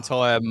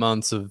entire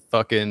months of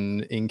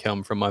fucking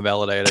income from my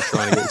validator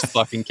trying to get this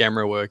fucking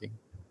camera working.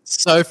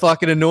 So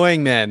fucking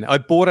annoying, man. I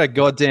bought a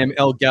goddamn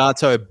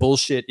Elgato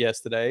bullshit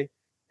yesterday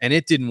and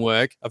it didn't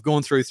work. I've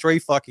gone through 3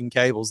 fucking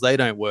cables. They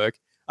don't work.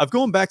 I've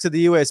gone back to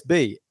the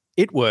USB.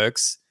 It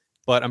works,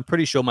 but I'm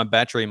pretty sure my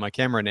battery in my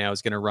camera now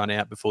is going to run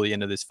out before the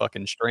end of this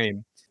fucking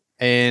stream.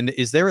 And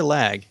is there a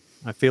lag?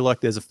 I feel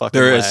like there's a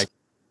fucking lag.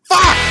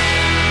 Fuck!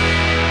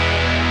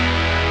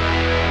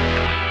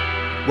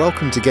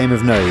 Welcome to Game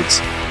of Nodes,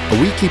 a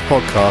weekly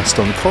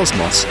podcast on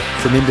Cosmos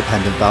from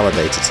independent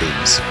validator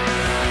teams.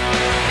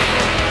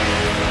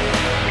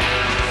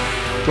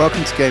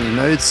 Welcome to Game of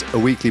Nodes, a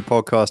weekly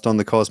podcast on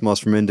the Cosmos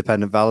from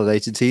independent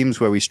validator teams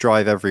where we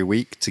strive every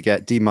week to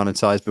get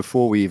demonetized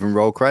before we even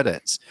roll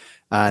credits.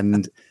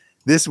 And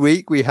this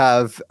week we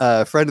have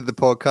a friend of the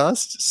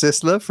podcast,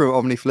 Sisler from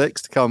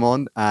Omniflix, to come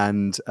on,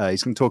 and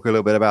he's going to talk a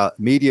little bit about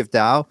Media of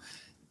DAO.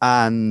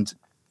 And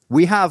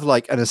we have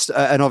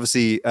and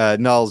obviously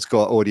Null's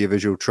got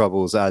audiovisual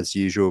troubles as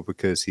usual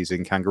because he's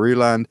in Kangaroo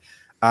Land.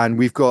 And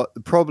we've got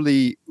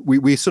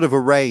we sort of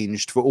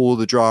arranged for all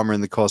the drama in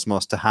the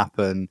Cosmos to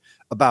happen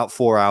about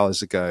 4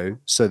 hours ago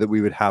so that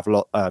we would have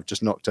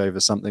just knocked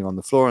over something on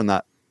the floor, and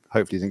that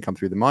hopefully didn't come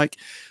through the mic.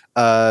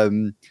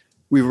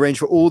 We've arranged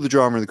for all the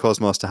drama in the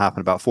Cosmos to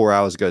happen about 4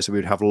 hours ago so we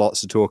would have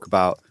lots to talk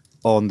about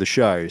on the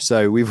show.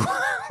 So we've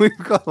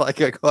got like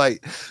a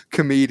quite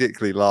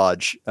comedically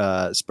large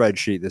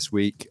spreadsheet this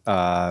week,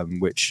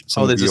 which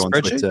some of you on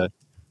Twitter.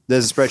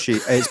 There's a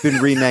spreadsheet. It's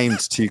been renamed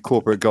to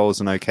corporate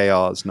goals and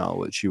OKRs now,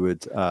 which you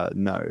would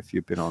know if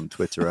you've been on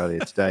Twitter earlier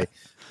today.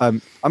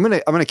 I'm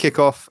gonna kick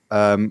off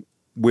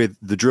with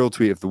the drill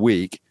tweet of the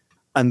week,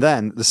 and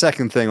then the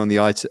second thing on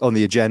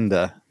the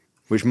agenda,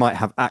 which might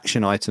have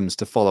action items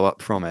to follow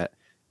up from it,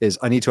 is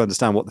I need to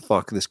understand what the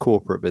fuck this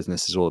corporate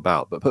business is all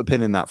about. But put a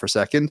pin in that for a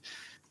second.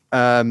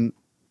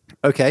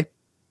 Okay,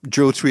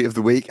 drill tweet of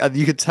the week, and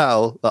you could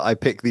tell that I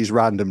pick these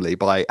randomly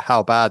by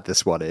how bad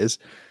this one is.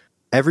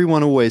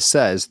 Everyone always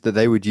says that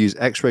they would use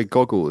X-ray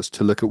goggles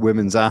to look at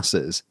women's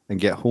asses and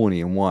get horny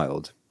and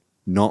wild.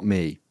 Not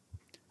me.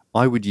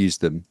 I would use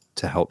them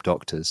to help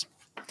doctors.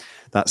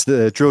 That's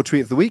the drill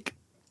tweet of the week.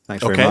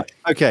 Thanks very much.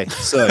 Okay,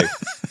 so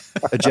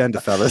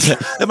agenda, fellas.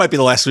 That might be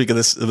the last week of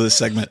this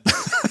segment.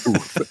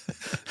 Oof.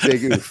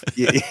 Big oof.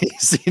 You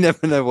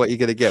never know what you're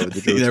going to get with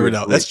the drill tweet. You never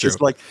know. That's true.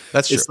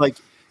 That's true. It's like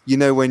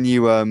when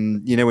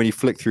you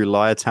flick through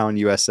Liartown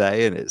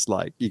USA and it's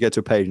like you get to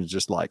a page and it's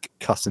just like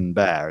cuss and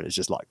bear and it's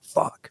just like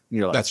fuck. And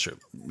you're like, that's true.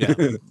 Yeah,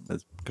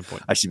 that's a good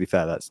point. Actually, to be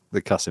fair, that's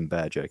the cuss and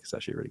bear joke is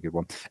actually a really good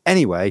one.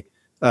 Anyway,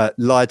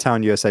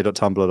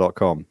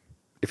 liartownusa.tumblr.com.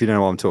 If you don't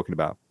know what I'm talking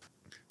about,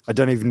 I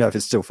don't even know if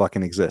it still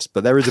fucking exists,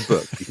 but there is a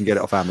book. You can get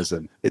it off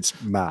Amazon.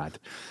 It's mad.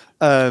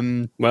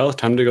 Well,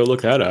 time to go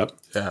look that up.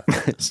 Yeah,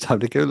 it's time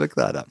to go look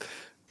that up.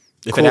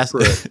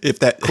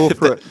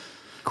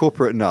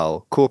 Corporate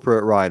Null,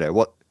 corporate Rhino.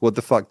 What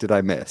the fuck did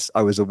I miss?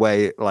 I was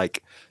away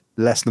like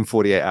less than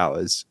 48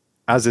 hours,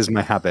 as is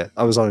my habit.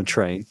 I was on a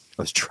train.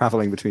 I was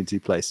traveling between 2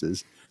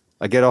 places.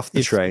 I get off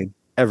the train.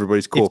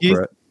 Everybody's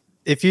corporate.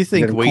 If you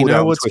think we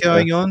know what's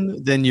going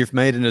on, then you've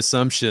made an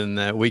assumption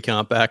that we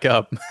can't back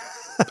up.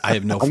 I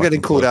have no. I'm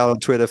getting called out on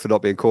Twitter for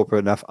not being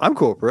corporate enough. I'm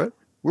corporate.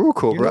 We're all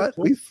corporate.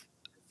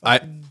 I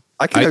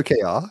can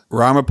OKR.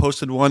 Rama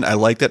posted one. I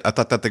liked it. I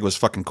thought that thing was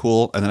fucking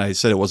cool. And then I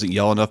said it wasn't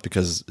yellow enough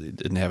because it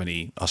didn't have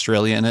any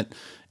Australia in it.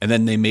 And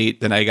then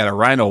then I got a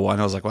Rhino one.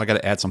 I was like, well, I got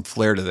to add some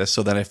flair to this.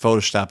 So then I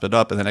Photoshopped it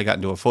up. And then I got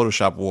into a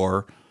Photoshop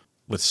war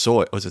with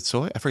soy. Was it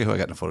soy? I forget who I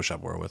got in a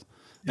Photoshop war with.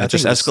 That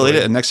just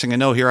escalated. And next thing I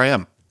know, here I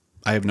am.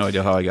 I have no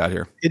idea how I got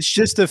here. It's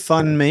just a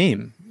fun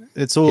meme.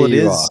 It's all it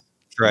is.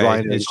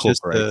 Right.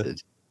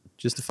 It's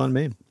just a fun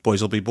meme.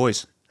 Boys will be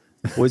boys.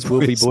 Boys will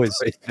be boys.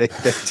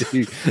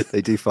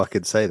 They do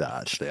fucking say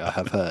that. Actually, I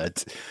have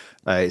heard.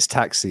 It's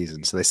tax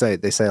season, so they say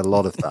a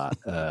lot of that.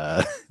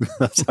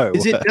 That's how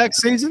Is it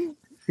tax season?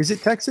 Is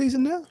it tax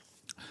season now?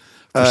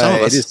 For some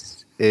of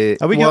us.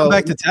 Are we going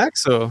back to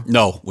tax or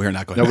no? We're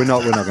not going. No, we're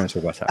not going to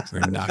talk about tax.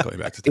 We're not going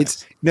back to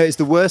tax. It's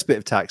the worst bit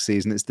of tax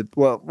season. It's the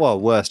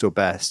worst or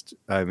best.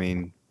 I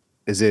mean,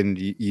 as in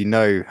you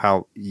know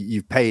how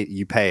you pay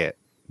it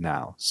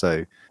now,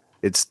 so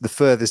it's the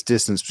furthest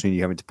distance between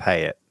you having to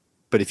pay it.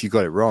 But if you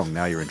got it wrong,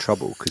 now you're in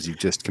trouble because you've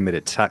just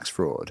committed tax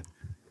fraud.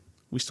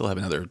 We still have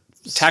another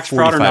tax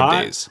fraud or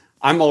not. Days.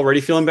 I'm already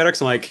feeling better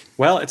because I'm like,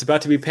 well, it's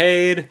about to be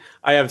paid.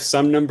 I have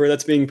some number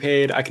that's being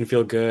paid. I can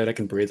feel good. I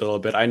can breathe a little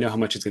bit. I know how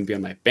much is going to be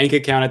on my bank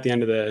account at the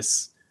end of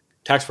this.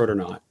 Tax fraud or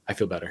not, I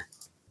feel better.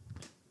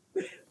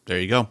 There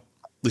you go. At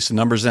least the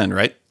number's in,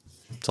 right?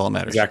 That's all that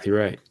matters. Exactly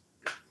right.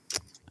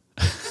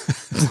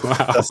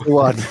 Wow. That's the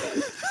one.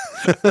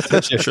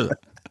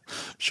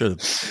 Sure, the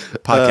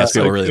podcast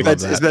people really love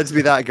that. It's meant to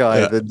be that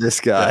guy than this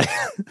guy.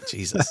 Yeah.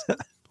 Jesus.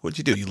 What'd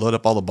you do? You load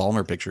up all the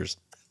Ballmer pictures.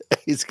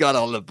 He's got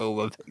all the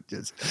Ballmer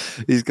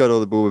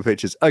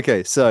pictures.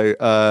 Okay,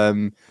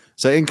 so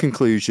in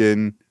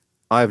conclusion,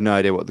 I have no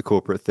idea what the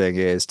corporate thing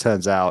is.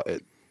 Turns out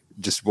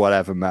just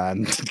whatever,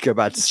 man. Go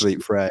back to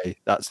sleep, Frey.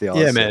 That's the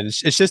answer. Yeah, man.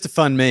 It's just a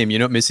fun meme. You're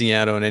not missing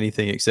out on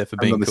anything except for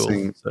being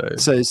cool.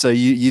 So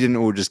you didn't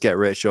all just get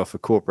rich off a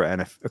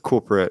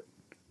corporate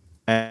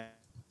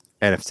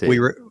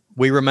NFT.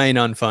 We remain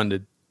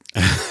unfunded.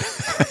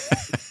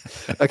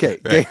 Okay,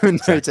 Game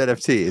of Nodes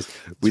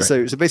NFTs.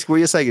 So basically, what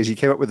you're saying is you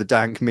came up with a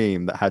dank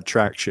meme that had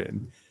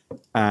traction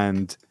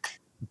and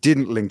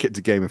didn't link it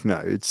to Game of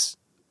Nodes,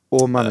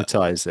 or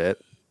monetize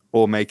it,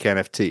 or make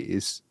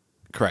NFTs.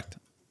 Correct.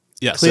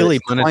 Yeah. Clearly,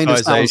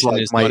 monetization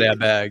is not our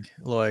bag.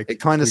 Like, it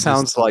kind of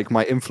sounds like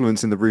my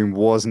influence in the room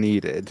was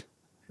needed.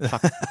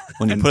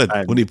 When you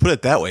put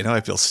it that way, now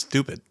I feel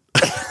stupid.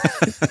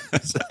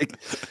 It's like,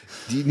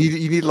 you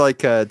need like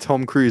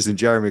Tom Cruise and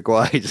Jerry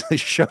Maguire. Just like,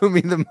 show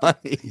me the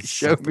money.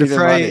 Show me the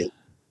money.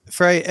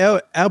 Frey,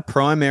 our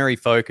primary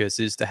focus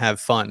is to have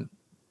fun.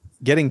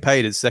 Getting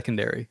paid is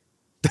secondary.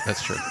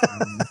 That's true.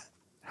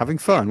 Having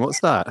fun?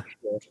 What's that?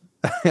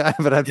 I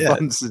haven't had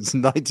fun since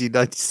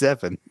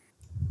 1997.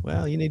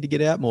 Well, you need to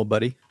get out more,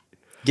 buddy.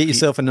 Get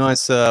yourself a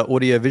nice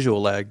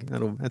audio-visual lag.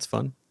 That's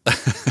fun.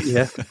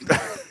 Yeah.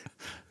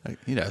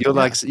 You're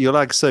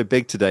like so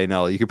big today,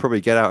 Noel. You could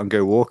probably get out and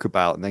go walk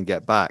about and then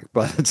get back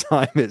by the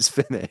time it's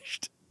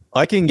finished.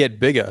 I can get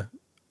bigger.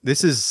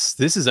 This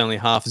is only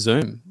half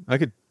Zoom. I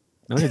could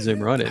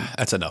zoom right in.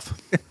 That's enough.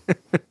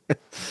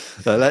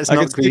 So let's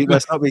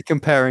not be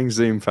comparing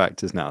Zoom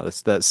factors now.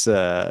 It's not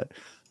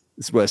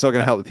going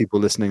to help the people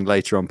listening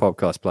later on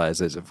podcast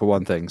players, is it, for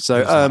one thing?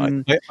 So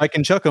I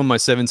can chuck on my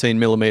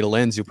 17mm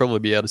lens. You'll probably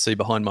be able to see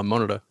behind my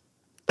monitor.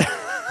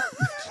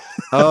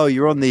 Oh,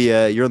 you're on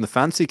the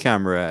fancy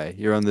camera. Eh?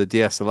 You're on the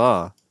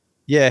DSLR.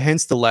 Yeah,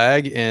 hence the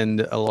lag.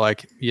 And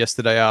like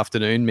yesterday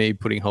afternoon, me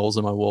putting holes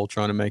in my wall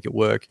trying to make it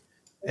work,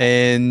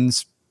 and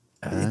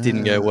it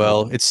didn't go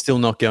well. It's still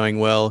not going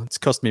well. It's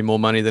cost me more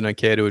money than I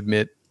care to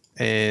admit,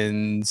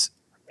 and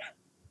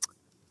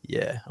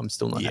yeah, I'm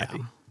still not happy.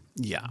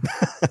 Yeah,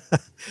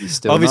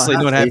 obviously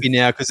not happy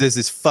now because there's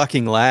this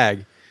fucking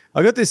lag.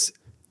 I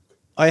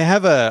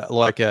have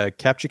a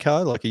capture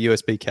card, like a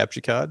USB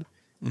capture card.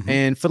 Mm-hmm.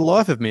 And for the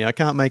life of me, I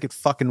can't make it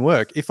fucking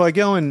work. If I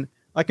go and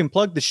I can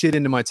plug the shit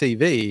into my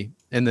TV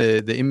and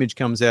the image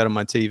comes out on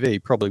my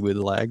TV, probably with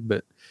a lag,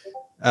 but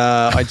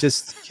I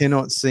just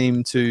cannot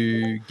seem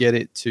to get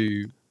it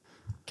to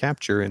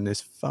capture in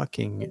this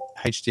fucking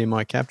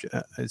HDMI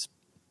capture.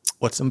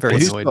 I'm very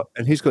annoyed.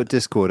 Who's got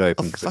Discord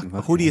open?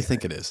 Who do you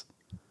think it is?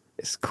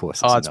 Of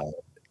course, it's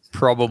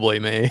probably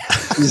me.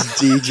 He's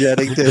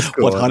dejetting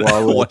Discord.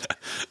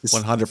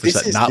 100% not lag. This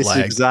is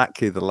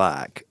exactly the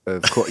lag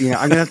of course.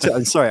 I'm gonna have to.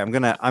 I'm sorry. I'm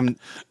gonna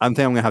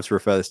have to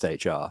refer this to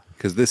HR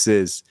because this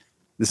is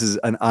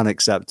an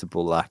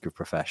unacceptable lack of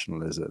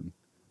professionalism.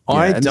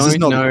 I don't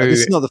know.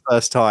 This is not the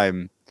first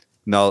time.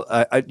 No,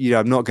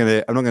 I'm not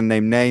gonna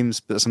name names,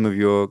 but some of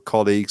your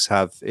colleagues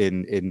have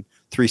in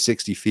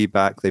 360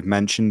 feedback. They've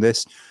mentioned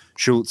this.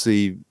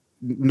 Schultze,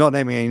 not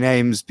naming any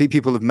names,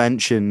 people have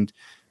mentioned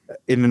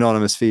in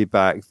anonymous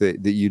feedback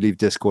that you leave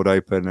Discord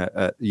open,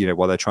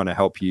 while they're trying to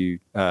help you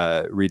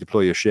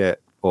redeploy your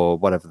shit or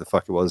whatever the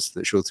fuck it was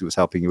that Schultze was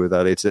helping you with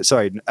earlier.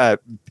 Sorry,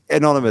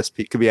 anonymous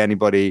could be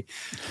anybody.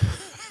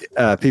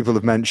 People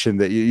have mentioned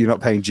that you're not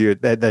paying due.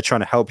 They're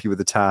trying to help you with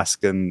the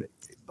task, and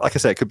like I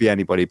said, it could be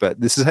anybody. But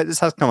this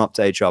has come up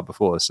to HR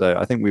before, so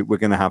I think we're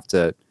going to have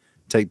to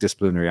take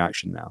disciplinary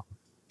action now.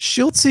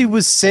 Schultze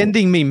was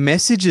sending me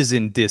messages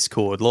in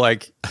Discord,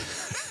 like.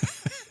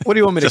 What do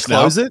you want me to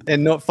close it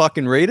and not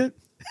fucking read it?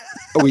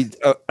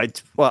 I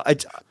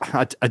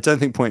don't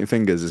think pointing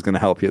fingers is going to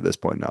help you at this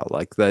point now.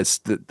 Like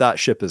that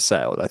ship has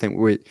sailed. I think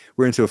we're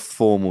into a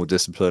formal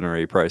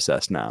disciplinary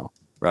process now,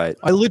 right?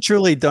 I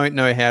literally don't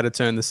know how to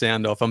turn the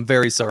sound off. I'm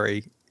very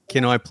sorry.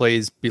 Can I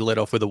please be let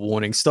off with a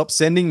warning? Stop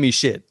sending me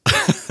shit.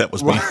 That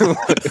was me.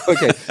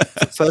 Okay.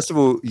 First of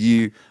all,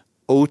 you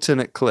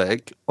alternate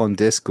click on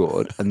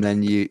Discord and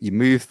then you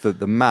move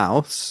the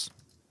mouse.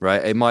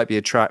 Right, it might be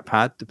a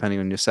trackpad depending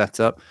on your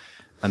setup,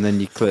 and then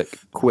you click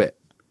quit.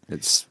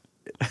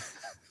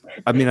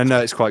 I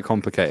know it's quite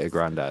complicated,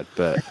 Grandad,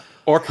 but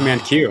or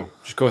Command Q.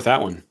 Just go with that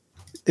one.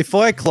 If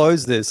I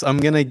close this, I'm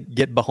gonna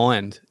get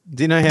behind.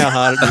 Do you know how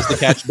hard it is to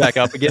catch back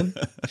up again?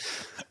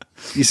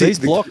 You see,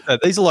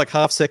 these are like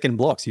half-second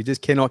blocks. You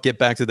just cannot get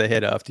back to the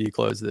head after you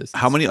close this.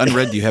 How many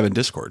unread do you have in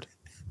Discord?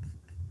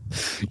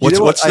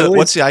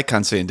 What's the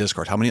icon say in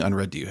Discord? How many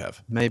unread do you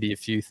have? Maybe a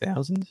few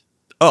thousand.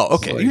 Oh,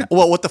 okay.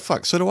 Well, what the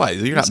fuck? So do I.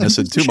 You're not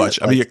missing too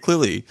much. I mean, you're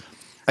clearly.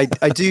 I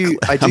do.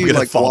 I'm gonna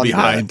like fall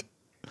behind.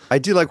 I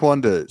do like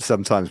wonder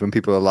sometimes when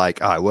people are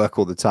like, I work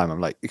all the time. I'm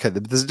like, okay,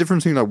 there's a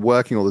difference between like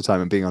working all the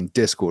time and being on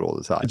Discord all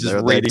the time. Just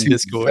reading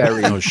Discord.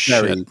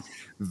 Very,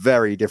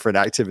 very different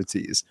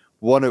activities.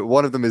 One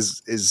of them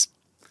is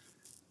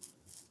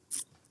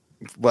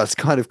well, it's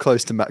kind of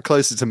closer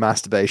to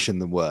masturbation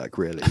than work,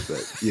 really.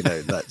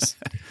 But that's.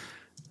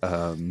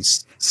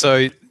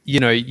 So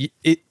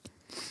it.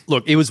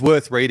 Look, it was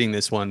worth reading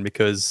this one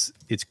because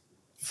it's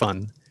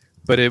fun,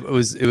 but it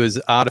was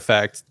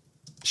Artifact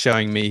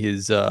showing me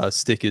his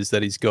stickers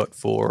that he's got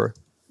for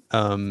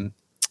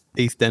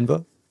ETH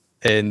Denver,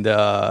 and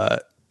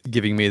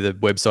giving me the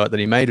website that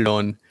he made it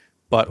on,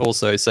 but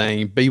also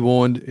saying, "Be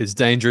warned, it's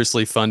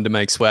dangerously fun to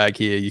make swag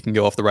here. You can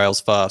go off the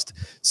rails fast."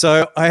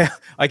 So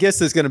I guess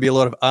there's going to be a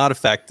lot of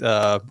artifact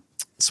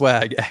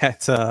swag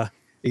at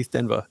East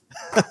Denver.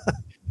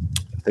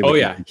 Oh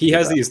yeah, he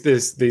has these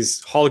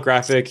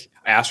holographic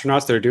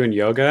astronauts that are doing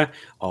yoga.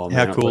 Oh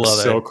man, How cool it looks are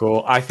they? so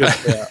cool. I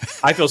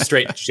feel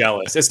straight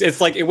jealous.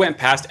 It's like it went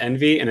past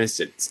envy and it's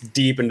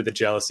deep into the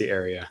jealousy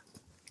area.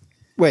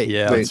 Wait,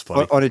 that's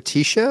funny. on a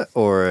T-shirt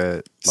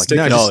or like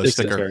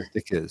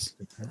stickers?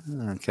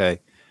 Okay.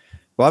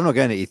 Well, I'm not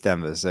going to East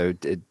Denver, so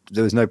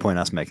there was no point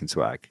in us making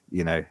swag,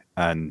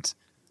 and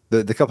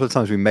the couple of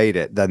times we made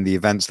it, then the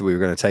events that we were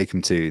going to take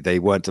them to, they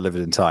weren't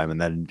delivered in time. And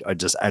then I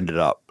just ended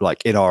up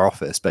like in our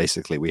office,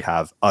 basically, we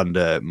have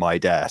under my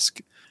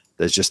desk,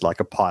 there's just like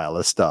a pile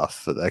of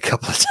stuff for a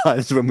couple of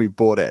times when we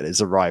bought it,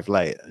 it's arrived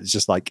late. It's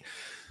just like,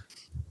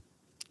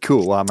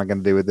 cool, what am I going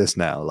to do with this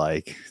now?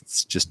 Like,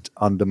 it's just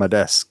under my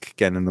desk,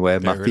 getting in the way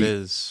of my feet. There it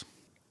is.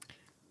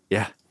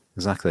 Yeah,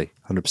 exactly.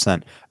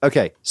 100%.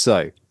 Okay.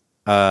 So,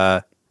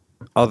 other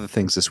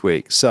things this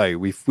week. So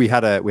we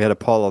had a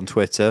poll on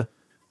Twitter,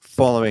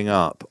 following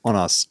up on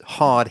our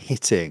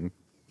hard-hitting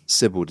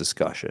Sybil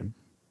discussion,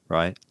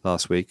 right,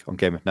 last week on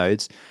Game of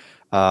Nodes,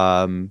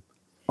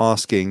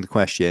 asking the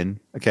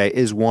question, okay,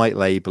 is white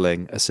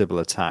labeling a Sybil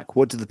attack?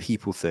 What do the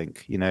people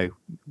think?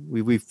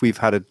 We've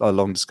had a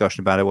long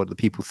discussion about it. What do the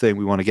people think?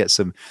 We want to get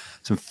some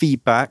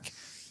feedback.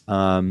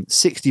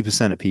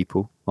 60% of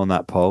people on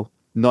that poll.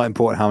 Not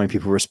important how many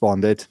people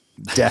responded.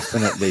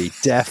 Definitely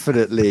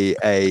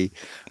a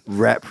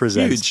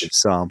representative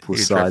sample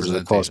size of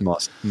the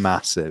Cosmos.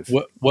 Massive.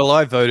 Well,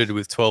 I voted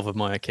with 12 of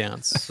my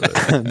accounts. So.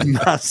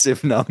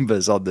 Massive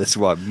numbers on this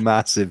one.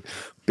 Massive,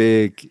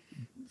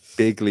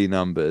 bigly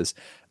numbers.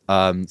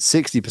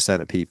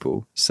 60% of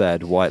people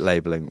said white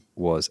labeling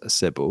was a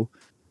Sybil.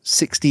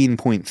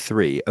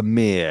 16.3, a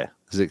mere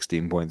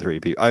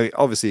 16.3 people.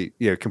 Obviously,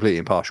 completely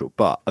impartial,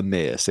 but a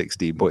mere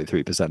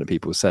 16.3% of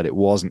people said it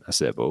wasn't a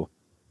Sybil.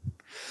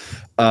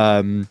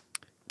 And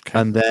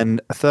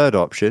then a third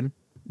option,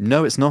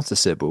 no, it's not a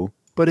Sybil,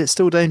 but it's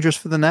still dangerous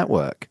for the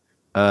network.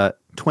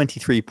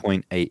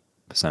 23.8%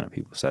 of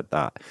people said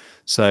that.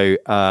 So,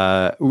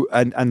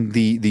 and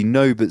the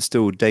no, but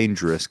still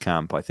dangerous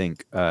camp, I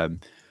think,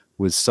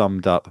 was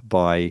summed up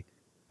by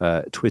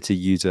Twitter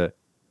user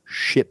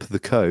Ship the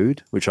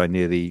Code, which I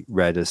nearly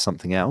read as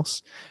something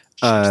else.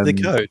 Ship the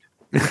code.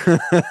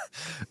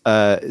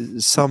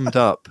 Summed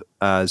up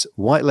as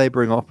white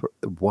labeling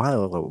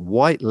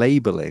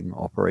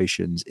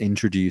operations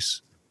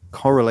introduce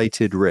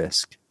correlated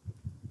risk.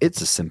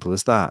 It's as simple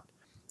as that.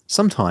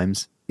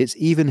 Sometimes it's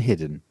even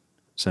hidden,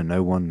 so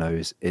no one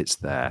knows it's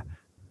there.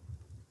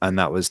 And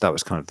that was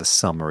kind of the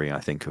summary, I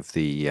think, of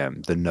the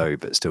no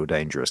but still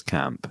dangerous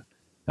camp,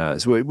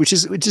 which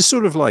is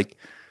sort of like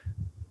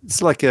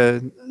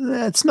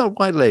it's not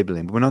white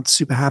labeling, but we're not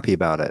super happy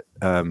about it,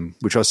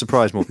 which I was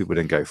surprised more people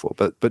didn't go for.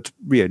 But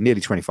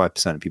nearly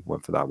 25% of people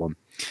went for that one.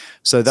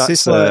 So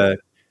that's Sisler,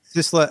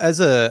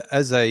 as a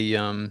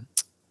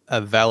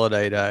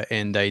validator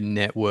and a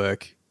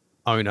network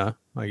owner,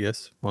 I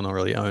guess. Well, not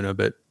really owner,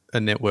 but a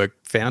network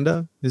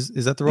founder.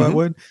 Is that the right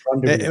word?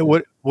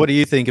 What do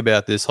you think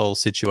about this whole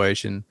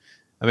situation?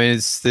 I mean,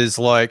 there's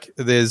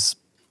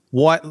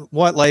white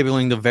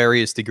labeling to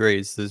various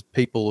degrees. There's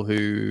people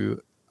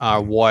who are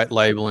white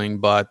labeling,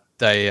 but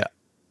they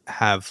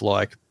have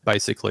like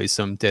basically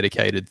some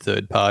dedicated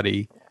third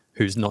party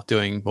who's not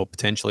doing or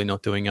potentially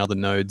not doing other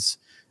nodes.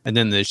 And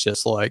then there's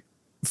just like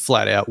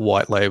flat out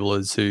white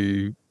labelers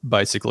who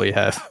basically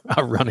are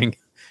running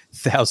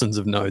thousands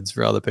of nodes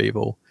for other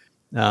people.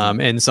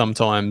 And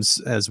sometimes,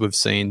 as we've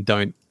seen,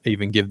 don't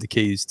even give the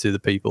keys to the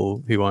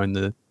people who own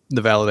the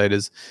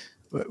validators.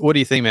 What do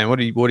you think, man? What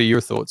are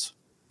your thoughts?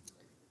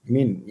 I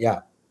mean,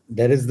 yeah,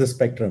 there is the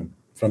spectrum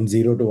from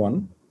 0 to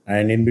 1.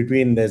 And in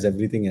between, there's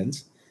everything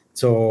else.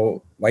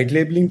 So white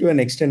labeling to an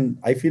extent,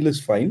 I feel is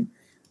fine,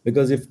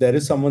 because if there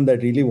is someone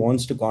that really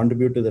wants to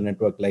contribute to the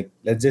network, like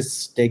let's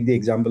just take the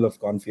example of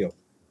Confio,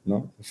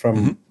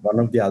 from one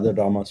of the other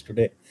dramas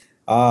today.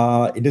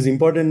 It is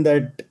important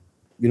that,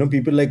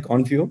 people like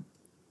Confio,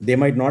 they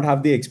might not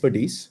have the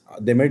expertise.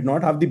 They might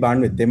not have the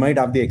bandwidth. They might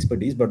have the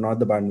expertise, but not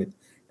the bandwidth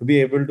to be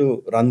able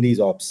to run these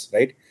ops,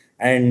 right?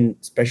 And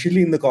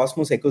especially in the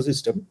Cosmos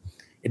ecosystem,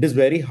 it is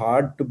very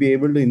hard to be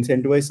able to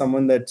incentivize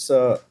someone that's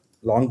a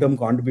long-term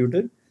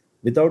contributor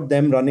without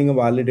them running a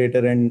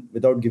validator and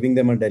without giving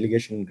them a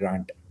delegation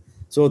grant.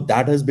 So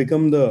that has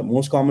become the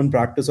most common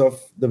practice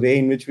of the way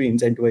in which we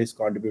incentivize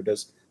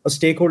contributors or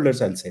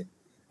stakeholders, I'll say.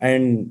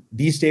 And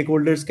these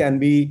stakeholders can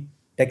be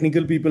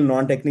technical people,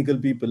 non-technical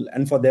people,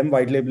 and for them,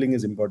 white labeling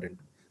is important.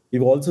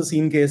 We've also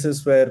seen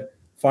cases where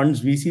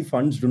VC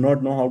funds do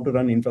not know how to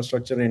run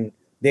infrastructure, and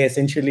they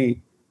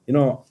essentially, they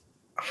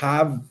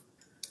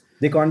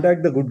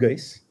contact the good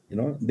guys,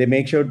 they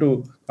make sure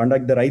to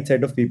contact the right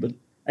set of people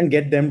and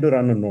get them to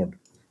run a node,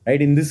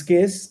 right? In this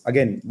case,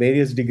 again,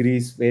 various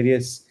degrees,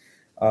 various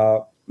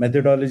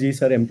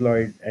methodologies are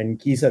employed and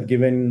keys are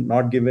given,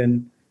 not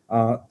given.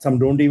 Some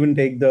don't even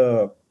take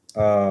the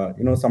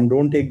Some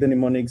don't take the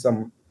mnemonic,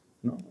 some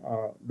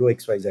do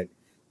XYZ.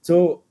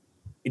 So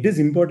it is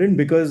important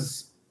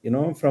because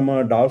from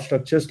a DAO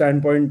structure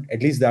standpoint,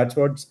 at least that's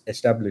what's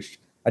established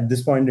at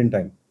this point in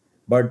time.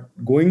 But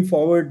going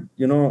forward,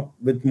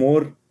 with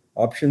more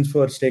options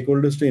for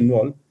stakeholders to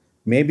involve,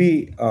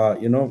 maybe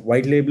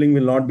white labeling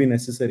will not be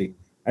necessary.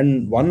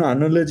 And one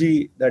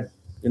analogy that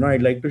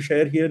I'd like to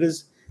share here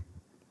is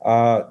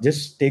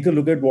just take a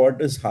look at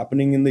what is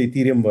happening in the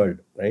Ethereum world,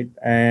 right?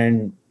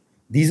 And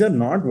these are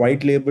not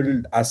white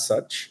labeled as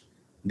such.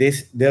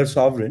 They're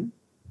sovereign,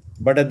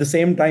 but at the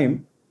same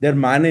time, they're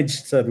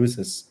managed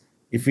services.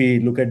 If we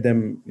look at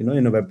them, in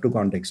a Web2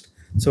 context.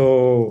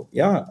 So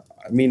yeah,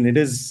 I mean, it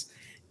is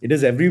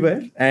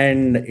everywhere,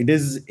 and it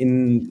is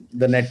in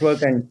the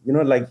network, and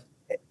like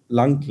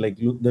Lunk, like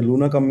the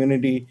Luna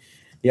community.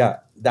 Yeah,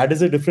 that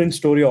is a different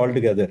story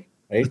altogether,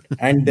 right?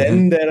 And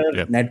then there are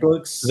Yep.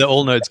 networks. The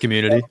All Nodes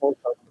community.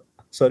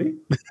 Sorry?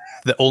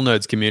 The All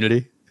Nodes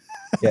community.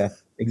 Yeah,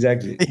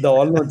 exactly. The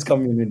All Nodes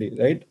community,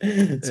 right?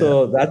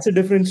 So that's a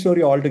different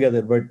story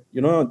altogether. But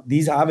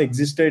these have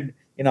existed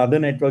in other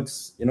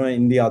networks,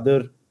 in the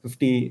other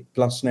 50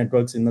 plus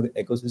networks in the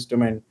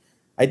ecosystem, and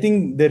I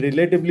think they're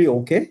relatively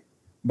okay,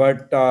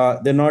 but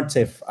they're not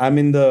safe. I'm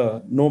in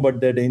the no, but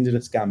they're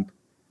dangerous camp.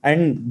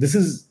 And this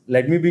is,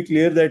 let me be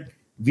clear that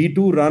we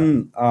too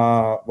run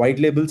white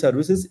label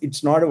services.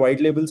 It's not a white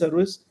label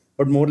service,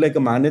 but more like a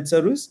managed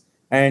service.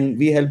 And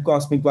we help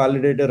Cosmic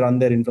Validator run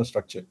their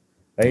infrastructure,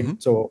 right? Mm-hmm.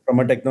 So from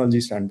a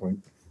technology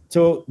standpoint.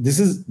 So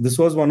this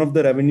was one of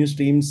the revenue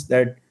streams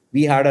that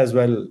we had as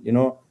well,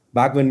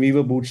 back when we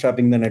were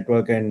bootstrapping the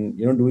network and,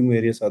 doing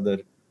various other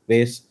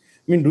ways.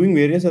 I mean, doing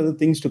various other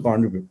things to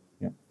contribute.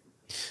 Yeah.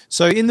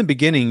 So in the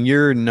beginning,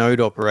 your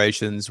node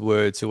operations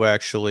were to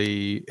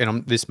actually,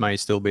 and this may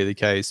still be the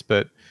case,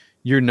 but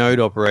your node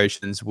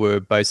operations were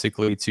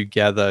basically to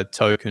gather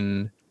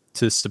token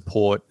to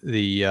support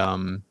the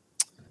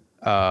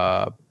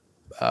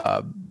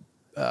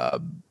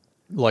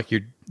like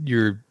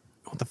your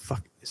what the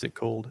fuck is it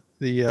called?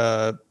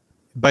 The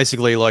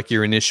basically like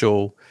your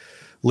initial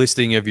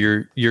listing of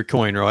your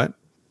coin, right?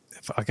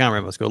 I can't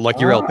remember what it's called. Like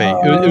your LP.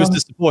 It was to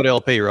support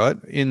LP, right?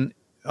 In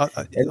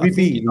LBP, I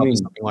think you mean?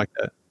 something like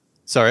that.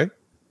 Sorry.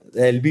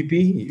 The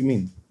LBP, you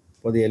mean?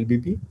 For the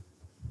LBP?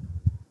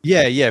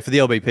 Yeah, for the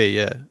LBP,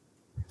 yeah.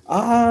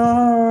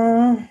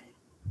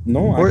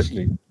 No,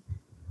 actually.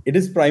 It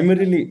is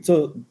primarily,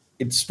 so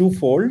it's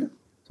twofold.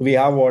 So we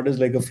have what is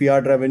like a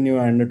fiat revenue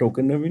and a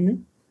token revenue.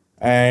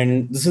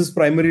 And this is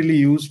primarily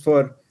used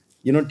for,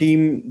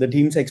 the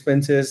team's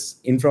expenses,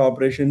 infra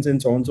operations, and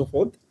so on and so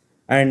forth.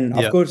 And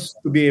of course,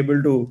 to be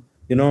able to,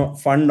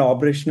 fund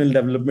operational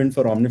development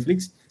for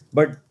Omniflix.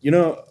 But,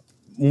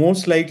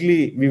 most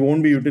likely we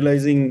won't be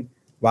utilizing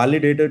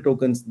validator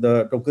tokens,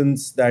 the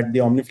tokens that the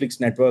Omniflix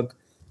network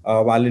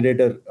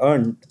validator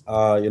earned,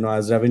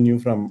 as revenue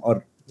from,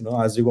 or,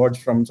 as rewards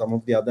from some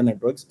of the other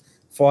networks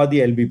for the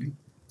LBP.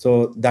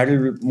 So that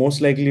will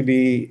most likely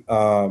be,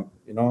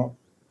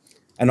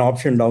 an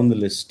option down the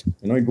list.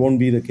 It won't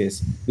be the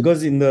case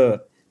because in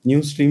the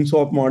new stream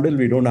swap model,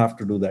 we don't have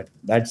to do that.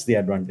 That's the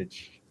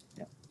advantage.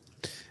 Yeah.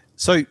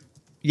 So,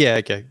 yeah,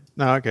 okay.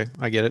 No, okay,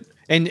 I get it.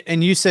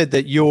 And you said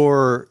that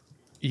your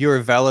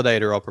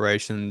validator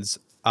operations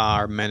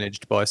are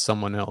managed by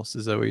someone else.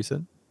 Is that what you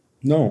said?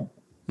 No.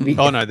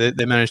 No,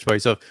 they're managed by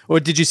yourself.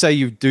 Or did you say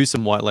you do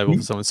some white label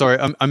for someone? Sorry,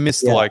 I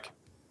missed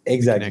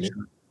exactly.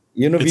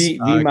 We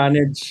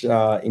manage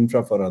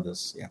infra for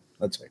others. Yeah,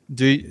 that's right.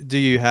 Do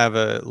you have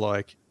a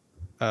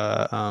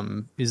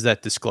is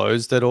that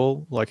disclosed at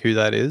all? Like who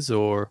that is,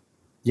 or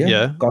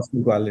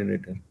Cosmic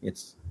Validator.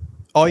 Yes.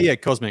 Oh yeah,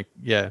 Cosmic.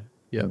 Yeah.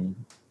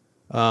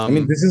 I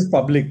mean, this is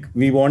public.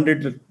 We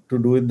wanted to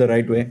do it the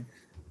right way.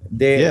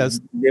 They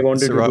wanted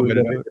to do it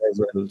the right way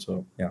as well.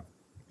 So yeah.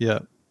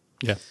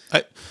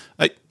 I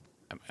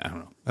don't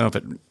know. I don't know if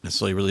it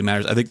necessarily really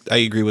matters. I think I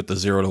agree with the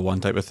 0 to 1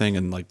 type of thing,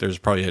 and like there's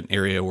probably an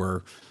area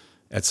where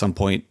at some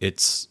point it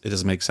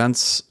doesn't make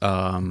sense.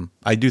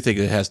 I do think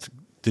it has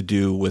to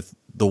do with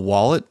the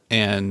wallet,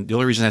 and the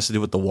only reason it has to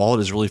do with the wallet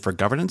is really for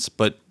governance.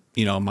 But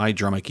my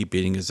drum I keep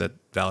beating is that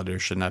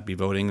validators should not be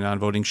voting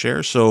non-voting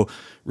shares. So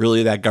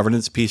really that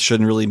governance piece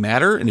shouldn't really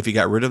matter. And if you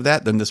got rid of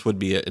that, then this would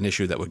be an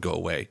issue that would go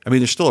away. I mean,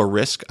 there's still a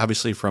risk,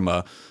 obviously, from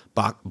a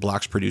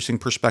blocks producing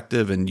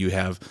perspective, and you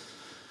have,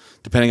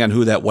 depending on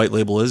who that white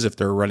label is, if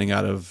they're running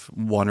out of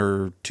 1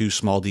 or 2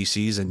 small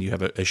DCs, and you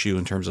have an issue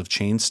in terms of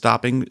chain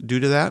stopping due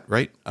to that,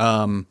 right?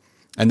 And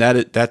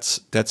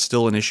that's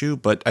still an issue,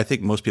 but I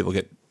think most people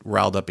get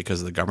riled up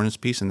because of the governance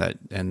piece, and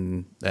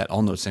that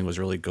all nodes thing was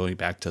really going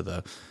back to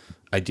the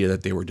idea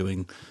that they were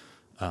doing,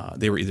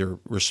 they were either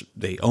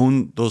they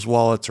own those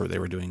wallets or they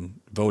were doing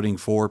voting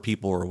for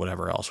people or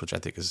whatever else, which I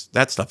think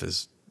that stuff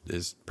is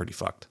pretty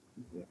fucked.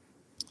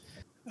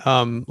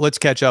 Let's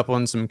catch up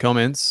on some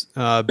comments.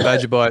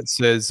 Badgerbite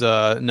says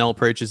Nell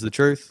preaches the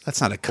truth.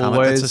 That's not a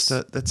comment. Always.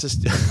 That's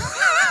just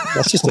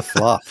that's just a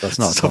fluff. That's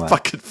not a comment.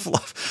 Fucking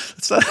fluff.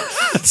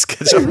 Let's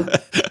catch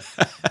up.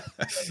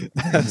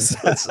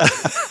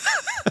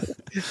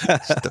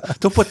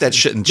 Don't put that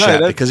shit in chat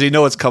that's- because you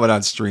know it's coming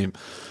on stream.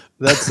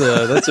 That's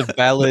a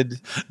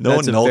valid. No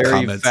that's a null very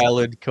comments.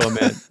 valid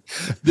comment.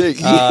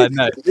 No,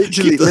 No.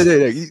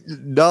 literally,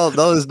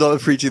 Null is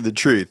not preaching the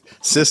truth.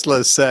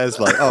 Sisler says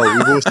like, "Oh,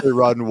 we've also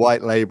run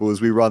white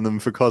labels. We run them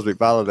for Cosmic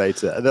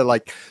Validator," and then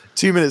like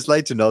 2 minutes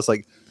later, Null's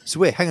like,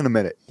 "So wait, hang on a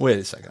minute. Wait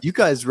a second. You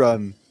guys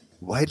run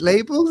white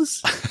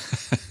labels?"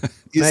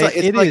 Mate,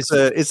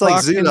 It's like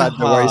fucking Zoolander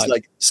where he's hard.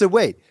 like, "So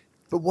wait,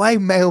 but why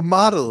male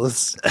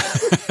models?"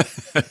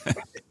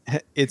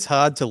 It's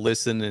hard to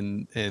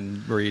listen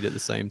and read at the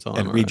same time.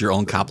 And right? read your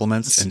own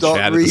compliments and Stop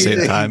chat at the same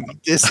reading time.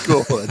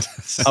 Discord.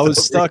 I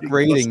was Stop stuck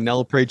reading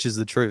Null preaches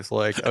the truth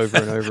like over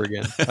and over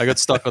again. I got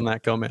stuck on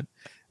that comment.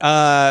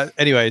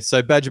 Anyway,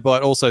 so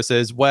Badgerbot also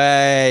says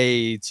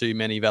way too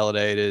many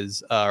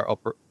validators are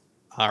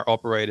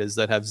operators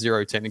that have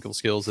zero technical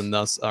skills and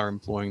thus are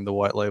employing the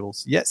white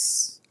labels.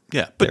 Yes,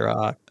 Yeah, but there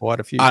are quite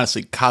a few.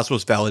 honestly,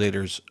 Cosmos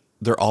validators,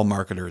 they're all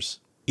marketers.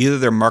 Either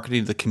they're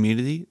marketing to the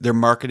community, they're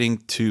marketing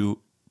to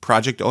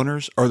project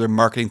owners, or they're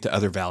marketing to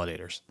other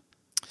validators.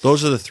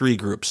 Those are the three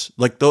groups.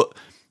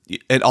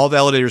 And all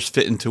validators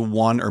fit into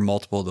one or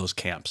multiple of those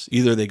camps.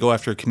 Either they go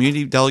after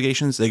community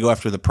delegations, they go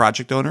after the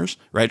project owners,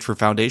 right, for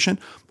Foundation,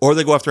 or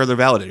they go after other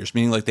validators,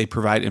 meaning like they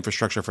provide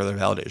infrastructure for other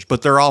validators.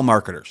 But they're all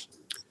marketers.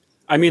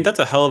 I mean, that's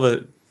a hell of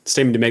a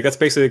statement to make. That's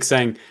basically like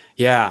saying,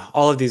 yeah,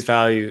 all of these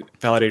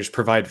validators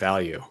provide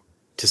value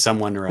to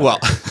someone or other. Well,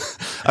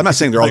 I'm not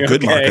saying they're all Like,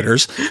 good okay.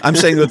 marketers. I'm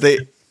saying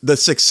that the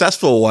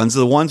successful ones,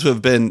 the ones who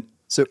have been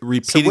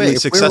repeatedly wait, if we're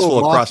successful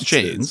all across marketers-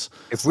 chains,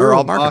 If are we're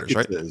all marketers,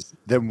 right?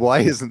 then why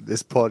isn't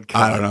this podcast?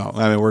 I don't know.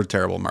 I mean, we're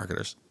terrible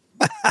marketers.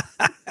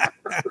 I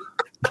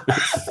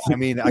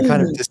mean, I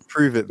kind of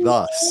disprove it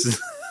thus.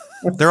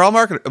 They're all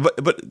marketers,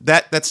 but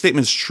that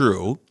statement's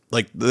true.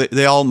 Like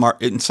they all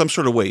in some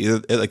sort of way.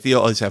 Like they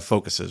always have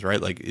focuses, right?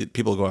 Like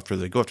people go after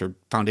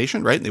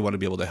Foundation, right? And they want to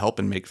be able to help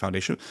and make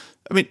Foundation.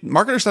 I mean,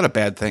 marketer's not a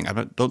bad thing. I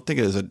don't think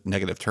it is a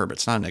negative term.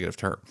 It's not a negative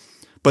term,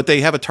 but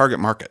they have a target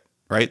market,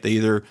 right? They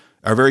either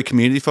are very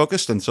community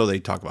focused, and so they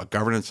talk about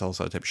governance, all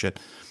that type of shit,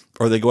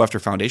 or they go after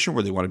Foundation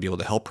where they want to be able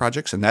to help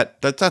projects, and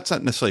that's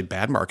not necessarily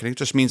bad marketing. It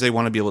just means they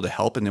want to be able to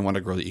help and they want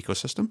to grow the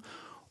ecosystem,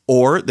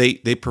 or they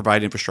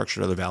provide infrastructure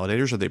to other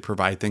validators, or they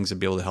provide things to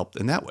be able to help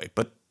in that way.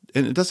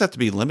 And it doesn't have to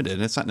be limited,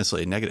 and it's not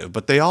necessarily negative,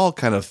 but they all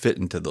kind of fit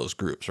into those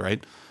groups,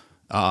 right?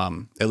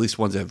 At least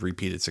ones that have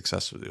repeated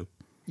success with you.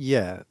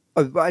 Yeah.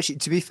 Oh, but actually,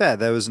 to be fair,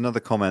 there was another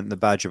comment the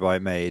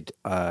Badgerbite made.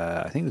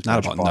 I think it was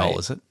Not about Badgerbite. null,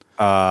 is it?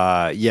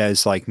 Yeah,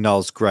 it's like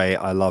Null's great.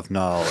 I love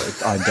Null.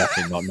 I'm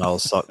definitely not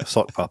Null's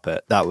sock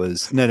puppet. That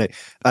was no.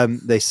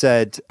 They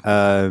said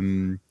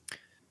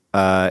it's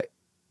not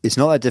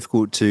that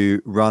difficult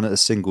to run at a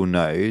single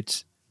node.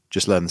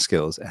 Just learn the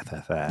skills.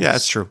 FFS. Yeah,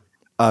 that's true.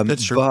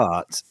 That's true.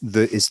 But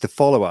it's the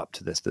follow up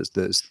to this.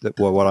 That's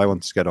what I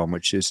want to get on,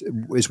 which is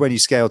when you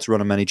scale to run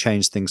on many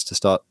chains, things to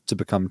start to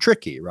become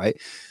tricky, right?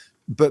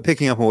 But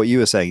picking up on what you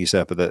were saying,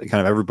 Usurper, that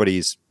kind of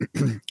everybody.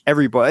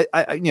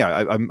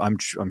 I'm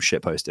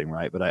shit posting,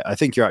 right? But I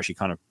think you're actually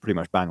kind of pretty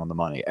much bang on the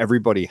money.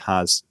 Everybody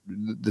has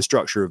the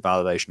structure of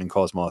validation in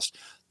Cosmos.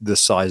 The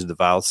size of the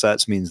val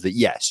sets means that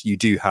yes, you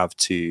do have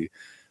to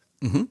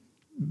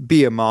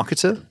be a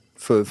marketer,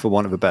 for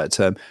want of a better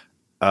term.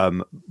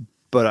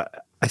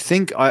 But I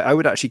think I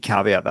would actually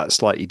caveat that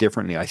slightly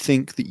differently. I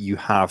think that you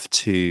have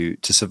to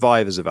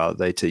survive as a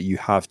validator. You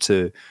have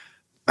to.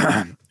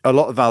 A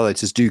lot of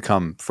validators do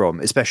come from,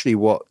 especially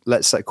what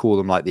let's call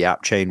them like the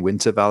app chain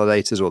winter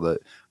validators or the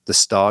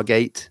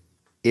Stargate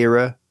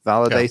era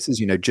validators.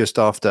 Yeah. Just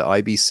after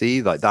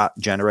IBC, like that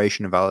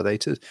generation of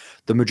validators.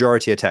 The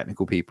majority are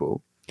technical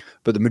people,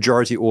 but the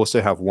majority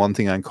also have one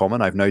thing in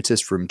common. I've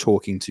noticed from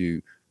talking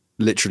to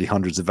literally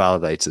hundreds of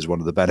validators. One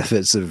of the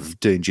benefits of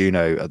doing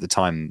Juno at the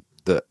time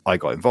that I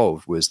got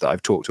involved was that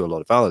I've talked to a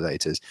lot of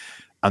validators,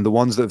 and the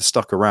ones that have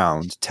stuck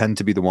around tend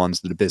to be the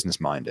ones that are business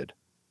minded,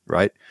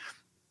 right?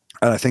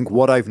 And I think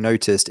what I've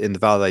noticed in the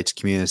validator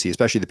community,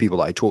 especially the people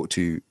that I talk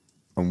to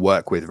and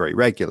work with very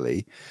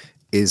regularly,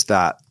 is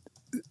that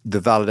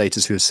the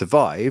validators who have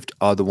survived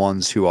are the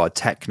ones who are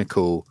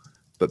technical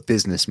but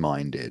business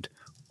minded,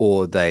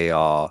 or they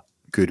are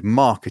good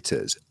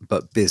marketers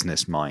but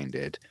business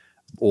minded,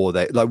 or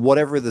they like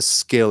whatever the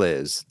skill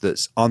is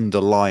that's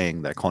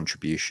underlying their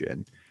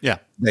contribution. Yeah,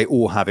 they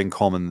all have in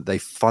common that they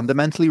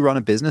fundamentally run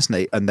a business,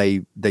 and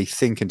they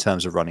think in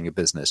terms of running a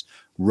business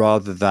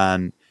rather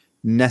than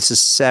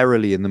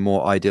necessarily in the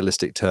more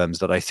idealistic terms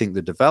that I think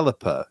the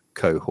developer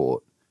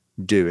cohort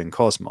do in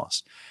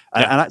Cosmos.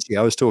 And actually,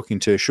 I was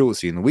talking to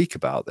Schultzy in the week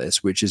about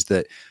this, which is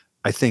that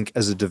I think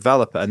as a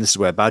developer, and this is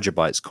where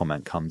Badgerbite's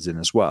comment comes in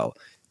as well,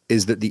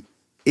 is that the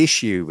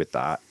issue with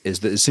that is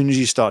that as soon as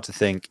you start to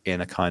think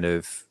in a kind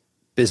of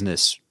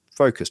business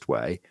focused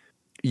way,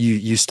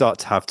 you start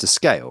to have to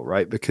scale,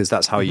 right? Because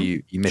that's how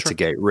you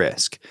mitigate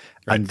risk.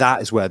 Right. And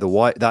that is where the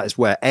white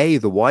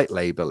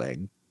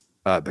labeling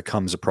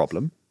becomes a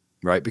problem.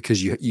 right?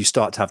 Because you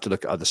start to have to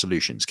look at other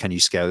solutions. Can you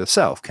scale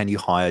yourself? Can you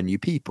hire new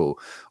people?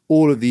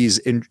 All of these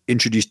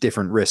introduce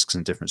different risks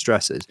and different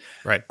stresses.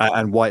 Right.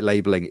 And white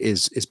labeling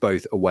is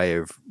both a way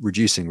of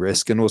reducing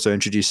risk and also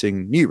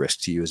introducing new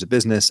risk to you as a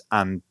business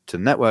and to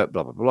the network,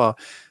 blah, blah, blah.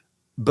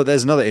 But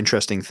there's another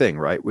interesting thing,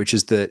 right? Which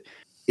is that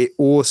it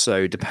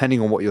also,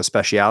 depending on what your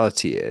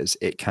speciality is,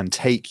 it can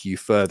take you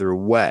further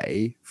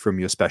away from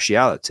your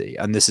speciality.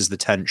 And this is the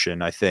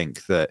tension, I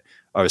think, that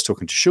I was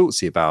talking to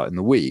Schultze about in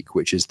the week,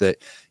 which is that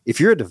if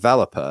you're a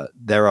developer,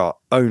 there are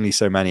only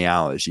so many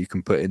hours you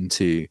can put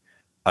into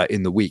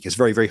in the week. It's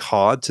very, very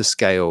hard to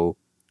scale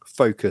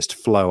focused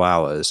flow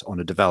hours on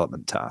a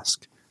development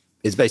task.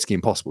 It's basically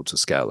impossible to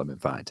scale them, in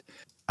fact.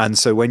 And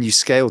so when you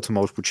scale to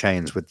multiple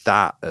chains with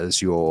that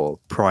as your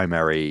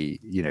primary,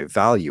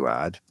 value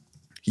add,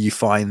 you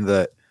find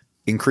that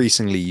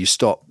increasingly you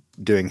stop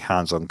doing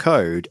hands-on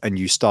code and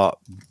you start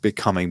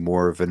becoming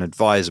more of an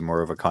advisor,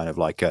 more of a kind of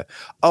like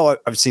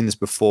I've seen this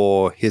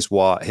before. Here's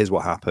what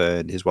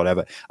happened. Here's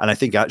whatever. And I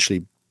think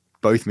actually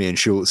both me and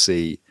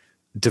Schultze,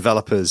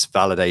 developers,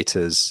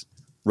 validators,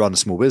 run a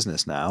small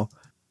business now.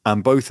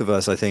 And both of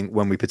us, I think,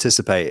 when we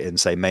participate in,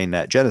 say,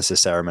 mainnet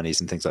Genesis ceremonies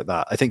and things like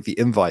that, I think the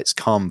invites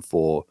come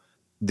for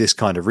this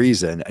kind of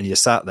reason. And you're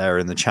sat there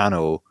in the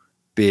channel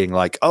being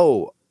like,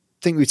 oh,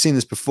 I think we've seen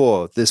this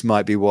before. This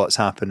might be what's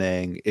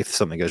happening if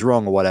something goes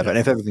wrong or whatever. And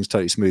if everything's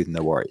totally smooth,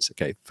 no worries.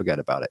 Okay, forget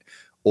about it.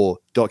 Or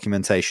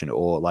documentation,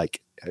 or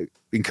like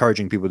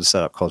encouraging people to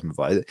set up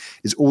Cosmify.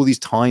 It's all these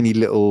tiny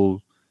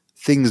little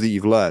things that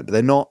you've learned, but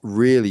they're not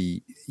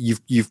really,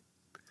 you've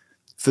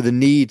for the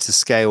need to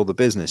scale the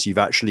business, you've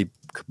actually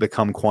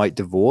become quite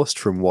divorced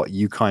from what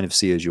you kind of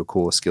see as your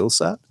core skill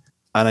set.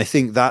 And I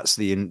think that's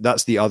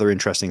the other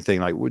interesting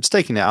thing. Like, it's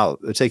taking it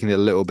a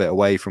little bit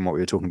away from what we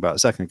were talking about a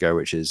second ago,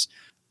 which is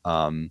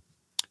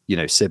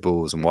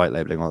Sybils and white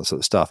labeling, all that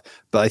sort of stuff.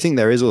 But I think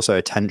there is also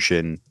a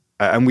tension,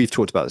 and we've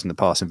talked about this in the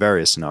past in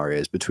various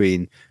scenarios,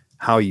 between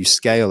how you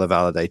scale a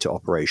validator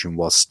operation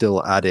while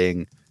still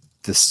adding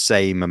the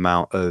same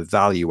amount of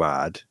value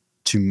add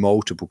to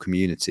multiple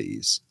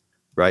communities,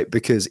 right?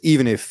 Because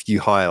even if you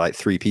hire like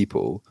 3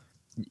 people,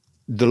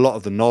 a lot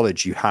of the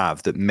knowledge you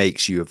have that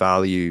makes you a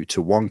value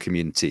to one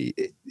community,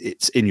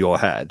 it's in your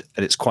head,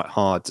 and it's quite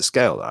hard to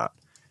scale that.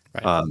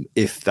 Right.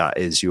 If that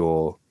is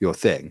your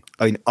thing.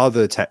 I mean,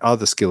 other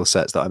skill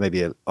sets that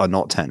maybe are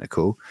not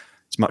technical,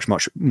 it's much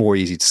more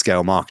easy to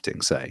scale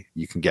marketing. Say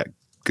you can get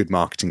good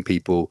marketing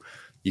people,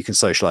 you can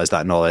socialize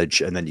that knowledge,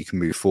 and then you can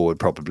move forward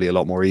probably a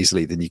lot more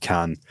easily than you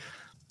can,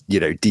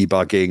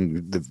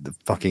 debugging the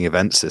fucking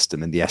event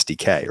system in the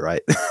SDK,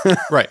 right?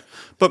 Right.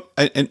 But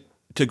and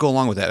to go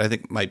along with that, I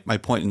think my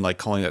point in like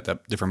calling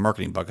that different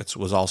marketing buckets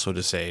was also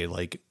to say,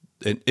 like,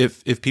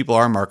 if people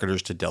are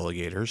marketers to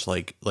delegators,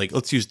 like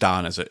let's use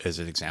Don as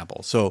an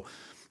example. So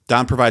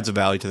Don provides a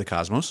value to the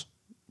Cosmos,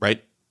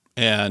 right?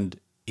 And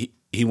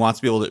he wants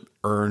to be able to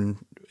earn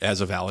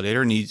as a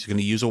validator, and he's going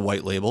to use a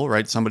white label,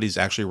 right? Somebody's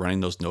actually running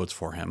those nodes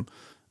for him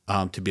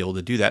to be able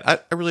to do that. I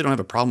really don't have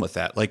a problem with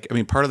that. Like, I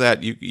mean, part of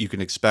that you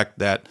can expect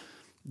that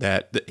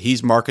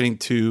he's marketing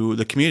to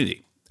the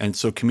community. And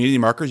so community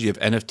marketers, you have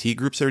NFT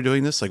groups that are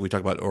doing this, like we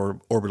talk about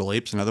Orbital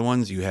Apes and other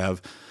ones. You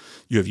have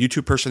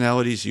YouTube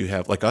personalities, you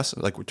have like us,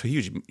 like we're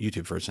huge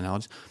YouTube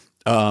personalities,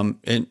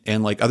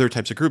 and like other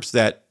types of groups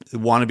that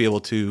want to be able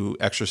to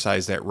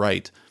exercise that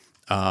right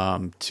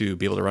to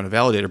be able to run a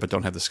validator, but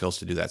don't have the skills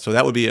to do that. So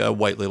that would be a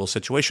white label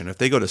situation. If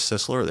they go to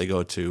Sisler, or they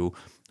go to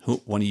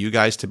one of you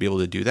guys to be able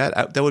to do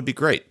that, that would be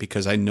great,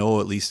 because I know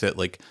at least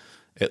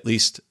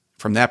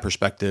from that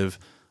perspective,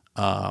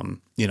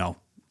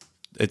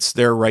 it's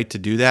their right to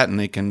do that, and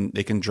they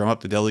can drum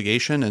up the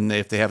delegation. And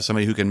if they have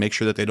somebody who can make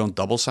sure that they don't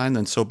double sign,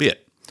 then so be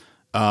it.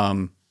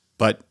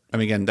 But I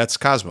mean, again, that's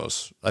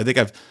Cosmos. I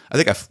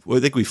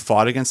think we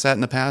fought against that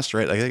in the past,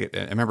 right? Like,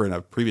 I remember in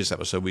a previous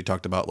episode we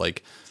talked about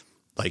like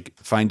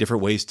find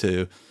different ways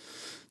to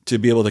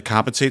be able to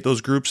compensate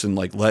those groups and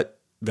like let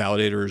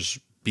validators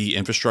be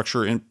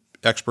infrastructure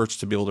experts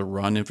to be able to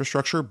run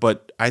infrastructure.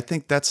 But I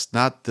think that's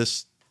not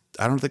this.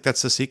 I don't think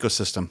that's this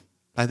ecosystem.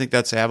 I think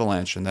that's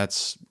Avalanche, and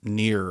that's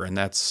Near, and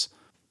that's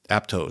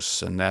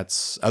Aptos, and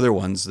that's other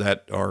ones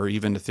that are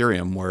even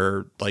Ethereum,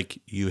 where like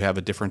you have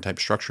a different type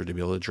of structure to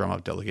be able to drum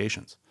up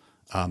delegations.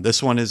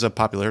 This one is a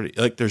popularity.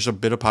 Like, there's a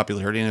bit of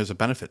popularity and there's a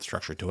benefit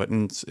structure to it,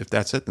 and if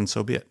that's it, then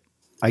so be it.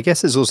 I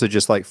guess it's also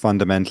just like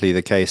fundamentally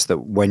the case that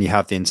when you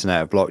have the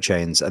internet of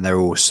blockchains and they're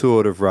all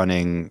sort of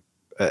running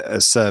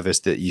a service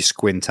that you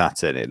squint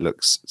at it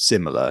looks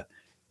similar,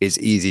 it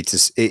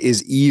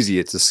is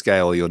easier to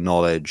scale your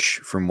knowledge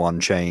from one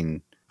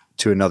chain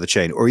to another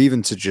chain, or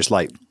even to just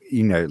like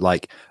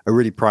a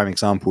really prime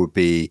example would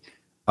be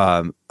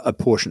a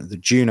portion of the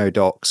Juno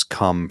docs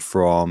come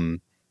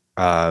from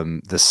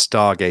the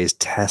Stargaze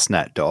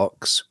testnet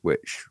docs,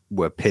 which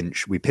were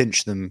pinched. We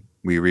pinched them,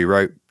 we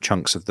rewrote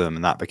chunks of them,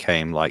 and that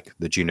became like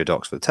the Juno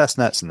docs for the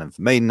testnets, and then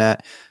for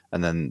mainnet,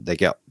 and then they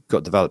got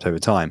developed over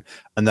time.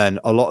 And then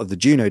a lot of the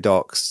Juno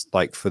docs,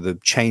 like for the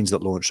chains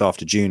that launched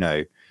after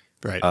Juno,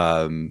 right,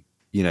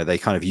 they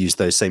kind of use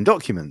those same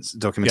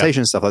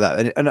documentation and stuff like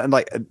that. And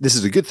like, this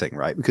is a good thing,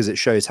 right? Because it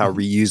shows how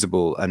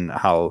reusable and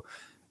how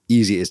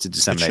easy it is to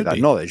disseminate that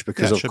knowledge.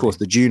 Because of course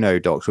the Juno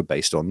docs were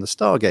based on the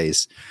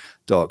Stargaze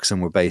docs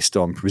and were based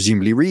on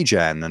presumably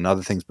regen and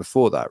other things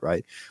before that,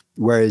 right?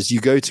 Whereas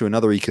you go to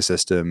another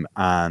ecosystem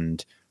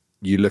and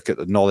you look at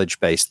the knowledge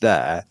base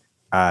there,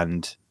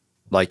 and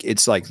like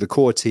it's like the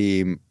core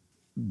team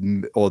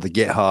or the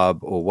GitHub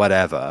or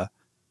whatever,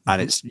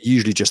 and it's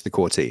usually just the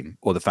core team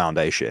or the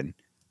foundation,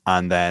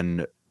 and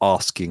then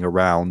asking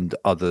around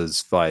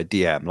others via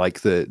DM.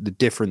 Like the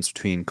difference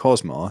between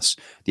Cosmos,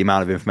 the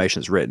amount of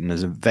information that's written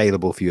is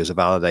available for you as a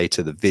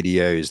validator, the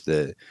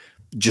videos,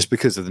 just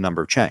because of the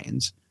number of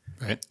chains,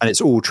 right? And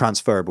it's all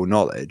transferable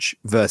knowledge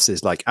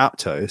versus like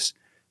Aptos.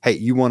 Hey,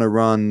 you want to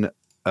run,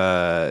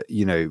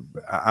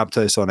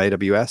 Aptos on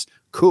AWS?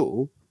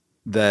 Cool.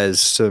 There's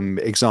some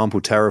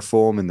example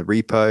Terraform in the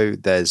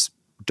repo. There's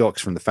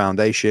docs from the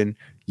foundation.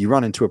 You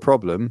run into a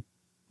problem.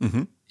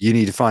 Mm-hmm. You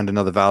need to find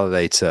another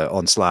validator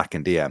on Slack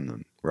and DM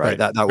them, right?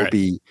 That would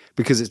be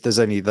because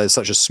there's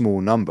such a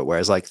small number.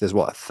 Whereas like there's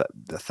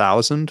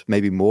 1,000,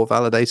 maybe more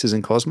validators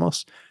in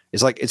Cosmos.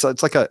 It's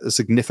like a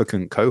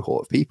significant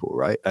cohort of people,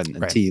 right?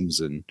 And teams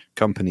and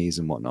companies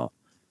and whatnot.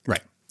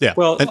 Right. Yeah.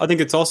 Well, I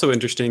think it's also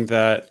interesting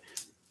that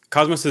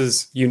Cosmos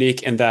is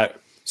unique in that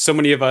so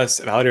many of us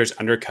validators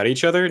undercut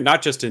each other,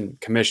 not just in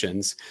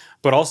commissions,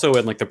 but also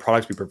in like the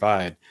products we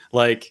provide.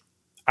 Like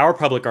our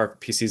public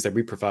RPCs that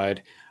we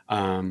provide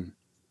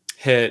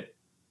hit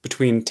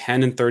between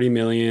 10 and 30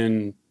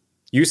 million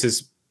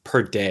uses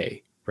per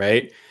day,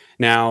 right?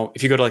 Now,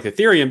 if you go to like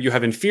Ethereum, you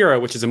have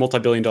Infura, which is a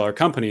multi-billion-dollar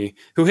company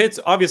who hits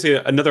obviously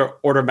another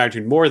order of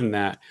magnitude more than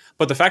that.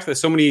 But the fact that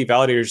so many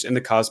validators in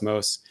the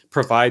Cosmos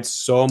provide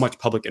so much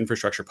public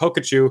infrastructure,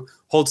 Pokechoo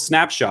holds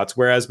snapshots,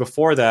 whereas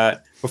before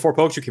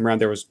Pokechoo came around,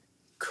 there was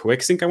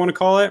QuickSync, I want to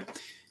call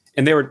it,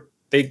 and they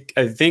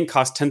I think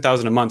cost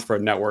 $10,000 a month for a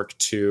network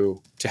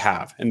to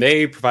have, and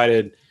they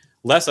provided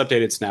less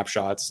updated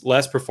snapshots,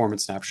 less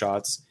performance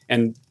snapshots,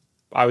 and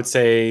I would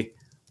say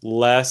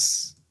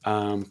less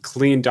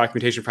clean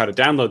documentation for how to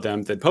download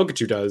them than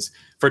Pokechoo does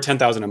for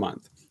 $10,000 a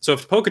month. So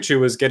if Pokechoo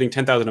was getting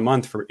 $10,000 a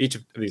month for each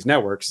of these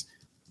networks,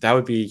 that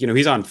would be,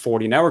 he's on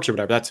 40 networks or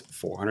whatever. That's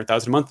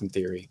 $400,000 a month in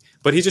theory,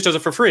 but he just does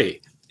it for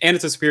free, and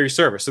it's a superior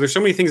service. So there's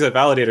so many things that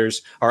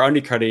validators are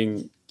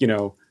undercutting.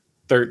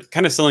 They're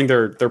kind of selling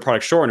their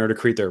product short in order to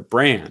create their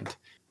brand,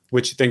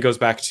 which then goes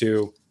back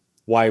to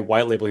why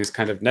white labeling is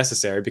kind of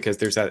necessary, because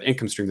there's that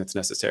income stream that's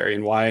necessary,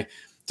 and why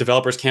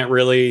developers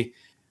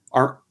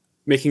aren't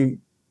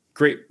making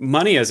great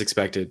money as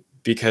expected,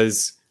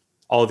 because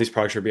all of these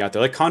products should be out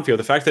there. Like Confio,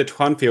 the fact that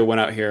Confio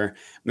went out here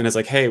and is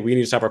like, hey, we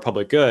need to stop our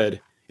public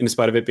good, in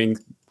spite of it being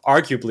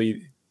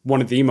arguably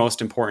one of the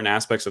most important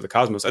aspects of the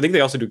Cosmos. I think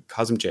they also do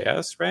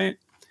Cosm.js, right?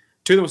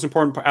 Two of the most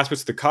important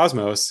aspects of the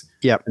Cosmos.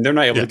 Yep. And they're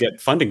not able to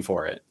get funding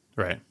for it.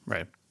 Right.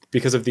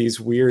 Because of these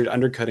weird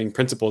undercutting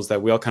principles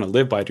that we all kind of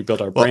live by to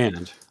build our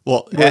brand.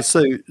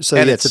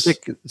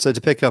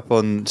 To pick up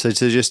on, to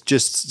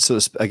just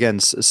sort of again,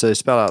 so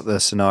spell out the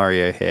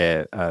scenario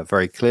here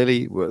very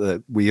clearly.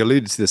 We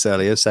alluded to this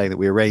earlier, saying that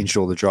we arranged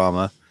all the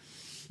drama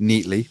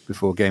neatly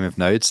before Game of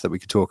Nodes that we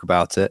could talk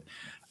about it.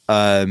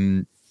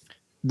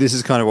 This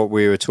is kind of what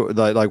we were talking,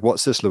 like what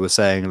Sisler was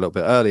saying a little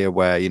bit earlier,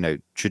 where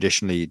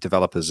traditionally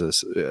developers are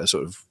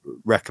sort of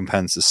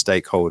recompensed as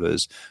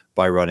stakeholders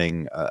by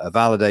running a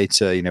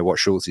validator. What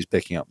Schultz is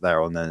picking up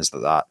there on then is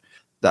that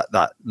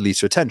leads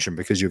to attention,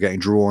 because you're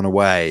getting drawn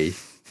away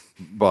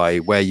by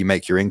where you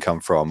make your income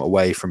from,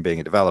 away from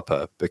being a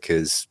developer,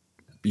 because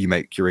you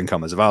make your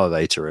income as a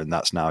validator, and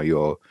that's now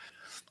your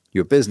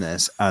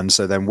business. And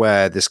so then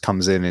where this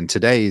comes in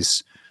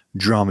today's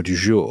drama du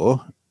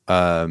jour,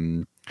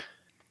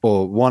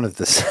 or one of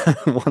the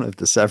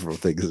several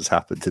things that's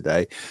happened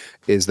today,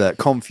 is that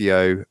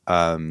Confio,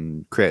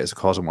 creators of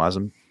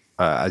Cosmwasm,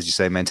 as you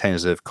say,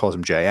 maintainers of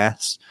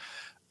Cosm.js,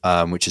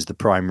 which is the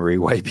primary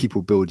way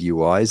people build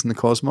UIs in the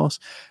Cosmos,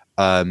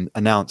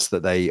 announced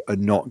that they are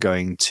not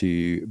going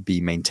to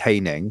be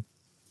maintaining.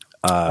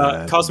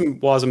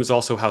 Cosmwasm is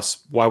also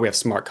why we have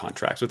smart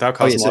contracts. Without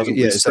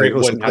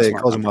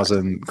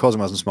Cosmwasm,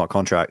 Cosmwasm smart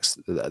contracts.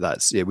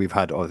 We've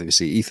had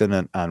obviously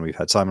Ethan and we've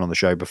had Simon on the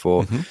show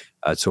before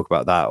to talk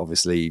about that.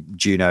 Obviously,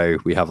 Juno,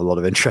 we have a lot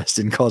of interest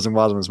in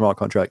Cosmwasm and smart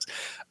contracts.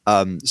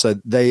 So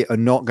they are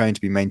not going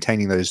to be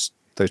maintaining those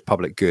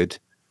public good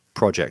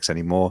projects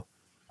anymore.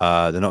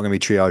 They're not going to be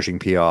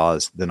triaging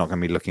PRs. They're not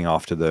going to be looking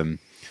after them.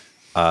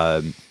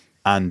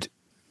 And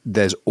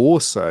there's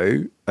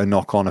also a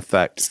knock-on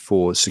effect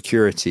for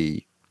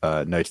security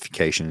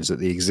notifications, that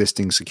the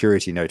existing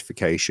security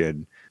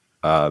notification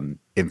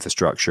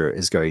infrastructure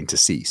is going to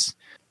cease,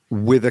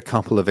 with a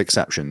couple of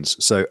exceptions.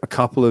 So a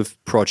couple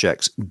of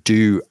projects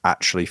do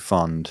actually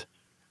fund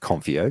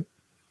Confio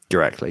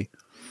directly.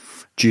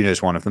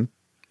 Juno's one of them.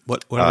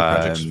 What other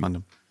projects fund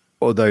them?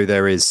 Although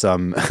there is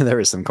some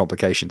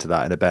complication to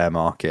that in a bear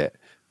market,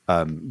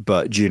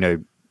 but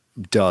Juno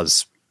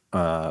does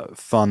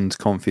fund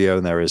Confio,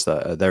 and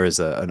there is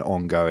an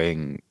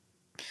ongoing.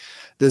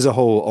 there's a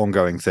whole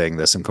ongoing thing.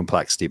 There's some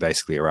complexity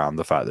basically around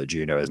the fact that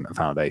Juno isn't a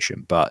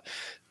foundation. But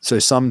so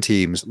some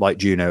teams like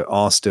Juno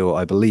are still,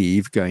 I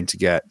believe, going to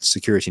get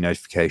security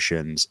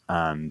notifications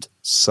and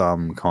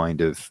some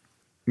kind of,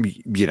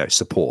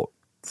 support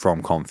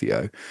from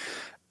Konfio.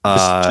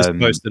 Just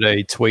posted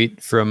a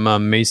tweet from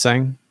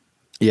Misang.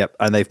 Yep,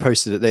 and they've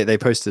posted it. They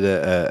posted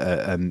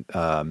a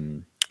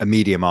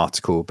Medium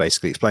article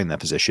basically explaining their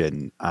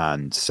position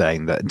and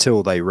saying that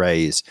until they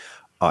raise,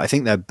 I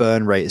think their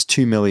burn rate is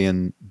 $2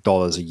 million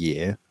a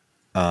year.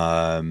 They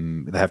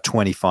have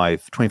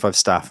 25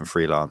 staff and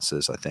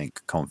freelancers, I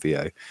think,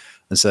 Konfio.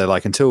 And so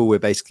like until we're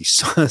basically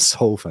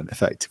solvent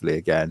effectively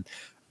again,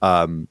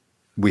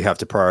 we have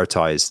to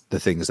prioritize the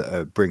things that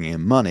are bringing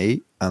in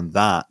money. And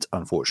that,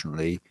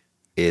 unfortunately,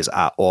 is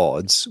at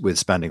odds with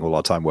spending all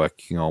our time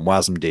working on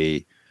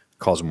WASM-D,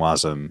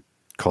 CosmWASM,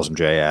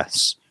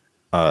 CosmJS,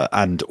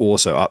 and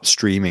also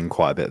upstreaming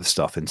quite a bit of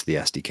stuff into the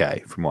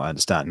SDK, from what I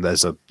understand.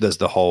 There's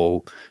the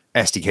whole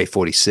SDK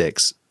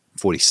 46,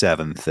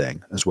 47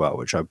 thing as well,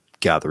 which I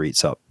gather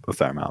eats up a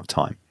fair amount of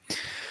time.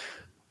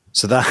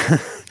 So that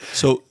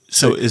so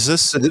is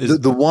this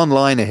the one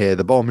liner here,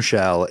 the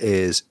bombshell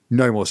is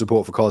no more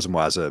support for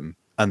CosmWASM,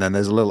 and then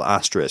there's a little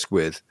asterisk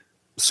with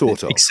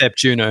sort of except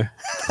Juno.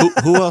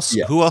 who else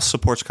who else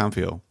supports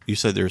Konfio? You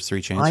said there's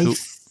 3 chains. I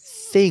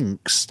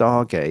think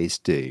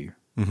Stargaze do.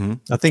 Mm-hmm.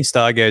 I think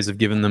Stargaze have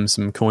given them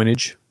some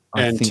coinage.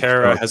 And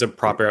Terra has a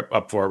prop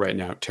up for it right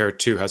now. Terra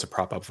 2 has a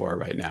prop up for it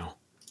right now.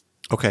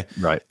 Okay.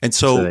 Right. And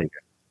so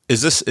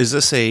is this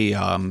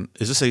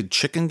a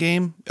chicken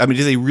game? I mean,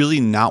 do they really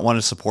not want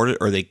to support it,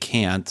 or they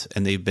can't,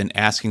 and they've been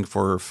asking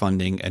for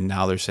funding, and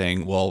now they're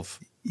saying, I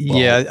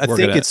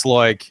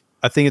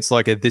think it's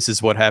like this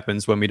is what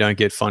happens when we don't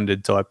get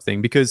funded type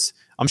thing, because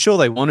I'm sure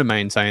they want to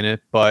maintain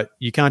it, but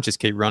you can't just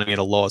keep running at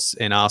a loss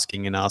and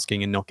asking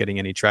and not getting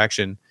any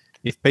traction.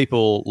 If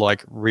people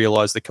like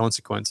realize the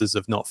consequences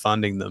of not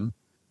funding them,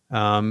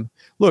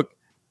 look,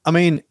 I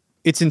mean,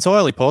 it's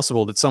entirely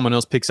possible that someone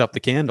else picks up the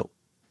candle.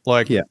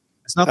 Like,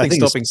 there's nothing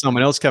stopping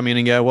someone else coming in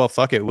and go, well,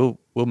 fuck it, we'll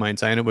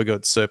maintain it. We've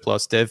got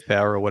surplus dev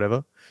power or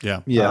whatever.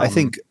 Yeah. I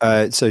think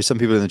so. Some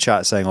people in the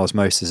chat saying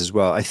Osmosis as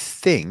well. I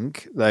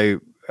think,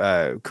 though,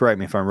 correct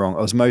me if I'm wrong,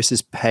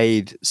 Osmosis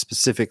paid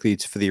specifically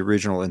for the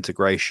original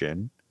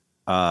integration,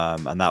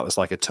 and that was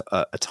like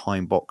a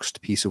time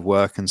boxed piece of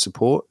work and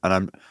support.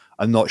 And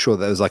I'm not sure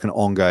there was like an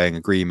ongoing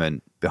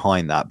agreement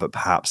behind that, but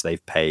perhaps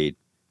they've paid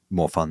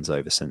more funds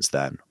over since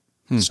then.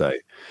 So I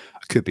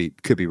could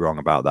be wrong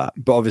about that.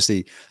 But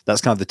obviously that's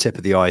kind of the tip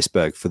of the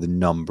iceberg for the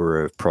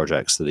number of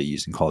projects that are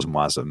using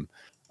CosmWASM,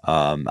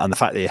 and the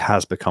fact that it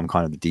has become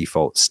kind of the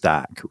default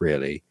stack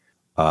really,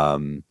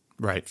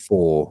 right,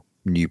 for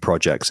new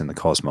projects in the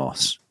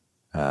Cosmos.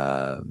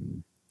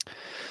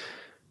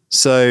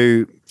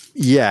 So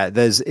yeah,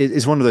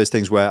 it's one of those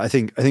things where I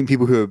think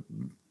people who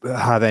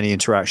have any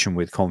interaction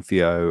with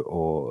Konfio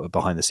or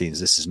behind the scenes,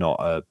 this is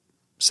not a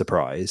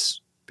surprise,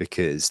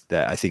 because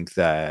I think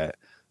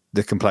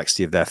the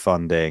complexity of their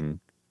funding,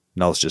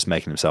 Noel's just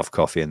making himself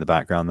coffee in the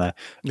background there.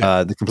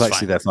 The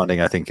complexity of their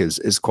funding, I think,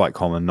 is quite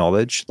common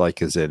knowledge,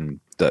 like as in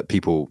that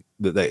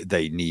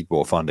they need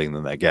more funding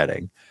than they're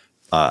getting,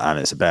 and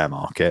it's a bear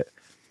market.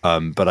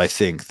 But I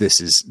think this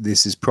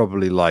is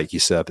probably, like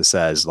Usurper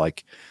says,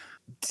 like,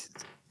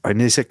 I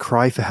nearly said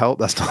cry for help.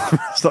 That's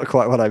not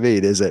quite what I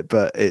mean, is it?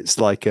 But it's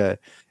like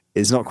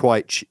it's not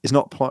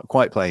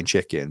quite playing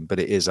chicken, but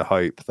it is a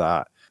hope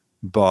that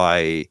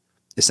by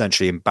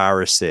essentially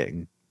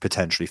embarrassing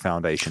potentially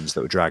foundations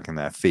that were dragging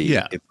their feet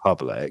in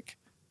public,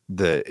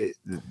 the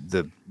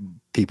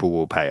people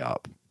will pay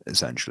up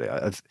essentially.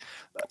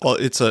 Well,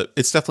 it's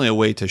definitely a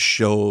way to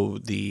show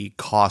the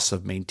cost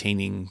of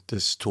maintaining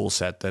this tool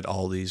set that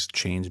all these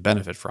chains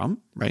benefit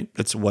from, right?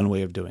 That's one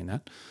way of doing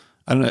that.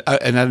 And I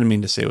didn't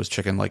mean to say it was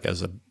chicken like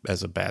as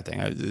a bad thing.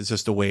 It's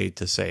just a way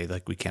to say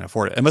like we can't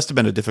afford it. It must have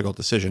been a difficult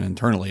decision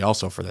internally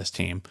also for this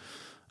team,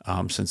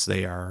 since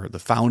they are the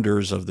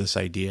founders of this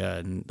idea,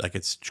 and like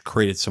it's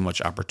created so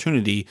much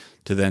opportunity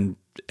to then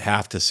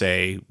have to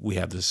say we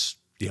have this,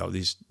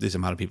 these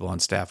amount of people on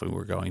staff and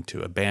we're going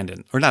to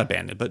abandon, or not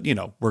abandon, but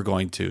we're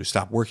going to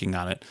stop working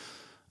on it.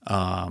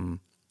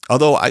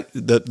 Although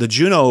the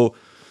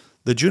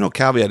Juno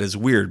caveat is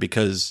weird,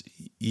 because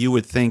you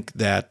would think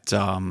that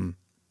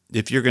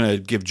if you're going to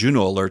give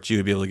Juno alerts, you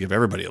would be able to give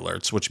everybody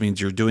alerts, which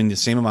means you're doing the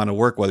same amount of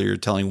work whether you're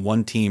telling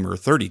one team or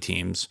 30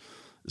 teams.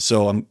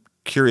 So I'm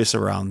curious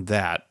around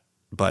that.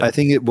 But I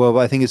think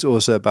it's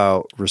also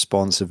about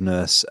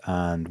responsiveness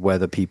and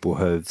whether people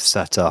have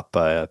set up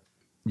an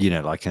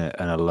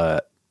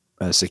alert,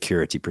 a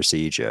security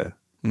procedure.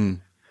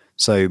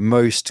 So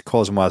most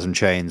CosmWASM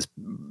chains,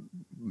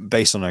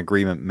 based on an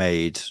agreement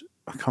made,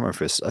 I can't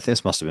remember I think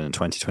this must have been in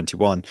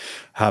 2021,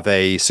 have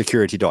a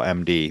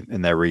security.md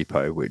in their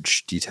repo,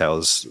 which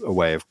details a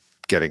way of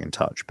getting in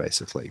touch,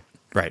 basically.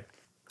 Right.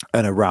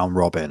 And a round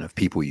robin of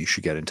people you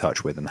should get in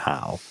touch with and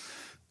how.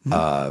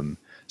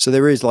 So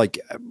there is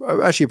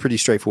actually a pretty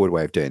straightforward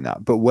way of doing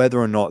that. But whether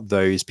or not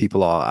those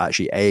people are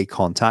actually A,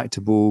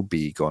 contactable,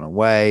 B, gone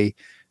away,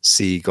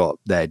 C got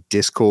their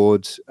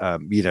Discord.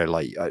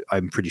 Like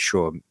I'm pretty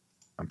sure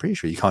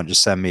you can't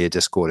just send me a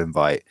Discord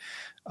invite.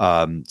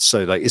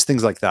 So like it's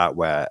things like that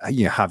where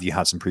have you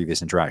had some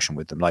previous interaction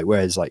with them? Like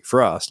whereas like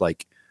for us,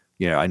 like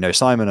I know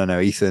Simon, I know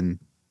Ethan.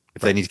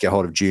 If they need to get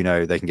hold of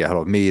Juno, they can get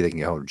hold of me. They can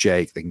get hold of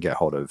Jake. They can get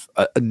hold of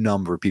a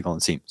number of people on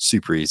the team.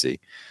 Super easy.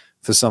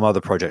 For some other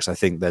projects, I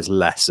think there's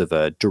less of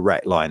a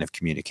direct line of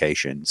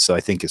communication. So I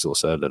think it's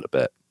also a little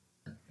bit.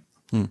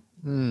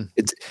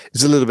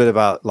 It's a little bit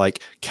about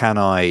like, can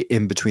I,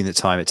 in between the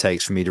time it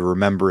takes for me to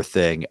remember a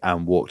thing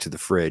and walk to the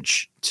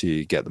fridge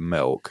to get the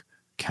milk,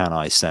 can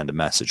I send a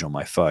message on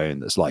my phone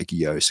that's like,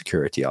 yo,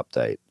 security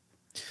update?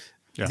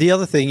 Yeah. The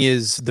other thing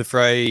is the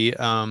fray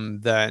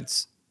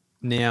that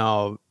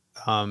now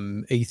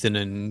Ethan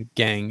and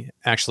gang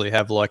actually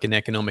have like an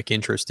economic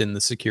interest in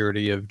the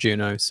security of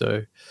Juno.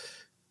 So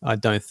I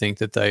don't think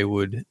that they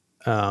would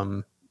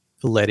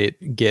let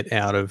it get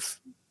out of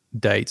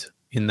date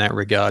in that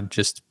regard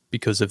just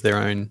because of their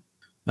own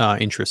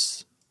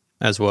interests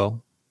as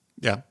well.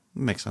 Yeah,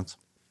 makes sense.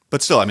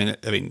 But still, I mean,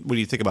 when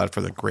you think about it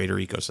for the greater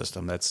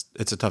ecosystem,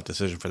 it's a tough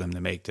decision for them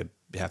to make to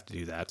have to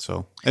do that.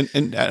 So,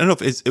 and I don't know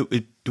if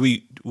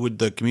would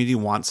the community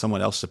want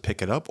someone else to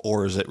pick it up,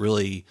 or is it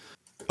really,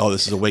 oh,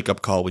 this is a wake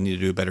up call. We need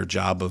to do a better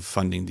job of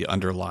funding the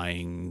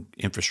underlying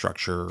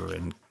infrastructure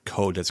and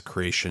code that's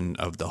creation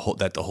of the whole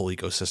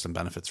ecosystem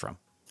benefits from.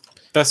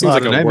 That seems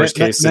like a worst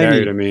case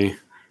scenario to me.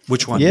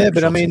 Which one? Yeah,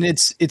 but I mean,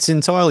 it's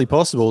entirely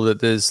possible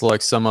that there's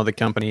like some other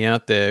company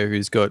out there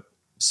who's got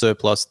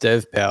surplus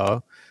dev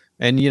power.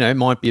 And, it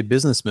might be a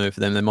business move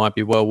for them. They might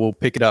be, well, we'll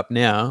pick it up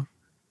now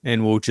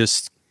and we'll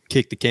just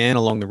kick the can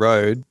along the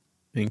road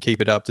and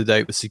keep it up to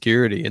date with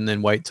security and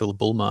then wait till the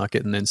bull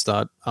market and then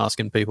start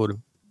asking people to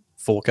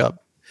fork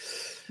up.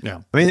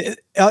 Yeah. I mean,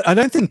 I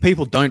don't think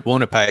people don't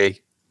want to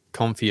pay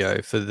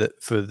Confio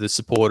for the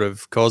support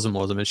of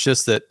Cosmosm. It's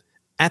just that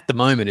at the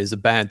moment is a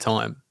bad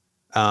time.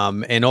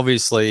 And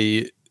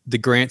obviously the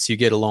grants you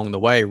get along the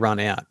way run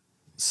out.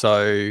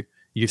 So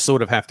you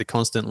sort of have to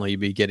constantly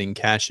be getting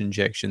cash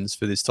injections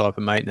for this type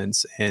of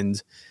maintenance.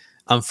 And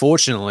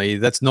unfortunately,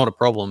 that's not a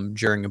problem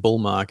during a bull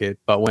market.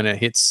 But when it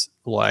hits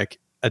like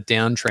a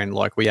downtrend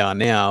like we are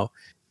now,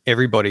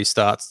 everybody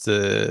starts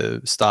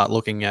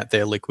looking at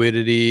their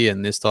liquidity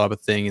and this type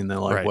of thing. And they're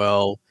like,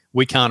 well,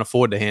 we can't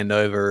afford to hand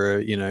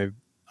over,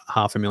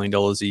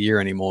 $500,000 a year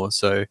anymore.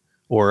 So,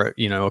 or,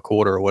 a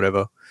quarter or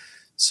whatever.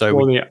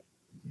 So,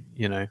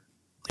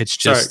 it's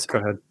just...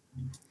 Sorry, go ahead.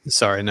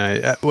 Sorry,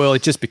 no. Well,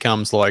 it just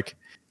becomes like,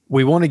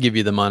 we want to give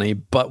you the money,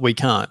 but we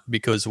can't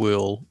because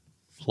we'll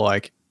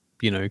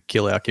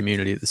kill our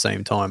community at the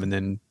same time. And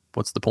then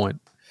what's the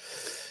point?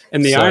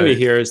 And the irony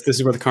here is this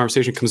is where the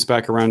conversation comes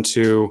back around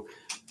to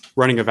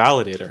running a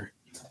validator.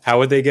 How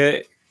would they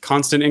get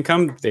constant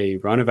income? They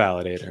run a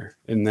validator.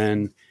 And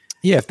then...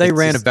 Yeah, if they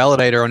ran a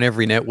validator on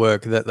every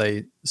network that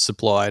they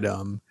supplied,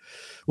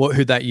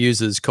 who that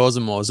uses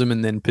Cosmosm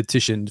and then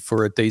petitioned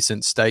for a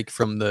decent stake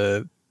from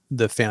the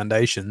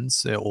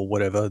foundations or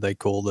whatever they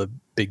call the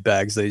big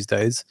bags these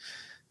days,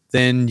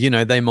 then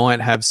they might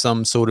have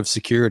some sort of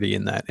security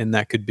in that, and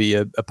that could be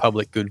a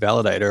public good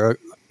validator.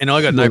 And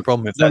I got no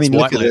problem if that's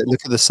look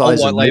at the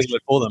size of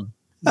for them.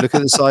 Look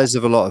at the size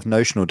of a lot of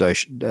notional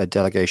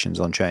delegations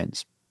on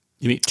chains.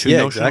 You mean two yeah,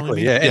 notional?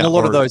 Exactly. Yeah, and a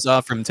lot of those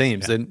are from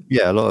teams.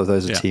 Yeah, a lot of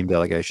those are team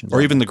delegations,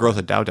 or even the growth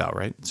of DAODAO,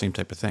 right? Same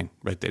type of thing,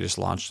 right? They just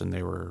launched and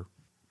they were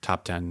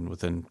top 10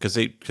 within because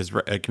a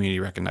community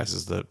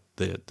recognizes the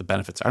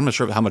benefits. I'm not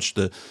sure how much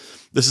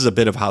this is a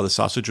bit of how the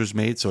sausage was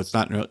made, so it's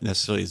not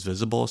necessarily as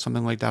visible as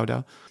something like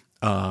DAODAO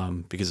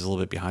because it's a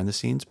little bit behind the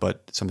scenes,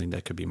 but something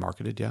that could be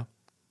marketed.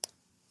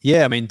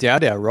 Yeah, I mean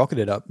DAODAO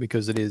rocketed up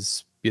because it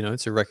is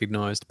it's a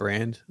recognized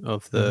brand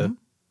of the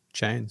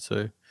chain.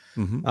 So,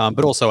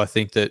 but also I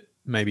think that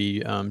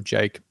maybe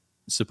Jake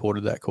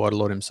supported that quite a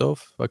lot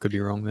himself. I could be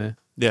wrong there.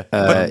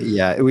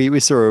 Yeah, we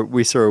saw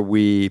a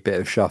wee bit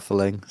of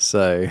shuffling.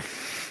 So,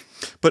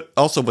 but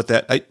also with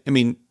that, I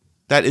mean,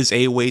 that is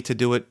a way to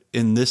do it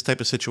in this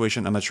type of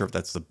situation. I'm not sure if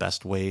that's the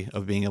best way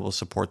of being able to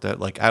support that.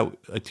 Like, to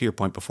your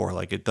point before,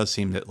 like it does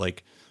seem that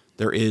like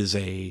there is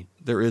a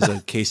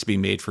case to be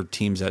made for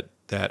teams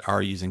that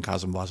are using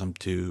Cosmosm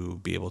to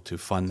be able to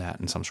fund that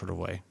in some sort of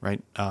way,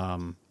 right?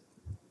 And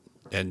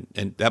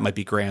that might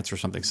be grants or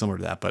something similar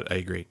to that. But I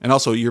agree. And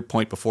also your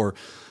point before,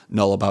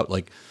 Null, about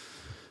like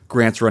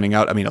grants running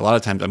out. I mean, a lot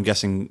of times I'm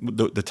guessing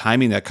the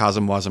timing that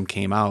Cosmosm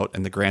came out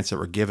and the grants that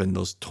were given,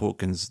 those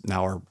tokens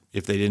now are,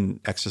 if they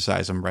didn't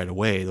exercise them right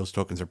away, those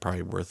tokens are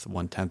probably worth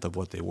 1/10 of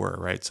what they were,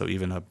 right? So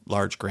even a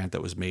large grant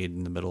that was made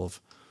in the middle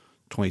of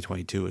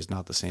 2022 is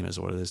not the same as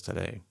what it is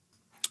today.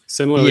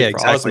 Similarly, for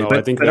Osmo,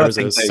 I think there was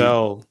a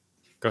sell.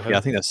 Go ahead. Yeah,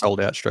 I think that sold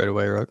out straight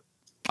away, right?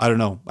 I don't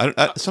know.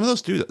 Some of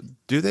those do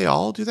they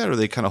all do that, or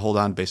they kind of hold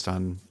on based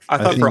on? I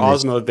thought for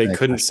Osmo they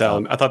couldn't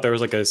sell. I thought there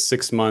was like a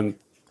 6-month.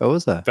 What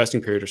was that?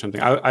 Vesting period or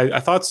something. I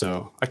thought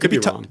so. I could be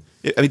wrong.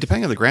 I mean,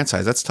 depending on the grant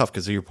size, that's tough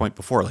because of your point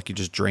before, like you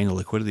just drain the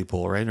liquidity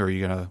pool, right? Or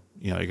you're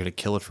gonna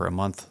kill it for a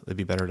month. It'd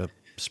be better to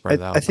spread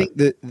it out. I think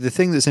the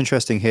thing that's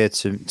interesting here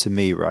to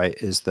me, right,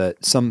 is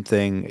that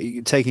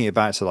something, taking it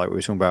back to like what we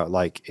were talking about,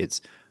 like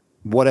it's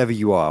whatever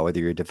you are, whether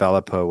you're a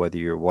developer, whether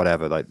you're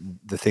whatever, like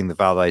the thing that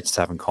validators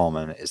have in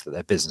common is that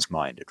they're business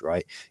minded,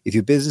 right? If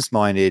you're business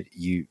minded,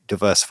 you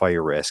diversify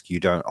your risk. You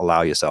don't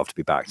allow yourself to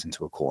be backed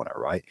into a corner,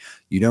 right?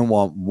 You don't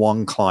want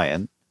one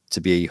client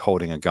to be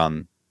holding a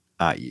gun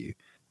at you.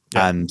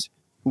 Yeah. And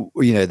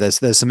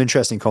there's some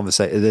interesting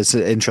conversation. There's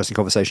an interesting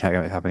conversation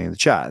happening in the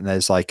chat, and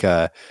there's like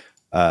a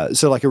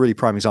really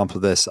prime example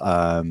of this.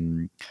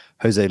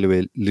 Jose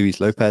Luis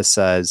Lopez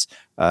says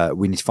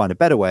we need to find a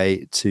better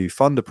way to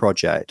fund a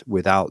project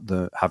without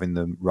having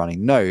them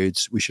running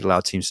nodes. We should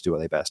allow teams to do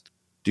what they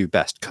do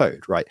best,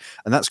 code, right?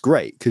 And that's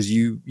great because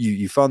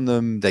you fund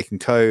them, they can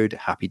code,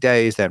 happy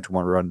days. They don't have to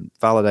want to run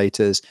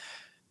validators,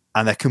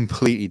 and they're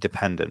completely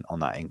dependent on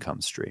that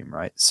income stream,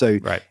 right? So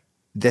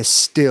they're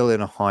still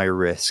in a high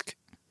risk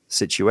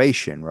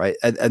situation, right?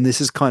 And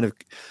this is kind of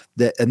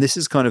the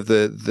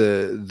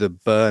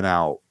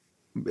burnout.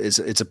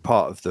 It's a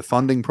part of the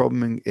funding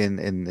problem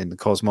in the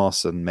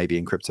Cosmos and maybe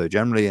in crypto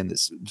generally,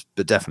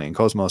 but definitely in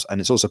Cosmos, and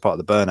it's also part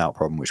of the burnout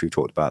problem which we've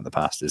talked about in the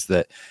past. Is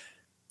that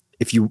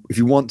if you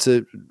want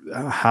to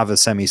have a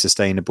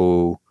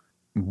semi-sustainable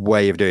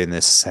way of doing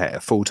this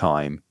full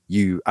time,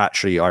 you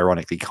actually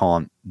ironically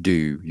can't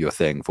do your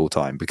thing full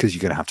time because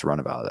you're going to have to run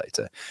a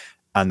validator,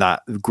 and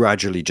that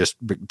gradually just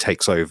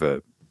takes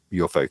over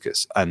your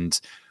focus. And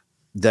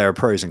there are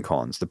pros and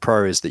cons. The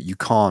pro is that you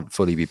can't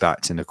fully be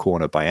backed in a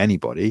corner by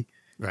anybody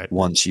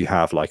once you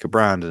have like a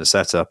brand and a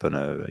setup and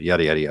a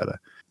yada yada yada.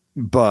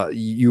 But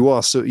you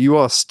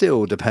are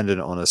still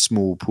dependent on a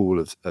small pool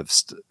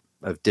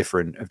of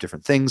different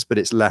things. But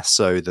it's less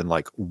so than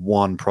like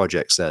one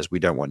project says we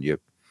don't want you,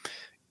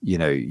 we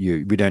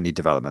don't need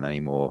development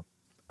anymore,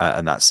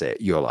 and that's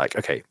it. You're like,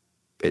 okay,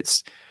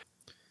 it's.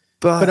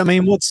 But I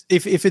mean,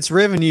 if it's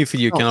revenue for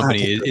your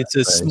company, it's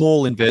a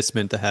small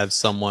investment to have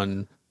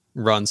someone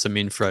run some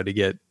infra to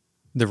get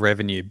the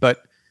revenue.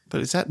 But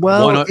is that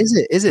why not, is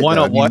it? Why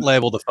not white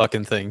label the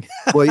fucking thing?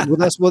 But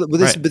this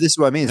is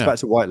what I mean. It's back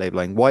to white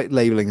labeling. White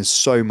labeling is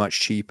so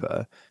much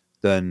cheaper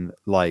than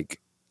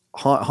like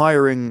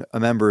hiring a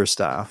member of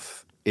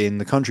staff in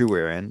the country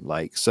we're in.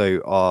 Like,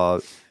 so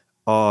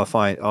our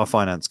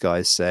finance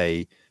guys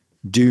say,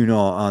 do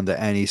not under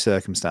any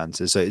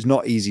circumstances. So it's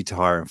not easy to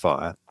hire and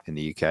fire in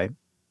the UK,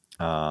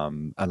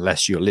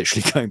 unless you're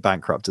literally going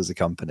bankrupt as a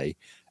company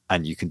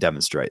and you can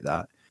demonstrate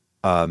that.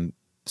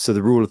 So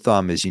the rule of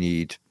thumb is you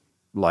need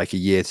like a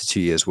year to 2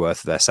 years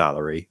worth of their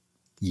salary,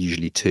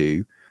 usually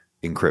 2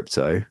 in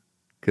crypto,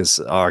 because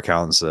our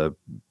accountants are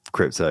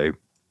crypto,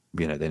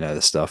 they know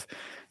the stuff,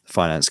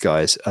 finance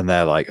guys, and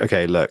they're like,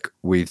 okay, look,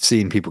 we've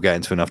seen people get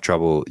into enough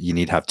trouble. You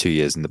need to have 2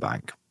 years in the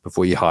bank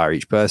before you hire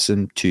each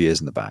person. 2 years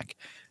in the bank,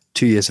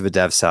 2 years of a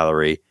dev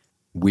salary,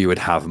 we would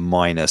have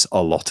minus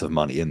a lot of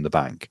money in the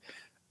bank.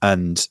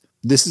 And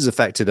this has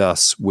affected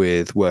us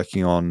with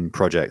working on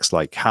projects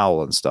like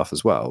Howl and stuff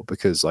as well,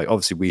 because like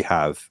obviously we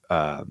have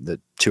the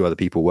 2 other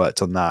people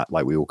worked on that,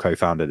 like we all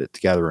co-founded it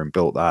together and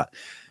built that.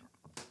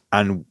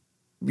 And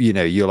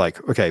you're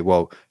like, okay,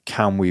 well,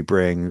 can we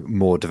bring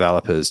more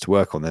developers to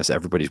work on this?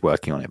 Everybody's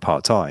working on it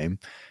part-time,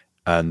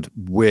 and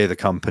we're the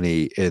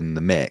company in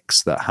the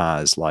mix that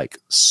has like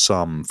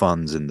some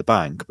funds in the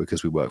bank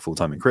because we work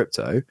full-time in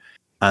crypto.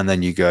 And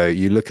then you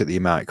look at the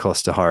amount it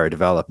costs to hire a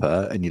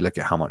developer, and you look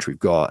at how much we've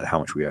got and how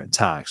much we owe in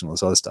tax and all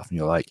this other stuff. And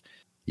you're like,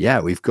 yeah,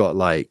 we've got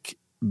like,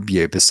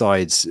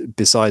 besides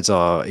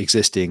our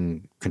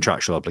existing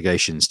contractual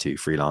obligations to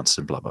freelancers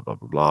and blah, blah, blah,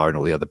 blah, blah, and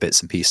all the other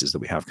bits and pieces that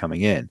we have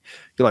coming in,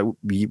 you're like,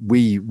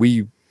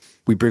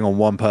 we bring on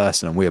one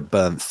person and we are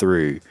burnt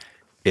through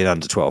in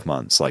under 12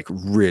 months, like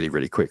really,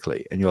 really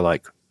quickly. And you're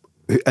like,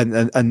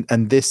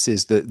 and this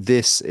is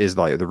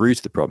like the root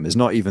of the problem is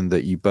not even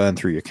that you burn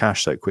through your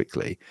cash so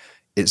quickly.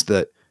 It's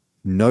that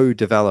no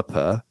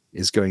developer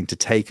is going to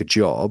take a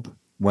job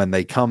when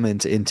they come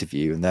into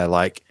interview and they're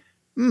like,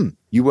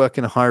 you work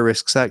in a high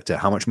risk sector.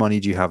 How much money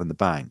do you have in the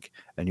bank?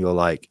 And you're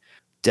like,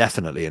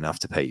 definitely enough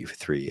to pay you for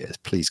 3 years.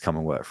 Please come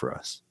and work for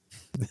us.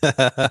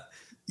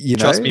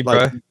 Trust me,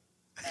 bro.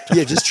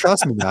 Yeah, just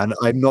trust me, man.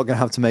 I'm not going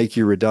to have to make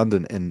you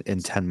redundant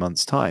in 10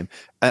 months time.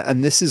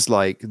 And this is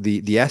like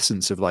the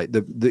essence of like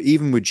the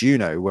even with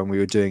Juno, when we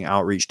were doing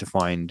outreach to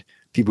find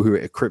people who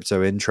are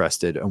crypto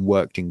interested and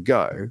worked in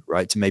Go,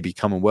 right, to maybe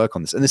come and work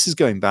on this. And this is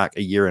going back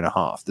a year and a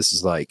half. This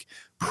is like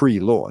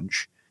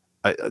pre-launch.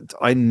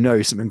 I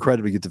know some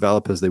incredibly good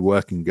developers. They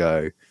work in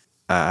Go.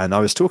 And I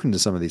was talking to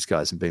some of these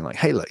guys and being like,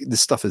 hey, look,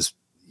 this stuff it's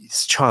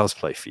child's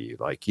play for you.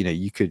 Like,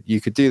 you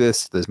could do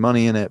this. There's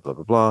money in it, blah,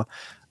 blah, blah.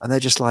 And they're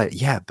just like,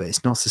 yeah, but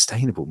it's not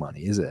sustainable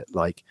money, is it?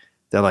 Like,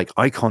 they're like,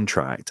 I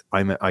contract,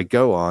 I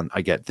go on,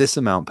 I get this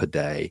amount per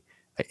day,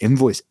 I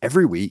invoice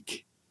every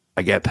week,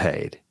 I get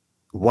paid.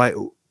 Why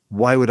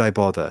would I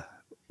bother?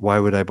 Why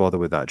would I bother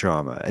with that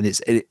drama? And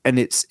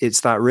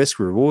it's that risk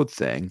reward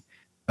thing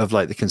of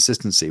like the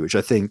consistency, which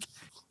I think,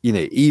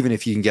 even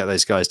if you can get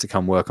those guys to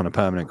come work on a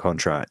permanent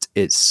contract,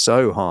 it's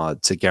so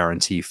hard to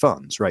guarantee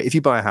funds, right? If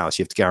you buy a house,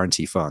 you have to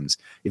guarantee funds.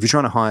 If you're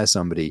trying to hire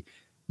somebody,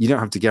 you don't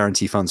have to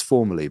guarantee funds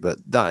formally, but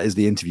that is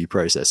the interview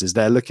process. Is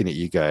they're looking at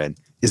you going,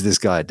 is this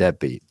guy a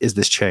deadbeat? Is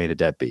this chain a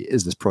deadbeat?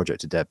 Is this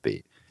project a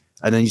deadbeat?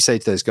 And then you say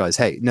to those guys,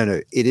 hey, no,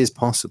 it is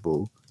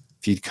possible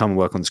for you to come and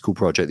work on this cool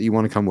project that you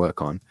want to come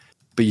work on,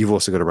 but you've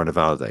also got to run a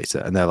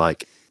validator. And they're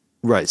like,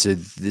 right, so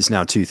there's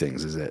now two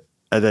things, is it?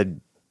 And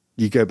then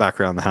you go back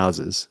around the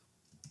houses.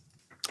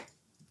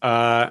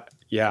 Yeah.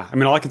 I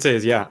mean, all I can say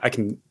is, yeah, I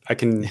can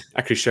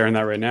actually share in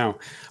that right now.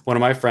 One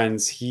of my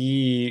friends,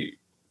 he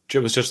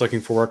was just looking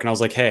for work, and I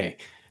was like, hey,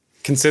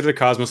 consider the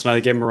Cosmos. And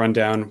I gave him a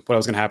rundown what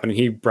was going to happen. And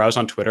he browsed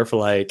on Twitter for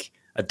like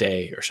a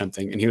day or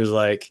something. And he was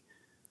like,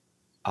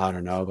 I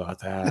don't know about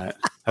that.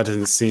 That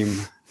doesn't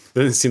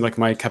seem like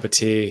my cup of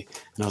tea.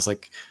 And I was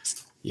like,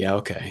 yeah,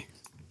 okay.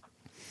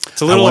 It's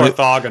a little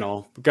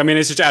orthogonal. I mean,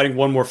 it's just adding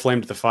one more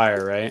flame to the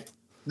fire, right?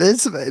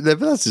 That's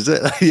just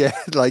it. Yeah,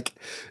 like,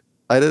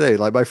 I don't know.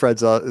 Like my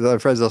friends are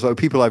like,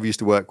 people I've used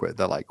to work with.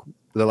 They're like,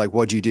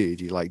 what do you do?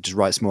 Do you like just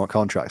write smart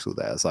contracts all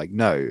day? It's like,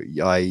 no,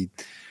 I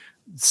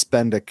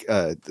spend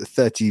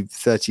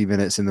 30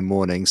 minutes in the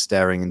morning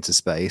staring into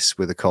space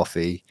with a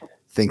coffee,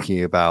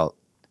 thinking about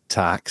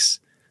tax,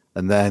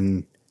 and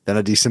then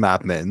I do some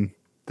admin,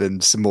 then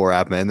some more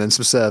admin, then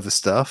some server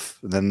stuff,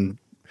 and then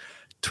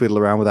twiddle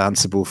around with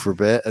Ansible for a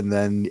bit, and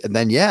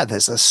then yeah,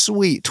 there's a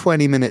sweet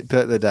 20-minute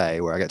bit of the day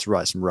where I get to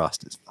write some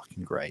Rust. It's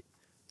fucking great.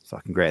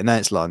 And then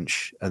it's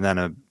lunch, and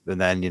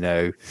then you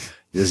know,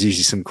 there's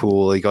usually some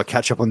cool. You got to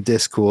catch up on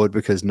Discord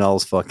because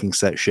Null's fucking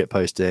set shit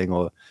posting,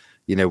 or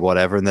you know,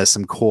 whatever. And there's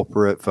some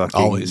corporate fucking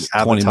always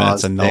 20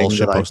 minutes of Null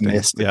shit posting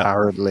missed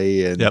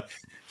apparently,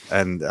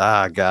 and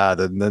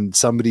god, and then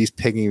somebody's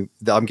pinging.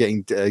 I'm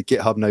getting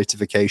GitHub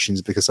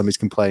notifications because somebody's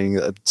complaining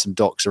that some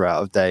docs are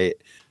out of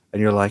date.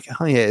 And you're like,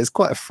 oh yeah, it's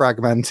quite a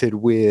fragmented,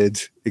 weird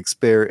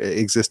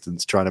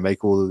existence trying to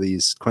make all of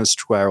these, kind of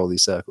square all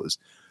these circles.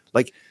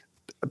 Like,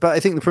 but I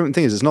think the important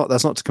thing is,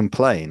 that's not to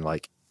complain.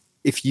 Like,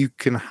 if you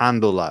can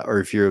handle that, or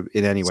if you're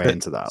in any way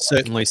into that,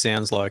 certainly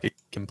sounds like a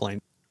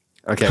complaint.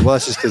 Okay, well,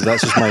 that's just because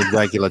that's just my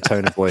regular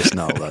tone of voice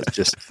now.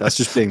 That's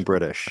just being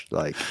British.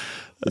 Like,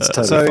 it's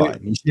totally fine.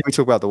 You should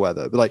talk about the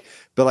weather, but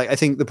I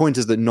think the point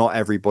is that not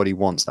everybody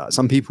wants that.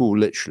 Some people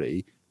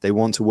literally, they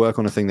want to work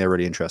on a thing they're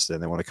really interested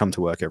in. They want to come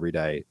to work every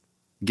day,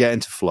 get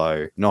into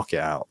flow, knock it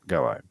out,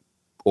 go home.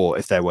 Or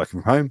if they're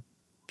working from home,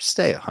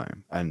 stay at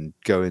home and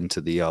go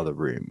into the other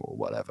room or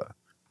whatever.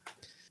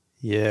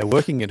 Yeah,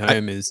 working at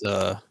home is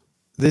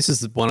this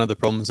is one of the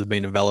problems of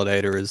being a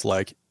validator, is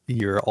like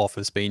your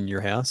office being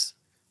your house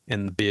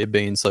and the beer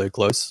being so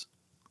close.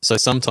 So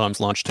sometimes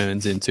lunch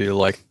turns into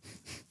like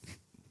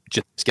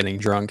just getting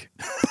drunk.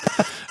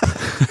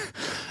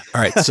 All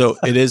right, so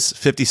it is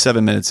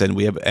 57 minutes in.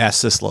 We have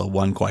asked Sisla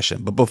one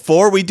question, but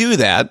before we do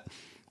that,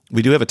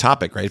 we do have a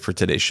topic, right, for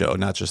today's show,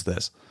 not just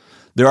this.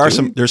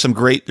 There's some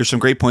great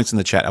points in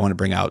the chat I want to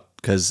bring out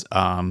because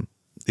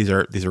these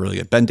are really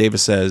good. Ben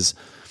Davis says,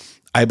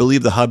 I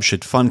believe the hub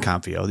should fund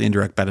Confio. The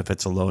indirect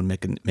benefits alone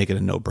make it a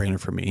no-brainer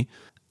for me.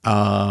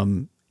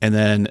 And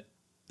then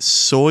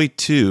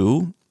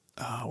Soy2,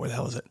 where the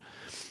hell is it?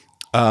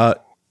 I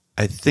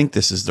think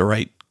this is the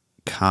right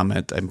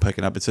comment I'm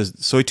picking up. It says,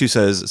 Soy2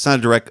 says, it's not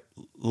a direct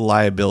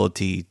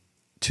liability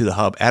to the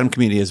hub. Atom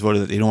community has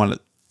voted that they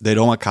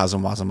don't want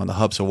CosmWasm on the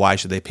hub, so why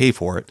should they pay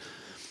for it?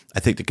 I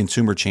think the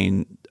consumer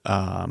chain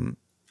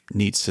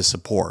needs to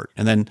support.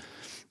 And then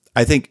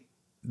I think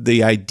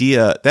that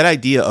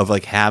idea of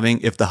like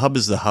having, if the hub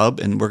is the hub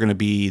and we're going to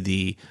be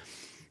the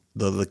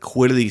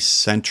liquidity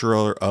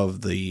center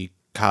of the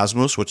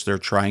Cosmos, which they're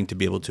trying to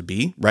be able to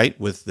be, right,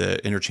 with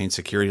the interchain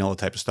security and all that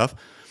type of stuff,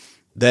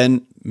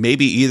 then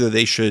maybe either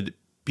they should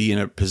be in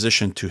a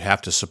position to have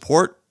to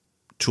support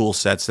tool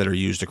sets that are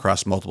used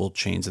across multiple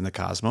chains in the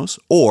Cosmos,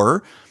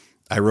 or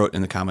I wrote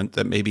in the comment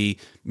that maybe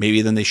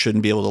then they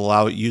shouldn't be able to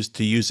allow to use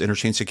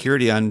interchain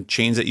security on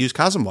chains that use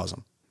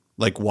CosmWasm.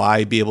 Like,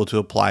 why be able to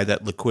apply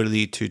that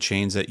liquidity to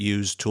chains that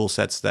use tool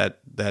sets that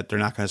they're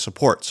not going to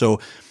support?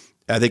 So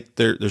I think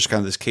there's kind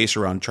of this case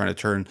around trying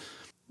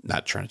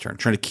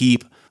to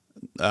keep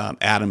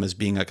Atom as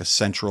being like a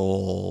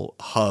central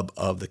hub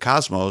of the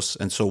Cosmos.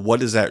 And so what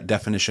does that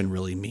definition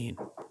really mean?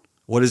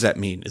 What does that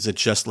mean? Is it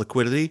just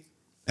liquidity?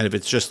 And if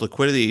it's just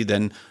liquidity,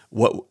 then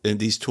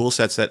these tool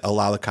sets that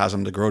allow the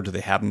Cosmos to grow, do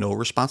they have no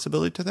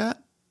responsibility to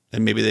that?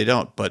 And maybe they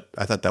don't, but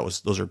I thought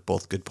those are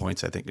both good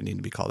points. I think that need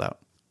to be called out.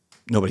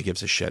 Nobody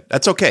gives a shit.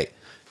 That's okay.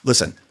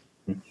 Listen,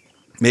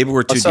 maybe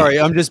we're too sorry,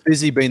 deep. I'm just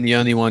busy being the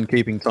only one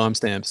keeping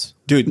timestamps.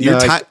 Dude,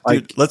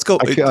 let's go.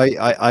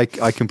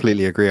 I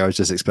completely agree. I was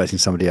just expecting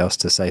somebody else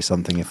to say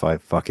something if I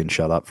fucking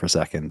shut up for a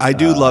second. I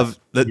do love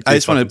that. I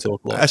just want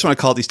to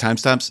call these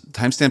timestamps.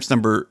 Timestamps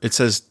number, it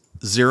says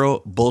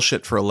 0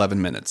 bullshit for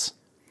 11 minutes.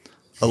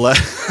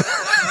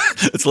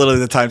 It's literally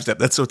the timestamp.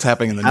 That's what's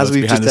happening in the notes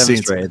behind the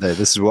scenes. Though,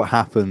 this is what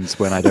happens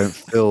when I don't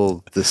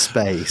fill the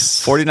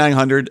space.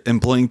 4,900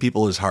 employing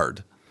people is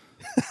hard.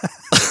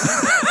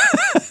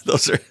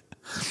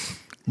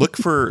 Look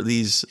for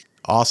these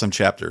awesome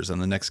chapters on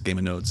the next Game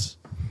of Notes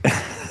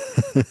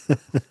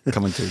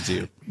coming towards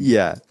you.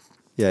 Yeah.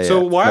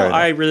 So while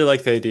I really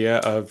like the idea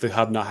of the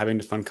hub not having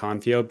to fund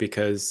Confio,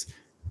 because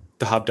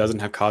the hub doesn't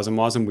have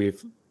Cosmos and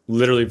we've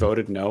literally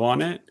voted no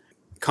on it,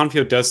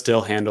 Confio does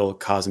still handle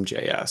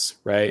Cosm.js,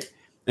 right?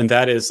 And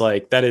that is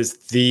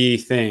the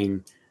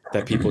thing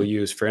that people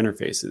use for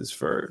interfaces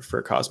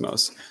for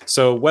Cosmos.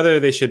 So whether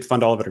they should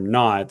fund all of it or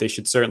not, they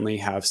should certainly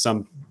have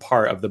some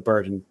part of the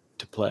burden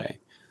to play.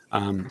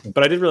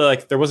 But I did really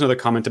like, there was another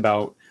comment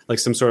about like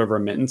some sort of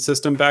remittance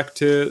system back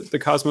to the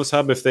Cosmos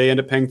Hub if they end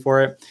up paying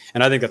for it.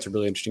 And I think that's a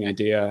really interesting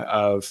idea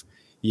of,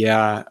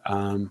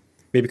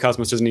 maybe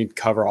Cosmos doesn't need to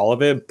cover all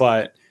of it,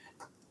 but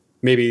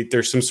maybe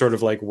there's some sort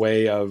of like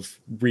way of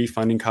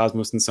refunding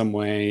Cosmos in some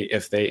way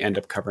if they end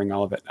up covering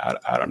all of it.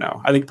 I don't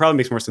know. I think it probably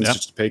makes more sense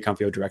just to pay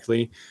Confio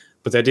directly.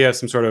 But the idea of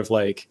some sort of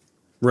like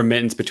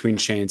remittance between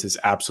chains is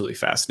absolutely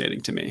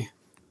fascinating to me.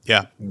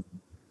 Yeah.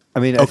 I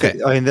mean, okay.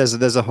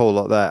 There's a whole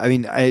lot there. I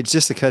mean, it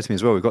just occurred to me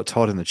as well. We've got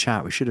Todd in the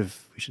chat. We should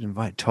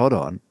invite Todd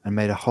on and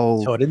made a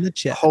whole Todd in the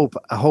chat,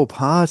 a whole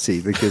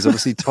party, because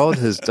obviously Todd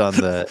has done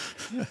that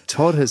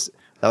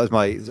was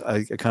my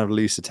kind of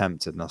loose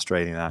attempt at an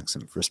Australian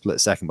accent for a split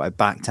second, but I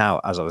backed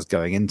out as I was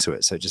going into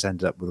it, so it just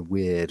ended up with a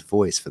weird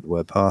voice for the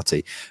word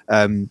party.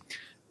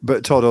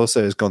 But Todd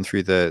also has gone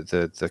through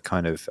the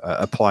kind of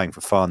applying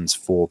for funds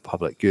for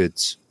public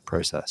goods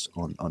process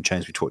on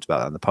chains. We talked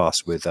about that in the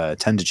past with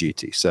tender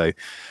duty. So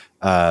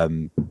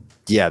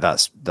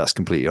that's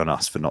completely on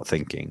us for not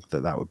thinking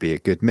that would be a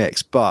good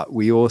mix. But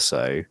we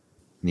also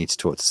need to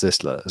talk to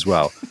Sisler as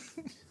well.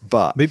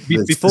 But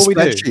before we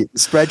do,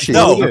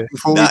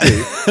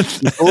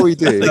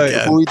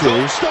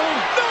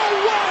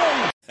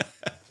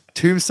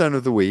 Tombstone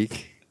of the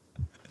Week,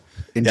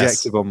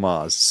 Injective on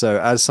Mars. So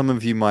as some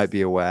of you might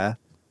be aware,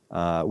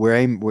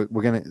 we're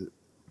going to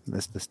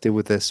let's deal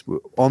with this.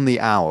 On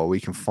the hour,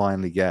 we can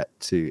finally get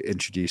to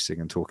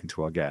introducing and talking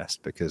to our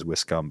guest, because we're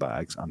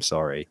scumbags. I'm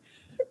sorry.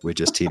 We're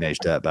just teenage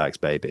dirtbags,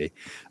 baby.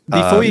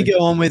 Before you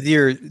go on with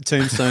your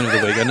Tombstone of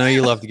the Week, I know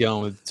you love to go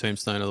on with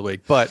Tombstone of the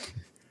Week, but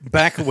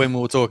back when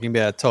we were talking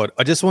about Todd,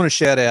 I just want to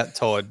shout out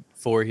Todd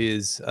for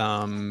his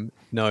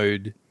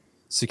node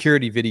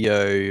security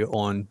video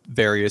on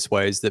various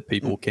ways that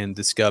people can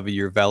discover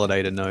your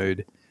validator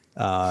node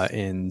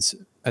and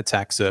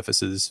attack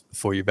surfaces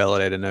for your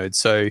validator node.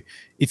 So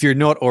if you're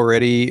not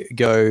already,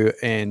 go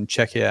and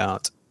check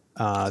out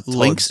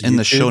links in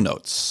the show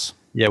notes.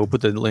 Yeah, we'll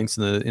put the links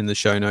in the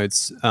show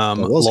notes.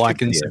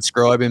 Like and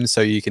subscribe him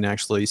so you can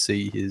actually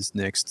see his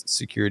next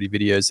security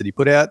videos that he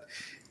put out.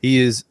 He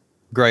is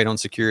great on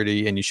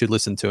security, and you should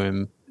listen to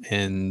him.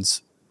 And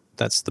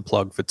that's the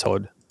plug for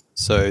Todd.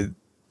 So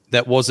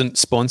that wasn't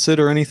sponsored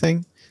or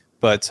anything,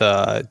 but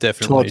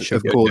definitely Todd,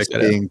 of course,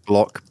 being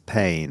Block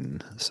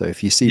Pain. So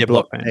if you see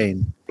Block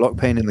Pain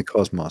in the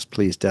Cosmos,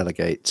 please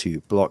delegate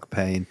to Block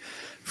Pain.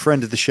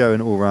 Friend of the show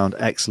and all-round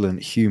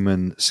excellent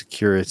human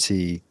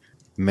security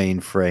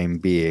mainframe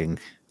being.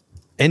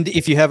 And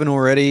if you haven't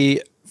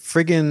already,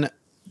 friggin'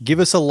 give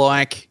us a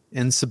like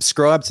and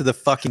subscribe to the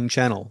fucking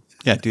channel.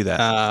 Yeah, do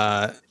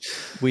that.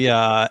 We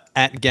are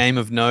at Game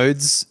of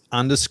Nodes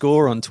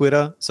 _ on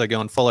Twitter. So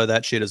go and follow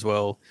that shit as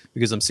well,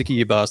 because I'm sick of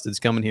you bastards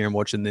coming here and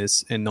watching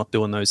this and not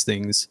doing those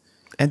things.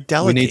 And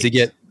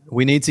delegate.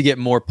 We need to get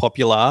more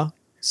popular.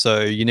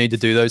 So you need to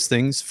do those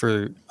things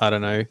for, I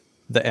don't know,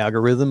 the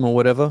algorithm or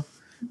whatever.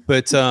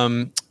 But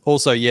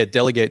also,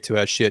 delegate to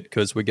our shit,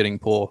 because we're getting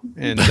poor.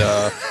 And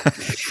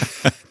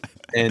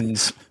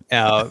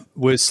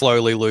we're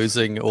slowly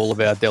losing all of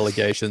our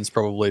delegations,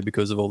 probably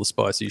because of all the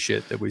spicy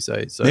shit that we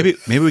say. So maybe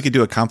we could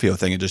do a Confio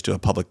thing and just do a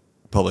public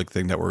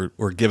thing that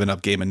we're giving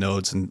up Game of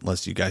Nodes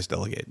unless you guys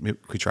delegate. Maybe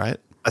we try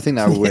it. I think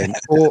that would win.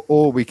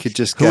 or we could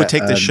just who would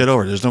take this shit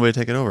over? There's no way to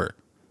take it over.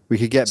 We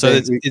could get. So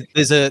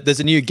there's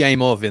a new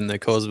game in the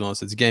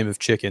Cosmos. It's a game of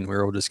chicken.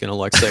 We're all just gonna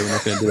say we're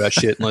not gonna do our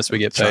shit unless we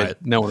get paid.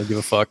 No one will give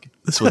a fuck.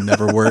 This will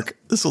never work.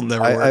 This will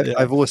never work.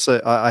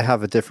 I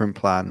have a different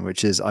plan,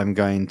 which is I'm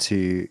going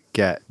to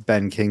get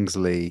Ben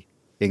Kingsley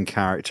in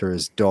character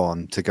as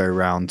Don to go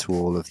around to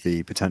all of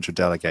the potential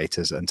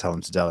delegators and tell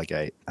them to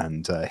delegate.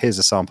 And here's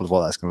a sample of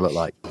what that's going to look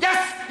like.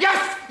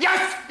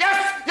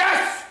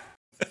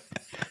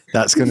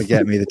 That's going to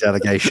get me the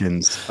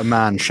delegations. A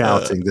man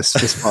shouting this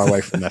far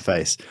away from their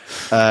face.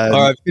 All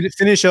right,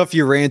 finish off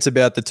your rant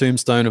about the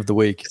Tombstone of the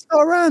Week. It's not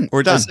a rant.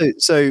 We're done.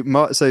 So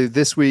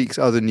this week's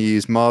other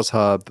news: Mars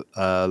Hub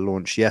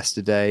launched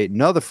yesterday.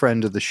 Another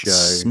friend of the show.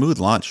 Smooth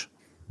launch.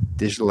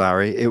 Digital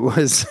Larry. It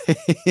was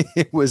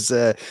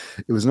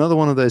another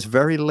one of those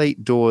very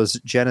late doors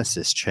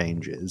Genesis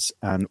changes.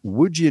 And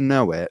would you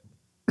know it?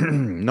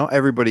 Not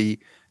everybody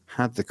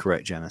had the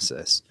correct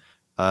Genesis.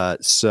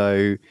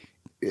 So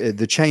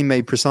the chain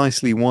made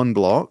precisely one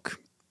block,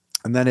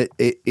 and then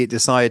it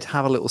decided to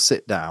have a little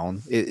sit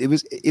down. It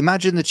was,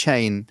 imagine the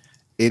chain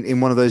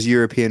in one of those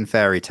European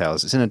fairy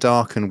tales. It's in a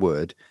darkened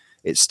wood.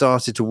 It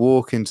started to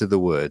walk into the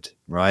wood,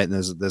 right? And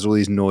there's all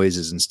these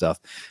noises and stuff,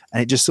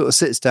 and it just sort of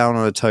sits down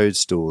on a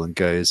toadstool and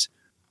goes,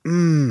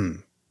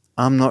 I'm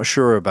not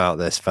sure about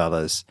this,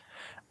 fellas.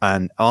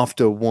 And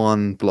after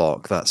one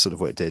block, that's sort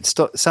of what it did.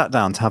 Sat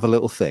down to have a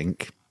little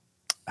think,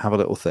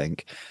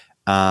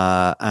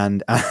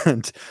 And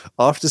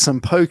after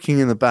some poking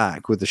in the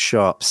back with a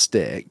sharp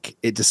stick,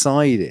 it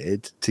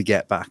decided to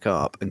get back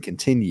up and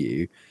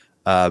continue.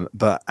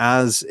 But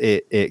as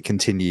it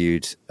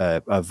continued,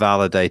 a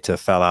validator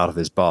fell out of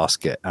his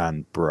basket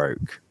and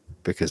broke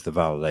because the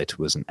validator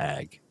was an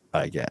egg,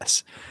 I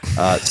guess.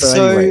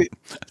 So anyway,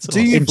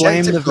 do you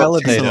blame the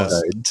validator?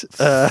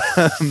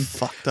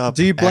 Fucked up.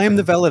 Do you blame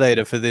the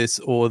validator for this,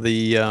 or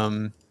the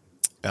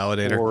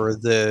validator, or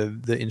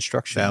the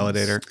instruction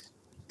validator?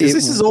 Because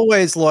this is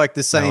always like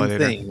the same Validator.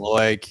 thing.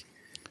 Like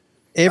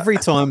every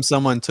time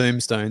someone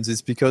tombstones,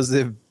 it's because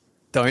they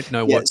don't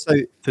know what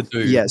to do.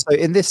 Yeah. So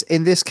in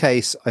this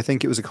case, I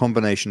think it was a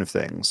combination of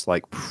things.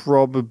 Like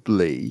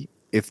probably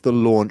if the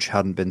launch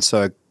hadn't been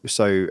so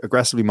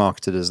aggressively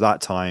marketed as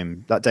that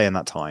day and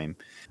that time,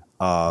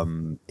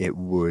 it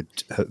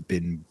would have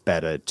been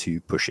better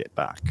to push it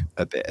back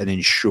a bit and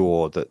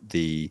ensure that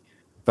the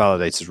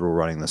validators were all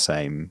running the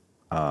same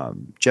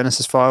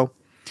Genesis file.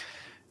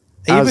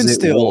 Even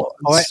still,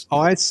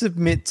 I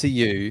submit to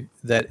you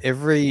that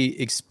every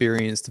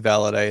experienced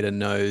validator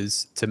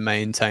knows to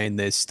maintain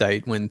their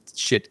state when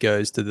shit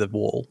goes to the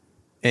wall.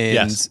 And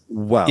Yes.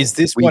 Well, is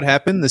this what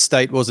happened? The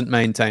state wasn't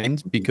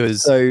maintained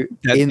because that's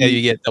how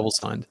you get double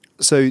signed.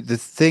 So the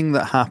thing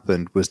that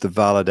happened was the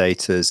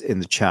validators in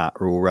the chat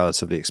are all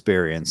relatively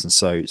experienced. And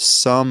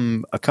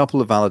so a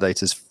couple of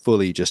validators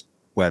fully just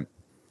went,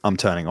 I'm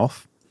turning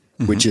off,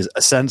 which is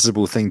a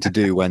sensible thing to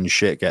do when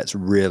shit gets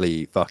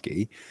really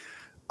fucky.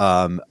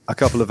 A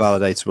couple of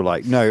validators were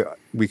like, no,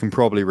 we can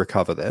probably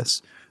recover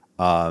this.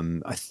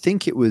 I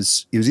think it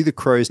was either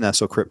Crow's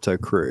Nest or Crypto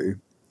Crew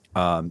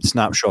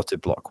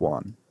snapshotted block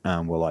 1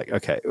 and we're like,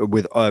 okay,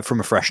 with from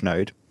a fresh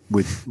node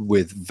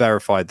with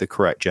verified the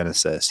correct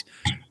Genesis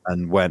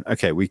and went,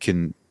 okay, we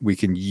can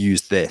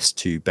use this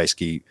to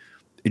basically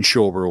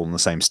ensure we're all in the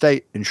same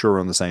state, ensure we're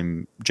on the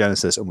same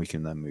Genesis, and we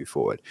can then move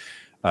forward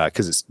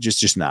because it's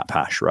just an app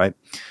hash, right?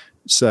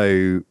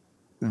 So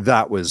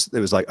it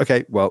was like,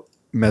 okay, well,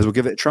 may as well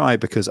give it a try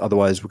because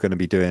otherwise we're going to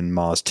be doing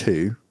Mars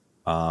 2,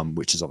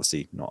 which is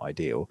obviously not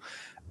ideal.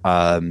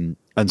 And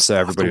so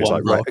everybody was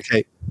like, right,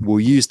 okay,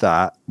 we'll use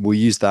that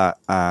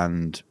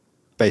and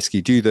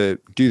basically do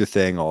the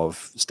thing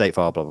of state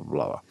file, blah, blah,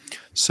 blah.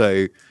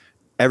 So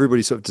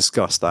everybody sort of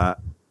discussed that.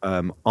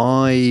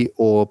 I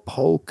or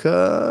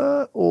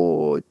Polka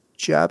or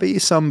Jabby,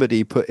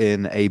 somebody put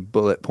in a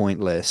bullet point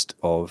list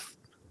of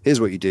here's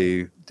what you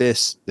do,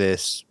 this,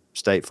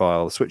 state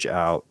file, switch it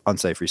out,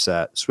 unsafe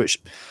reset, switch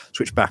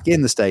back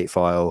in the state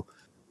file,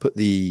 put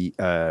the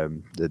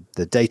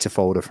data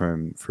folder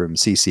from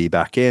CC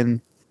back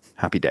in.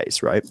 Happy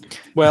days, right?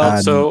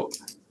 Well, so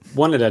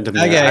one addendum.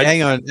 Okay,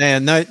 hang on.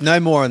 No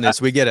more on this.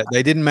 We get it.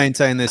 They didn't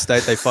maintain their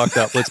state. They fucked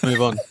up. Let's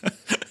move on.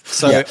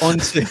 So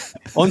onto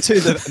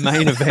the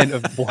main event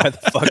of why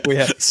the fuck we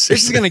have. This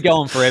is going to go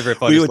on forever.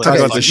 If we would talk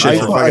about this shit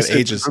for fucking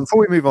ages.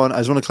 Before we move on, I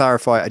just want to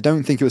clarify. I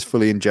don't think it was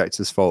fully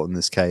Injector's fault in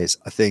this case.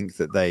 I think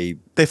that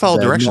they follow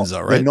directions,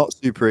 though, right? They're not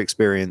super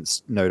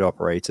experienced node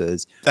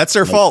operators. That's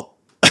their fault.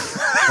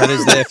 That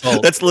is their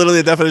fault. That's literally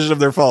the definition of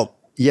their fault.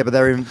 Yeah, but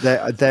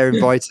they're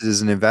invited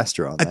as an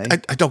investor, aren't they?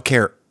 I don't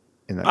care.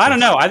 I don't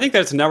know. I think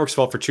that's the network's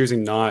fault for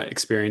choosing not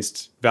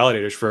experienced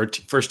validators for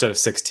first out of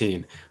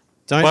 16.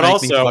 But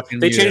also,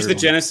 they changed the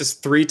Genesis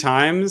 3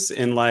 times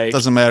in like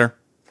doesn't matter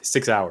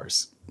 6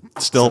 hours.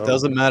 Still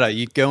doesn't matter.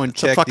 You go and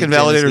check the fucking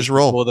validator's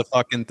role before the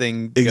fucking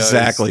thing goes.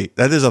 Exactly.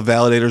 That is a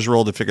validator's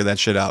role to figure that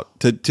shit out.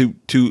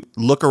 To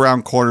look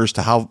around corners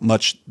to how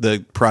much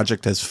the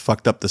project has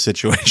fucked up the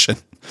situation.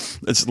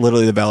 It's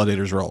literally the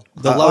validator's role.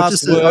 The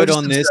last word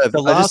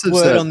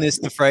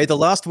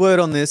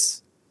on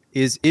this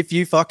is if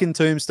you fucking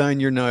tombstone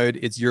your node,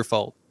 it's your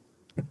fault.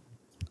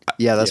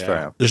 Yeah, that's fair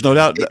enough. There's no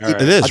doubt it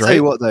is, right? I'll tell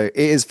you what, though, it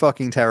is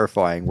fucking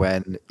terrifying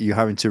when you're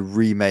having to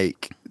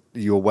remake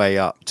your way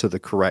up to the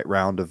correct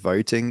round of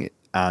voting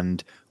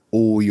and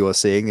all you're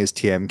seeing is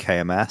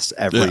TMKMS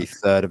every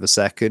third of a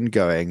second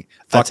going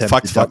fuck.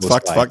 Attempted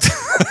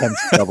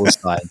double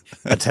sign.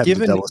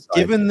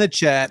 Given the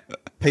chat,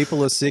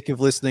 people are sick of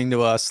listening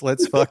to us.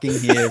 Let's fucking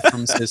hear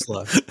from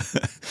Sisler.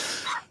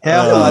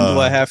 How hard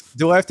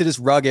do I have to just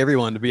rug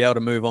everyone to be able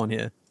to move on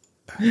here?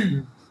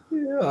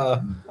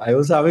 Yeah, I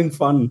was having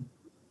fun.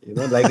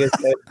 Like I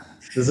said,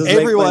 this is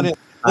everyone.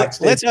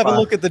 Like let's have a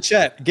look at the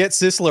chat. Get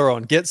Sisler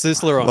on.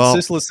 Well,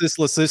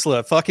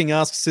 Sisler. Fucking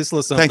ask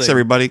Sisler something. Thanks,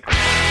 everybody.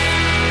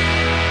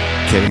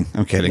 Kidding.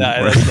 I'm kidding.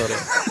 No, that's not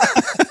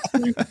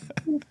it.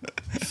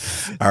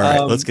 All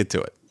right, let's get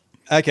to it.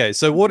 Okay,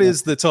 so what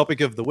is the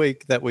topic of the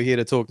week that we're here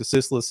to talk to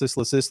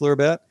Sisler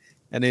about?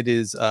 And it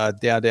is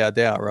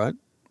DAODAODAO, right?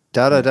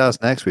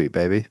 DAODAODAO's next week,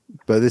 baby.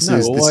 But this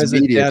is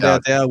media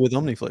DAODAODAO with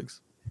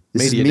Omniflix.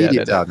 This is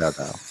media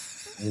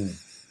DAODAODAO.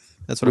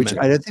 That's what I meant.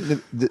 I don't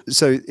think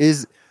so.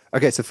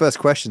 So first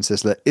question,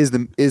 Sisler, is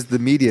the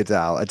media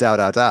DAO a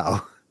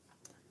DAODAODAO?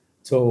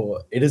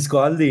 So it is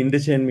called the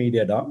Interchain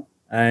Media DAO,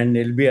 and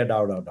it'll be a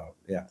DAODAODAO.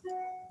 Yeah,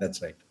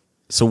 that's right.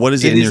 So what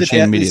is the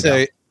Interchain Media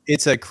DAO?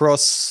 It's a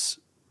cross.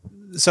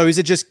 So is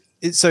it just?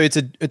 It's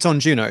on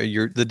Juno.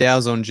 The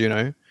DAO's on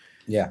Juno.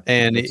 Yeah.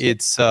 And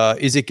it's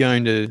is it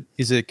going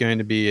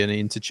to be an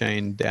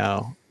interchain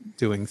DAO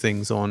doing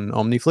things on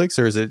Omniflix,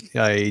 or is it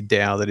a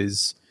DAO that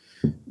is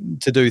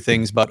to do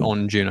things but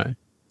on Juno?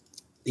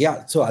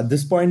 Yeah, so at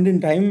this point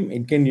in time,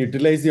 it can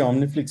utilize the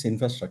Omniflix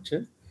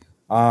infrastructure,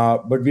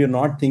 but we are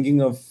not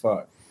thinking of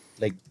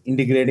like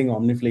integrating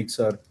Omniflix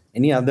or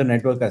any other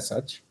network as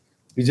such.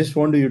 We just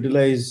want to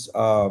utilize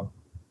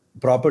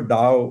proper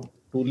DAO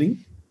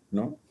tooling,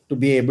 to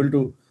be able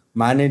to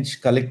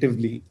manage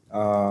collectively,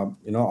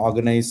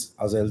 organize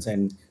ourselves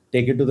and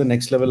take it to the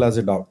next level as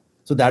a DAO.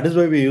 So that is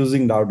why we're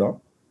using DAODAO,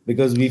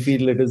 because we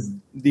feel it is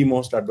the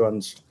most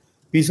advanced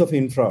piece of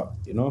infra,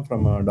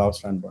 from a DAO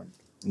standpoint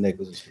in the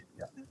ecosystem.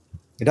 Yeah.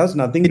 It has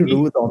nothing to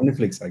do with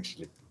Omniflix,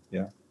 actually.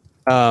 Yeah.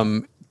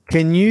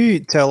 Can you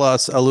tell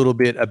us a little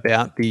bit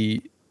about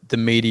the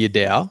media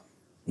DAO?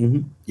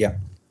 Yeah.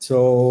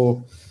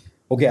 So,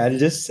 okay, I'll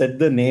just set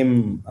the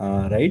name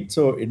right.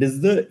 So it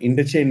is the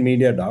Interchain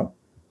Media DAO.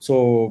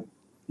 So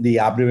the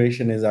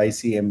abbreviation is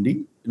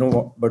ICMD.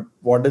 But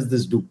what does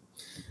this do?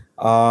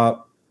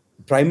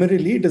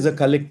 Primarily, it is a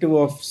collective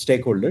of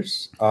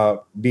stakeholders,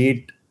 be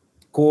it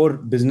core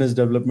business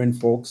development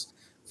folks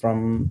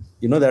from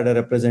that are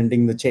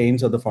representing the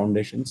chains or the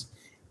foundations.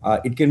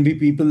 It can be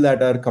people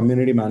that are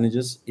community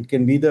managers. It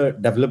can be the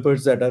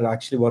developers that are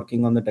actually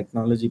working on the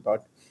technology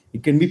part.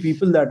 It can be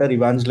people that are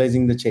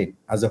evangelizing the chain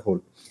as a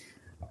whole.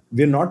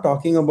 We're not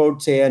talking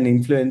about, say, an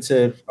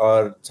influencer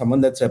or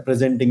someone that's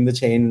representing the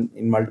chain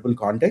in multiple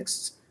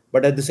contexts,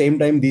 but at the same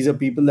time, these are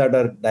people that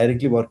are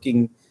directly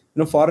working,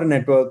 for a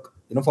network,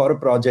 for a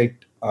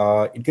project.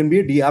 It can be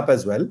a DApp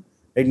as well.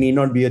 It need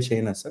not be a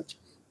chain as such,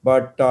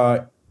 but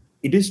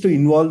it is to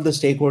involve the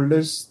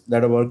stakeholders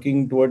that are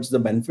working towards the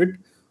benefit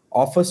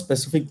of a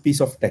specific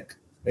piece of tech,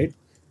 right?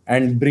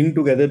 And bring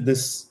together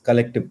this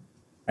collective.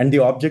 And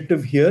the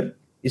objective here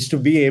is to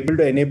be able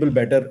to enable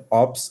better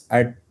ops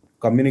at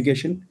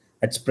communication,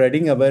 at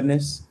spreading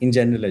awareness in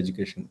general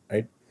education,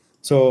 right?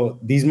 So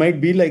these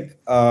might be like,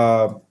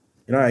 to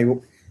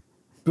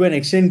an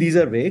extent, these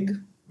are vague.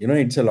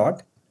 It's a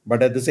lot,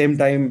 but at the same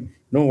time,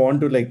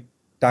 want to like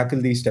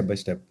tackle these step by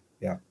step.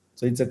 Yeah.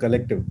 So it's a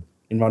collective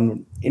in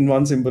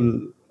one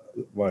simple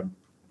word.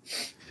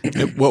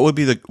 What would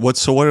be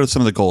what are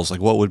some of the goals?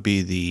 Like, what would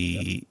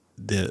be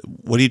the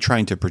what are you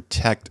trying to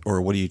protect,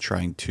 or what are you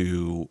trying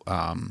to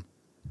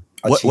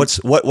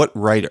what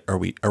right are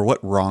we, or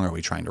what wrong are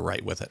we trying to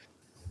right with it?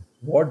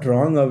 What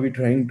wrong are we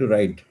trying to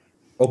right?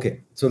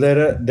 Okay, so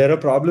there are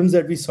problems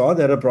that we saw.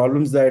 There are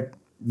problems that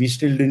we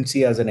still didn't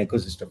see as an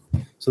ecosystem.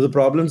 So the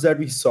problems that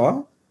we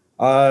saw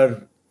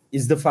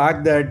is the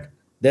fact that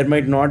there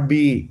might not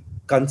be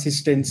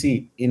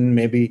consistency in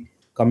maybe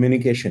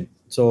communication.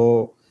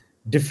 So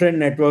different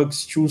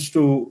networks choose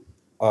to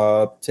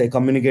say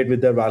communicate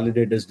with their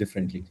validators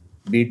differently.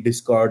 Be it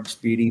Discords,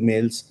 be it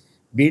emails,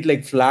 be it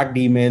like flagged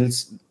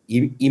emails,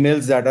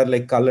 emails that are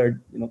like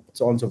colored,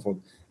 so on and so forth.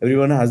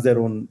 Everyone has their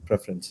own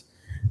preference.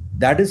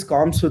 That is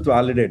comms with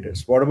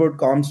validators. What about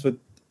comms with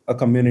a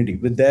community,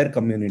 with their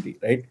community,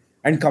 right?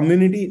 And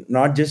community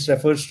not just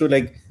refers to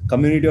like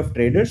community of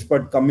traders,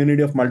 but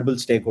community of multiple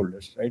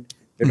stakeholders, right?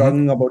 We're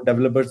talking about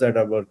developers that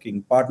are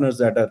working, partners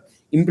that are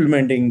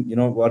implementing,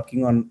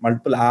 working on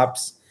multiple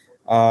apps,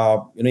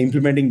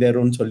 implementing their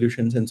own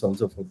solutions and so on and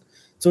so forth.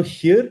 So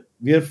here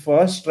we are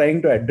first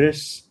trying to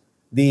address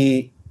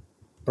the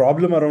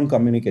problem around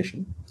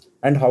communication.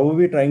 And how are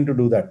we trying to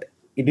do that?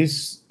 It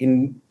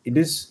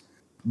is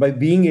by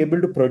being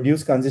able to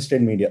produce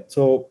consistent media.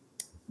 So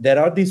there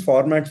are these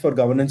formats for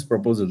governance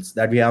proposals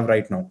that we have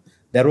right now.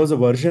 There was a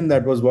version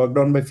that was worked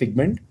on by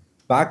Figment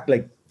back,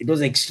 like it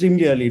was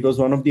extremely early. It was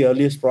one of the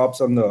earliest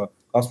props on the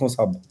Cosmos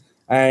Hub.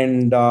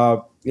 And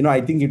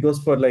I think it was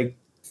for like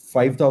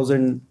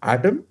 5,000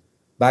 Atom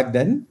back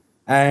then.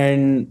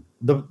 And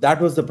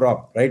that was the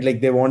prop, right? Like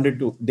they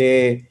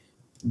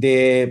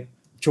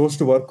chose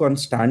to work on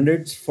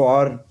standards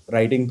for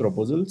writing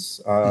proposals,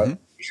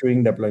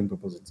 issuing, deploying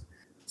proposals.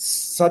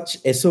 Such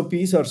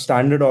SOPs or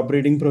standard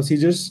operating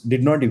procedures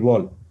did not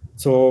evolve.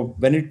 So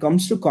when it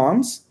comes to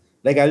comms,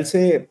 like I'll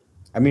say,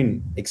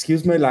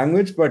 excuse my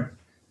language, but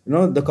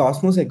the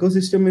Cosmos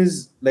ecosystem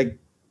is like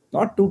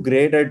not too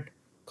great at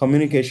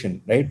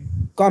communication, right?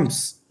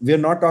 Comms. We are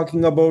not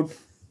talking about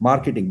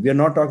marketing. We are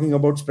not talking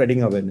about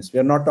spreading awareness. We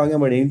are not talking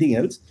about anything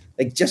else,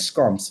 like just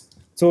comms.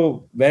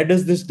 So where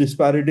does this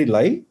disparity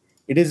lie?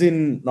 It is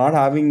in not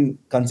having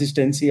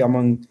consistency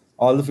among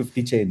all the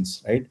 50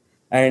 chains, right?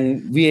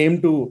 And we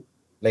aim to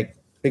like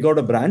pick out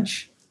a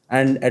branch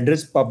and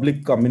address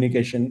public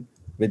communication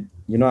with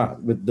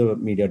the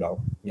media DAO.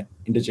 Yeah,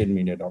 interchain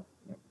media DAO.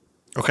 Yeah.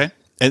 Okay,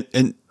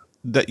 and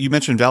that you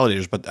mentioned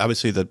validators, but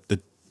obviously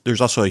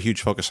there's also a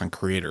huge focus on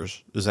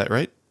creators. Is that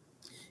right?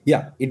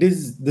 Yeah, it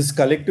is this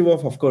collective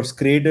of course,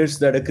 creators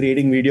that are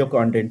creating video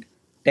content,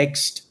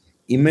 text,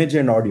 image,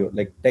 and audio,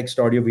 like text,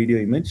 audio, video,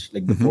 image,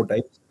 like the four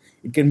types.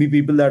 It can be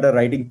people that are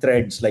writing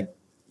threads, like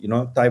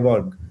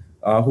Thyborg,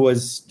 who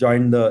has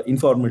joined the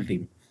informal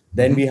team.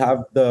 Then we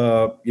have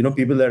the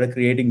people that are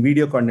creating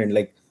video content,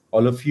 like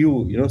all of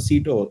you,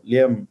 Sito,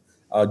 Liam,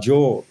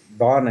 Joe,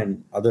 Don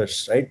and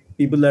others, right?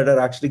 People that are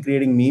actually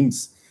creating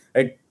memes,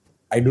 right?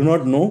 I do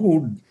not know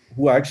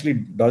who actually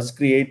does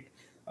create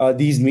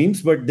these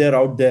memes, but they're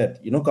out there.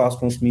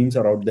 Cosmos memes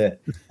are out there.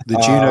 The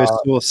Juno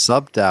Source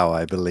sub DAO,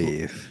 I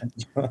believe.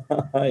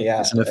 Yeah,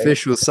 It's an right?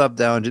 official sub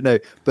DAO on Juno.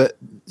 But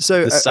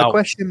so The a Sow.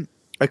 question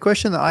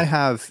that I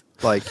have,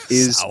 like,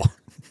 is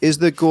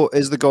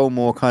the goal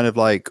more kind of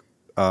like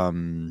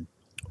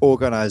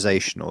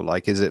organizational?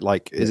 Like, is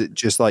it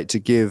just like to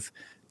give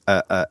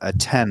a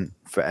tent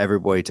for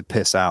everybody to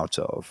piss out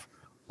of,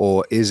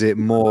 or is it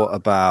more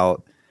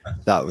about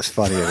that was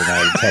funnier than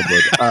I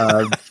intended?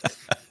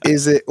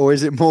 Is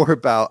it more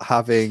about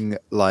having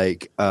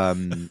like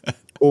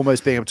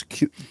almost being able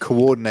to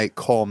coordinate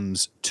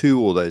comms to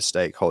all those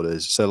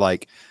stakeholders? So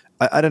like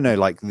I don't know,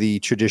 like the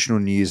traditional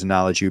news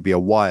analogy would be a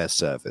wire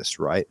service,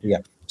 right? Yeah.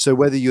 So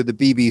whether you're the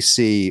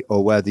BBC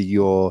or whether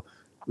you're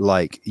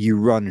like you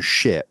run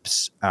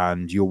ships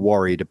and you're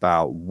worried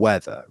about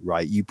weather,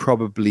 right? You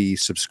probably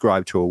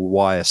subscribe to a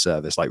wire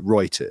service like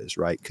Reuters,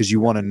 right? Because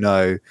you want to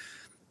know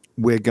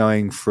we're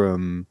going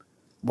from,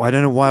 well, I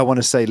don't know why I want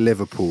to say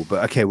Liverpool,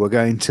 but okay, we're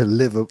going to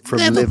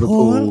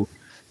Liverpool.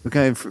 We're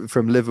going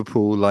from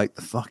Liverpool like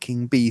the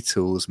fucking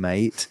Beatles,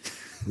 mate.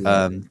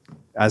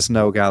 As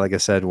Noel Gallagher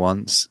said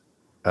once,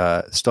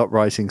 stop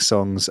writing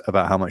songs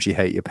about how much you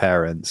hate your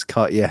parents,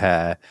 cut your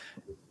hair,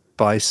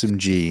 buy some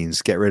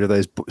jeans, get rid of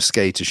those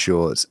skater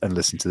shorts, and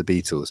listen to the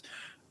Beatles.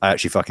 I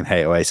actually fucking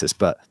hate Oasis,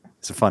 but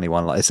it's a funny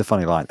one. It's a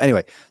funny line.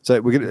 Anyway, so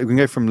we can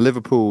go from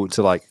Liverpool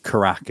to like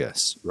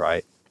Caracas,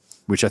 right?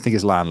 Which I think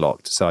is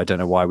landlocked. So I don't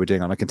know why we're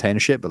doing on a container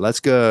ship, but let's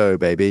go,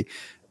 baby.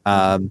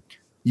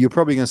 You're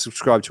probably going to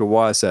subscribe to a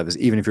wire service,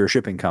 even if you're a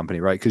shipping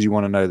company, right? Because you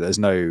want to know that there's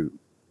no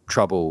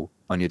trouble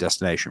on your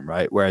destination,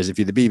 right? Whereas if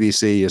you're the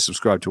BBC, you're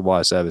subscribed to a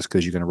wire service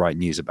because you're going to write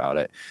news about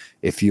it.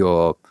 If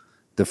you're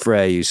the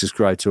Frey, you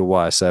subscribe to a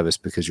wire service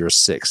because you're a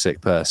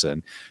sick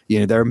person.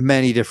 There are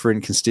many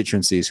different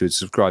constituencies who would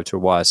subscribe to a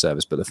wire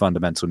service, but the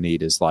fundamental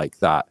need is like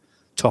that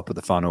top of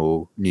the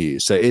funnel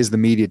news. So is the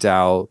media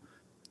DAO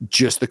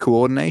just the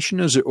coordination,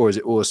 or is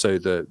it also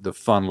the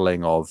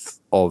funneling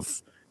of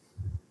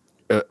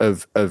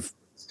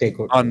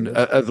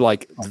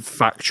like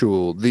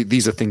factual?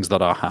 These are things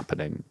that are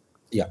happening.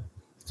 Yeah.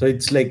 So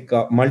it's like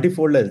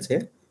multifold, I'll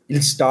say.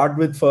 It'll start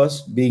with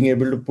first being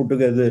able to put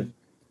together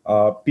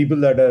people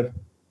that are,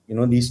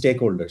 these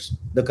stakeholders,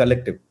 the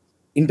collective,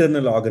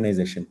 internal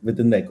organization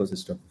within the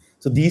ecosystem.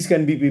 So these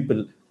can be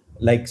people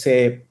like,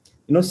 say,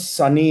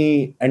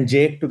 Sunny and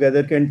Jake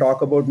together can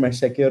talk about mesh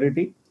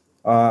security.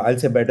 I'll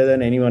say better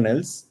than anyone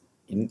else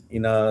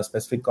in a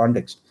specific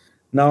context.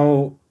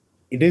 Now,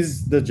 it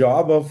is the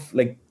job of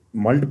like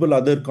multiple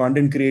other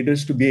content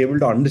creators to be able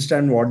to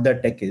understand what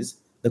that tech is,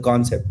 the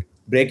concept,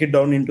 break it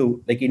down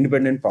into like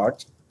independent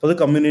parts for the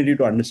community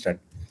to understand.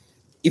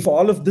 If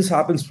all of this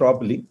happens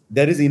properly,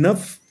 there is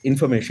enough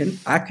information,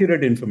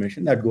 accurate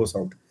information that goes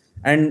out.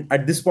 And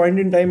at this point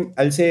in time,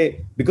 I'll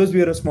say because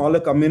we are a smaller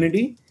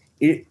community,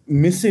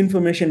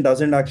 misinformation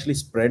doesn't actually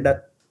spread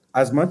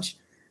as much.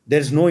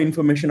 There's no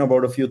information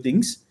about a few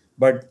things,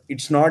 but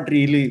it's not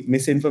really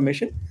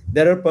misinformation.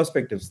 There are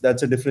perspectives.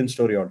 That's a different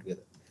story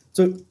altogether.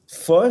 So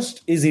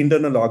first is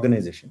internal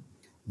organization.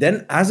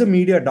 Then as a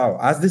media DAO,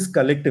 as this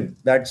collective,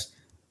 that's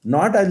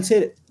not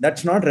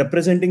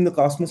representing the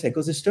Cosmos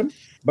ecosystem,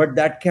 but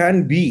that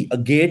can be a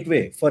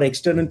gateway for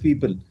external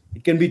people.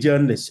 It can be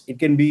journalists. It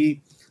can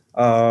be,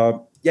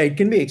 it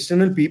can be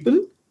external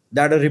people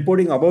that are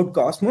reporting about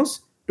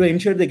Cosmos to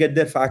ensure they get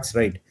their facts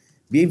right.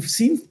 We've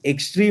seen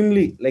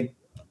extremely like,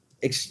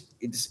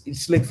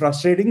 it's like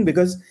frustrating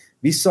because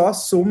we saw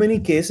so many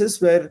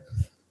cases where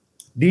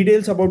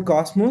details about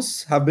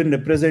Cosmos have been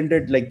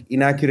represented like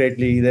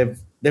inaccurately. They've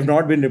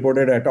not been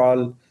reported at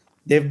all.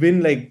 They've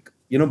been like,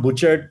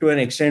 butchered to an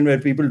extent where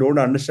people don't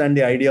understand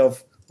the idea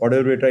of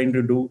whatever we're trying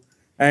to do.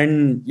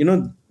 And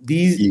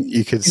these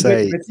you could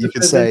say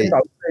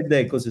outside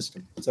the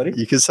ecosystem. Sorry,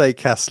 you could say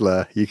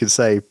Kessler. You could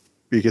say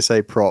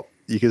prop.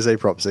 You can say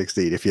Prop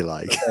 16 if you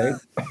like.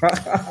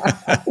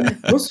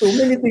 Right. So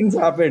many things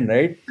happened,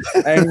 right?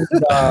 And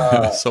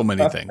so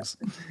many things.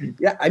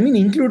 Yeah, I mean,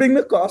 including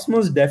the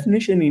Cosmos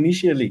definition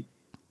initially.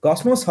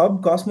 Cosmos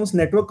Hub, Cosmos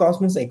Network,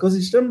 Cosmos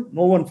Ecosystem.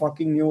 No one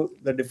fucking knew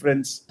the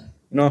difference.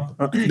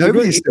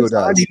 Nobody still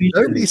does.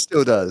 Nobody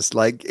still does.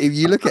 Like, if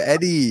you look at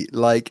any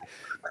like,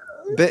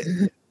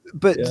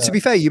 but to be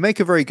fair, you make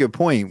a very good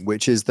point,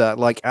 which is that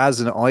like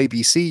as an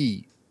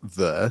IBC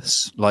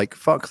verse, like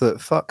fuck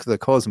the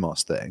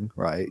Cosmos thing,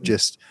 right?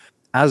 Just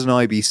as an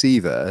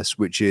IBC verse,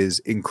 which is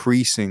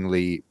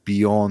increasingly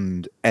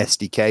beyond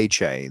SDK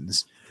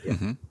chains,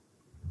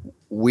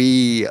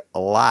 we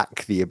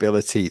lack the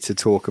ability to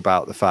talk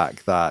about the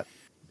fact that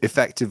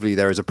effectively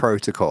there is a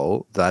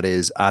protocol that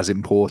is as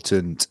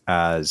important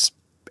as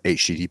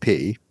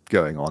HTTP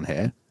going on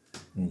here,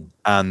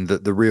 and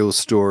that the real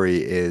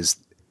story is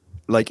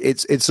like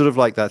it's sort of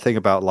like that thing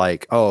about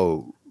like,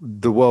 oh,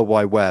 the World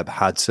Wide Web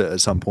had to at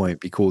some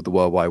point be called the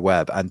World Wide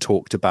Web and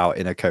talked about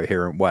in a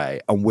coherent way,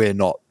 and we're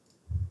not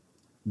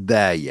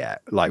there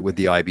yet. Like with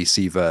the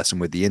IBC verse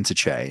and with the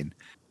interchain,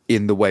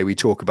 in the way we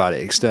talk about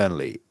it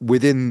externally.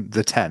 Within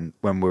the tent,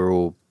 when we're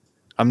all,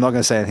 I'm not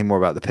going to say anything more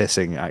about the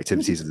pissing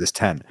activities of this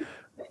tent.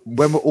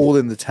 When we're all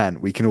in the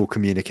tent, we can all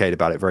communicate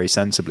about it very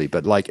sensibly.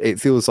 But like, it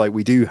feels like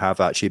we do have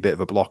actually a bit of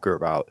a blocker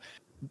about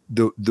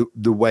the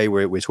way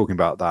we're talking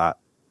about that.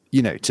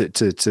 You know,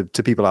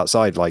 to people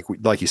outside, like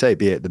you say,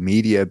 be it the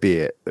media, be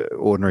it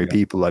ordinary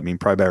people. I mean,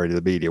 primarily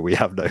the media. We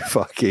have no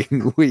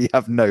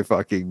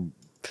fucking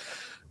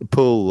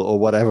pull or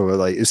whatever.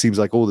 Like, it seems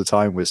like all the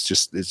time it's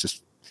just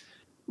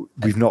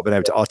we've not been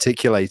able to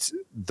articulate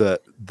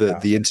that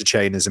the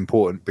interchain is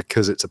important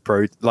because it's a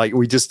like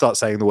we just start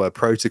saying the word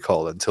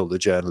protocol until the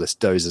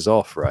journalist dozes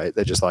off, right?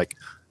 They're just like,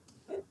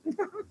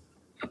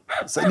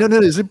 it's like, no,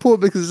 it's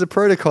important because it's a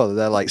protocol. And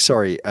they're like,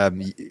 sorry,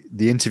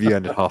 the interview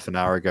ended half an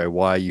hour ago.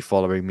 Why are you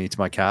following me to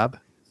my cab?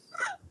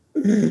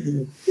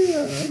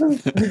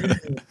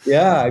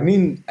 Yeah, I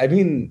mean,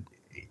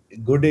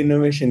 good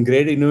innovation,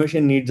 great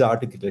innovation needs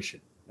articulation,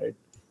 right?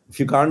 If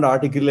you can't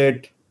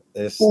articulate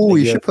this, oh,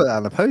 you should put that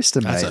on a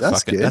poster, mate.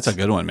 That's good. That's a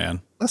good one,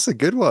 man. That's a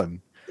good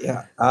one.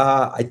 Yeah,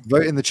 I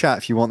vote in the chat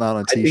if you want that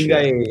on a t-shirt.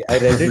 I think I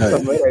read it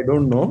somewhere. I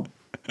don't know,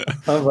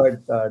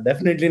 but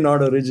definitely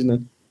not original.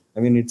 I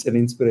mean, it's an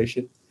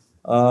inspiration.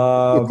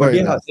 But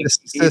yeah,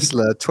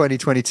 Sisler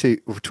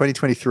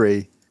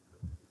 2023.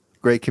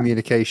 Great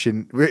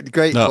communication.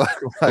 Great. No.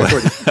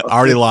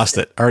 Already lost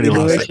it.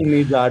 Innovation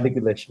needs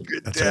articulation.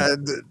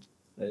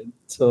 Right.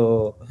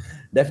 So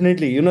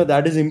definitely,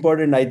 that is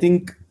important. I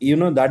think,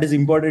 that is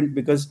important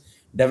because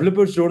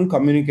developers don't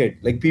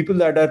communicate. Like, people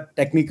that are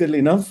technical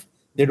enough,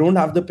 they don't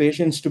have the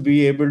patience to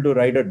be able to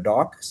write a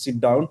doc,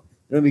 sit down.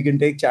 We can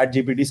take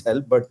ChatGPT's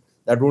help, but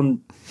that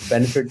won't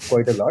benefit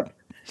quite a lot.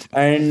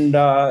 And,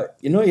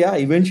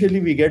 eventually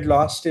we get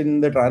lost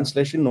in the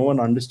translation. No one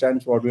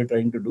understands what we're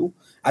trying to do.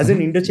 As an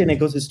interchain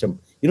ecosystem,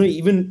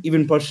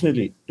 even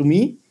personally, to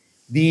me,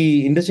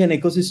 the interchain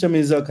ecosystem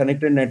is a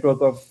connected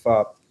network of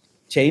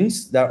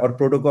chains that or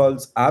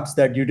protocols, apps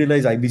that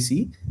utilize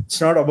IBC. It's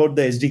not about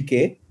the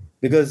SDK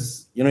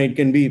because, it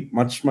can be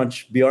much,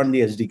 much beyond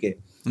the SDK.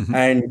 Mm-hmm.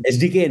 And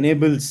SDK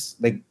enables,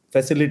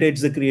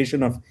 facilitates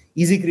the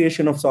easy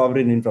creation of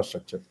sovereign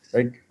infrastructure,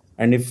 right?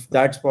 And if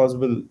that's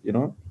possible,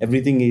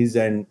 everything is,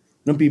 and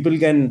people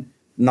can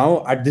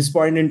now at this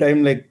point in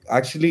time,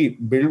 actually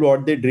build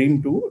what they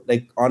dream to,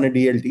 on a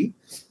DLT,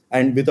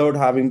 and without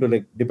having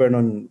to depend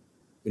on,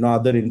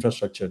 other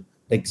infrastructure,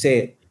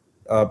 say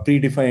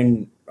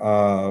predefined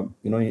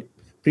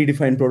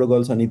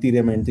protocols on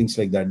Ethereum and things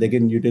like that. They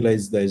can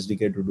utilize the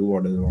SDK to do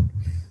what they want.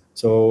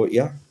 So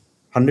yeah,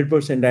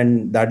 100%.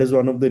 And that is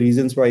one of the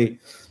reasons why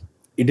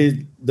it is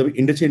the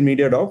interchain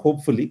media DAO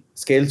hopefully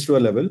scales to a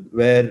level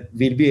where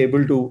we'll be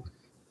able to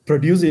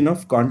produce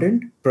enough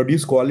content,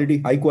 produce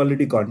high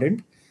quality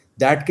content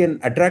that can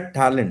attract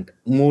talent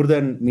more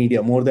than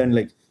media, more than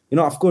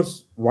of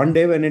course, one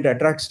day when it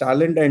attracts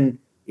talent and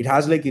it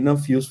has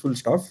enough useful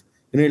stuff,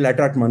 it'll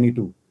attract money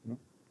too.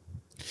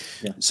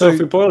 Yeah. So if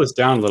we boil this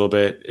down a little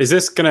bit, is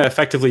this going to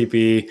effectively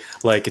be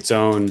its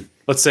own,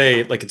 let's say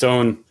its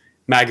own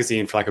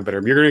magazine, for lack of a better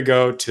term? You're going to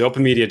go to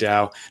Open Media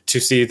DAO to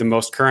see the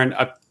most current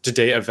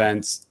up-to-date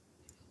events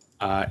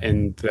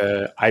in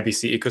the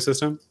IBC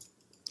ecosystem?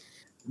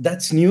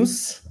 That's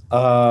news.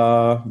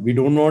 We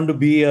don't want to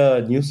be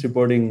a news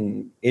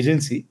reporting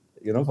agency,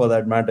 for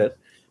that matter.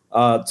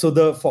 So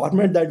the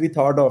format that we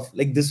thought of,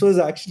 this was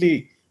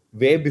actually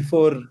way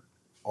before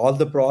all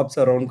the props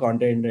around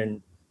content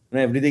and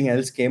everything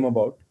else came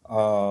about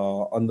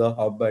on the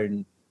hub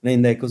and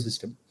in the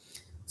ecosystem.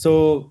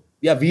 So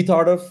yeah, we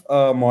thought of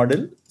a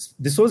model.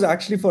 This was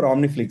actually for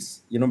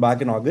Omniflix,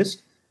 back in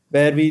August,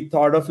 where we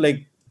thought of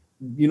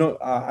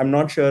I'm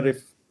not sure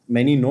if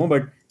many know,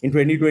 but in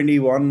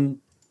 2021,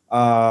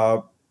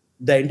 the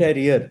entire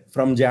year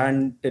from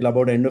Jan till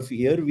about end of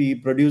year, we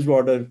produced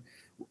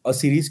a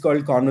series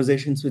called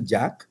Conversations with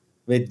Jack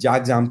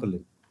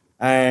Zampelin.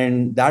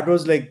 And that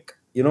was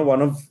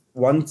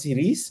one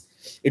series.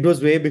 It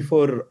was way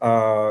before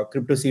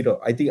CryptoCito.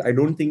 I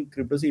don't think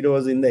CryptoCito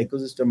was in the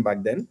ecosystem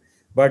back then,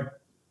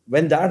 but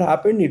when that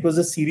happened, it was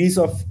a series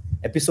of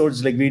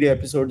episodes, video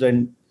episodes,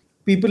 and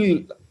people,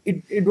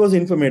 it was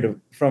informative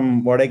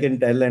from what I can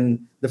tell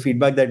and the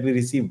feedback that we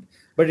received,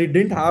 but it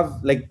didn't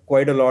have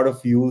quite a lot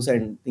of views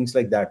and things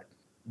like that.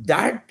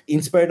 That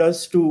inspired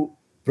us to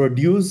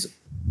produce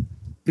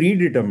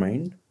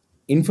predetermined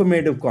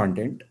informative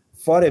content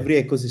for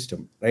every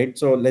ecosystem, right?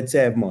 So let's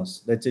say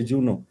Evmos, let's say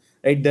Juno,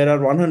 right? There are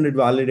 100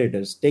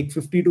 validators, take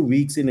 52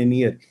 weeks in a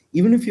year.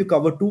 Even if you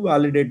cover 2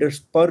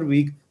 validators per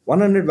week,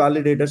 100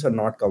 validators are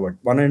not covered.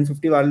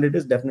 150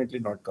 validators definitely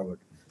not covered,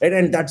 right?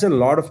 And that's a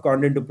lot of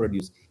content to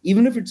produce,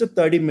 even if it's a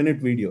 30-minute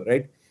video,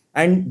 right?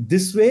 And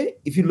this way,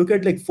 if you look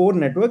at 4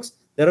 networks,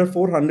 there are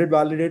 400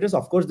 validators.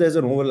 Of course, there's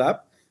an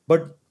overlap,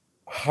 but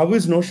how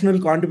is Notional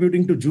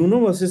contributing to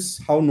Juno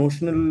versus how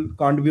Notional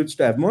contributes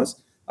to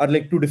Evmos are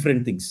 2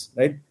 different things,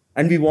 right?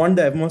 And we want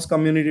the Evmos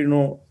community to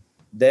know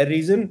their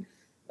reason,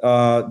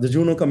 the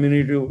Juno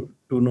community to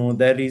know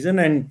their reason.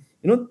 And,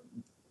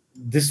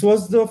 this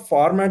was the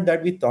format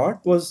that we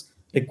thought was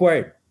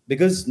required,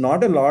 because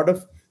not a lot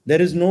of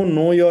There is no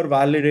know your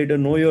validator,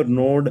 know your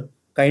node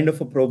kind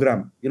of a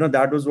program.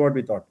 That was what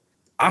we thought.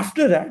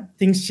 After that,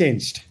 things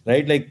changed,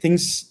 right? Like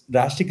things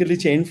drastically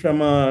changed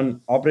from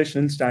an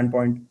operational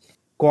standpoint.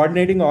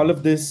 Coordinating all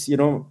of this,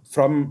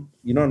 from,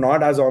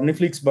 not as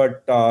Omniflix,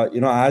 but,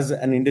 as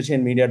an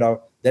interchain media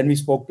DAO. Then we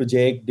spoke to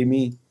Jake,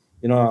 Dimi,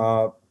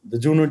 the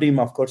Juno team,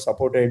 of course,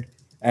 supported.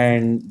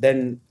 And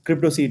then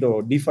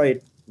CryptoCito, DeFi,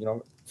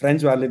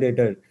 French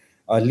validator,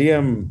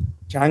 Liam,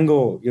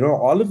 Chango,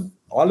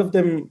 all of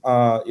them,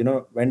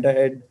 went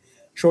ahead,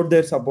 showed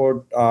their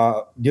support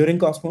during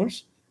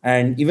Cosmos.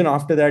 And even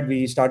after that,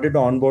 we started to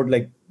onboard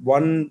like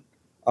one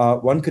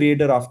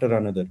creator after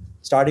another,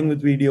 starting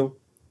with video,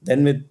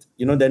 then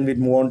we'd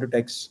move on to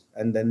text,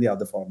 and then the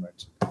other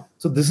formats.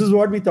 So this is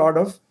what we thought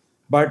of.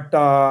 But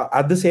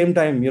at the same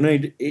time,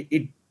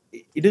 it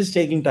is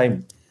taking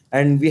time,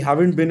 and we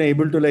haven't been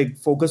able to like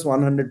focus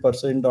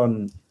 100%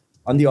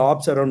 on the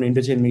ops around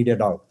interchain media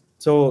DAO.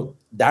 So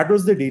that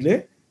was the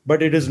delay.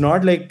 But it is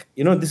not like,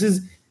 this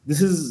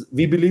is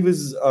we believe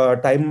is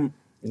time,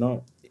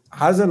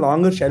 has a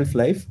longer shelf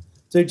life.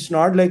 So it's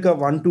not like a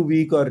 1-2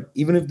 week, or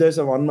even if there's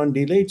a 1 month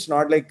delay, it's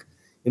not like,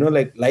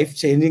 like life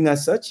changing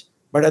as such.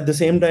 But at the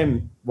same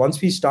time, once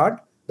we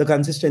start, the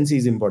consistency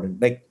is important.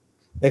 Like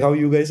how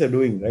you guys are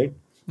doing, right?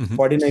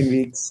 49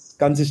 weeks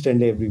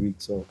consistently every week.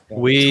 So yeah.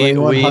 We are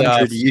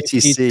 2100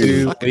 UTC.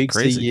 52 Fucking weeks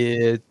crazy. a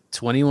year,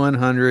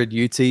 2100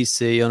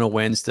 UTC on a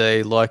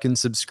Wednesday. Like and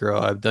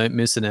subscribe. Don't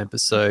miss an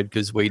episode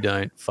because we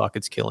don't. Fuck,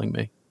 it's killing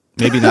me.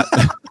 Maybe not.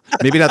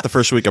 Maybe not the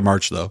first week of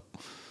March though.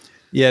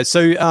 Yeah.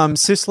 So,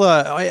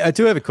 Sisler, I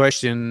do have a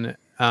question.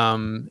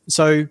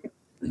 So,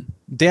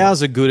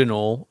 DAOs are good and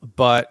all,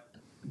 but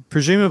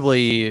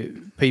presumably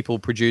people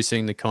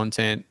producing the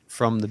content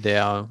from the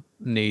DAO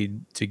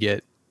need to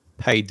get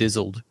paid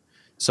dizzled.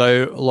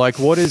 So, like,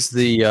 what is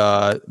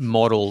the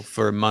model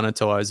for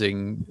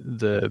monetizing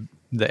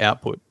the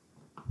output?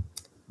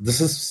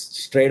 This is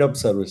straight up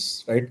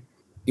service, right?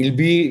 It'll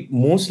be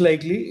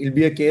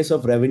a case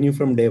of revenue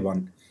from day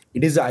one.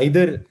 It is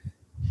either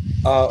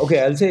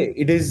I'll say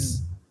it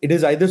is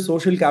either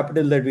social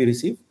capital that we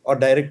receive, or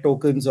direct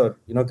tokens, or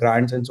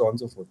grants, and so on and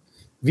so forth.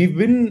 We've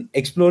been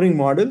exploring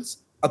models.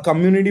 A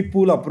community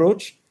pool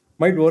approach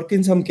might work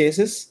in some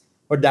cases,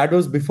 but that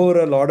was before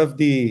a lot of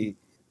the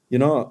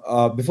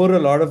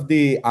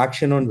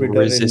action on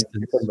Twitter in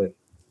December,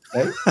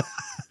 right?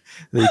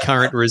 The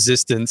current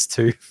resistance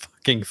to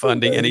fucking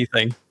funding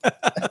anything.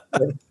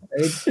 Right?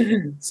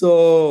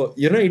 So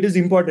it is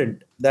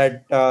important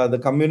that the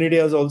community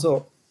has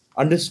also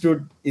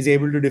is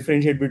able to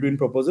differentiate between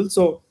proposals.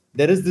 So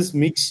there is this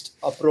mixed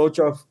approach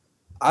of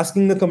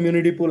asking the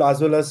community pool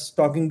as well as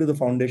talking to the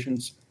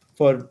foundations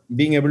for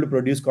being able to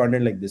produce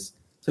content like this.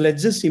 So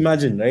let's just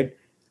imagine, right?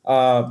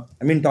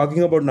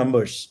 Talking about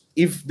numbers,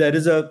 if there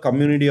is a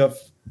community of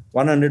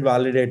 100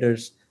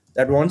 validators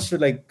that wants to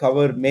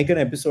create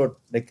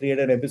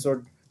an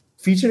episode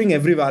featuring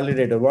every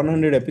validator,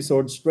 100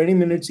 episodes, 20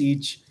 minutes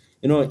each,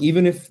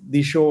 even if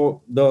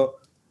the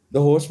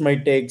host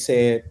might take,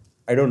 say,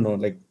 I don't know,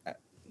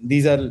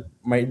 these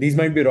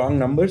might be wrong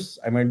numbers.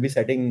 I might be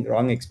setting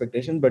wrong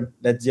expectations, but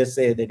let's just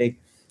say they take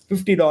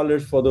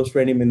 $50 for those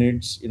 20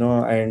 minutes,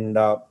 and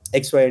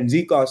X, Y, and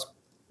Z cost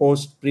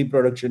post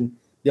pre-production,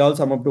 they all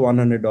sum up to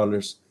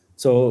 $100.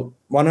 So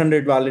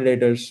 100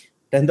 validators,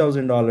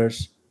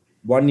 $10,000,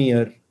 1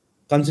 year,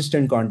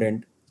 consistent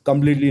content,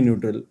 completely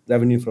neutral,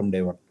 revenue from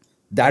day one.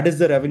 That is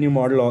the revenue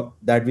model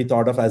that we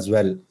thought of as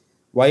well,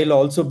 while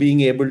also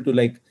being able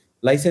to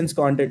license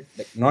content,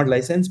 not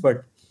license,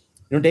 but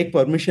take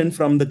permission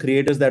from the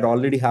creators that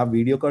already have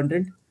video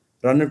content,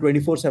 run a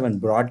 24/7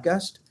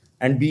 broadcast,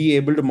 and be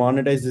able to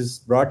monetize this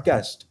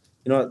broadcast.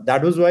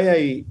 That was why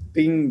I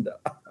pinged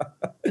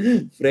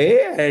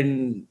Frey,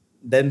 and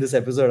then this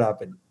episode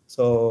happened.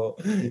 So,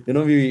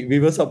 we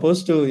were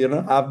supposed to,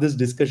 have this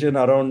discussion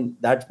around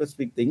that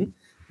specific thing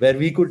where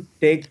we could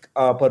take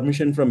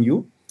permission from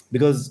you,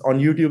 because on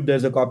YouTube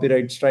there's a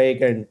copyright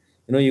strike, and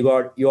you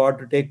ought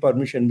to take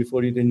permission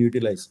before you can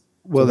utilize.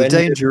 Well, the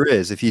danger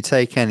is if you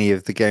take any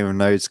of the Game of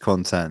Nodes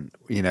content,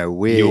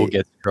 you'll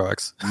get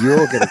strikes.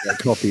 You're going to get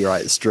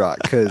copyright struck,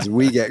 because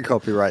we get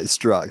copyright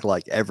struck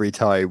like every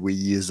time we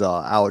use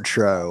our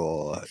outro,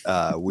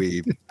 or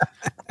we,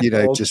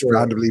 just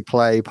randomly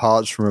play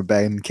parts from a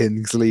Ben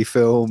Kingsley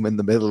film in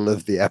the middle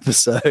of the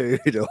episode.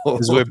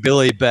 Because we're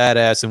Billy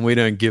Badass and we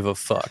don't give a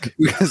fuck.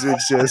 Because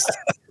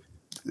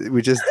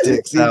we just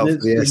dicks out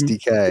the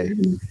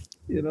SDK.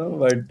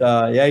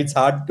 But it's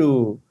hard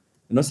to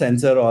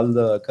censor all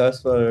the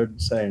curse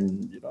words,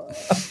 and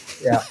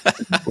yeah.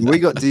 We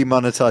got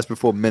demonetized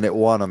before minute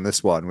 1 on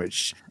this one,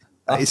 which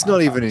it's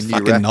not even a new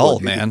fucking record. Null,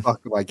 man.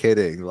 Fuck, am I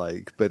kidding?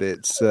 But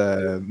it's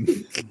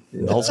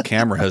Null's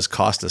camera has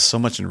cost us so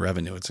much in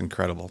revenue. It's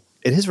incredible.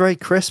 It is very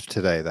crisp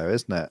today, though,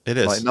 isn't it? It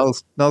is.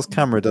 Null's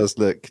camera does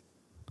to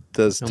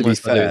be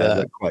fair,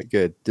 look quite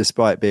good,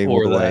 despite being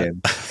all the way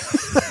in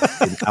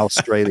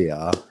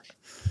Australia.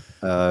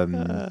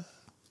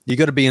 You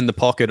got to be in the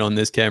pocket on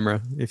this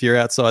camera. If you're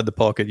outside the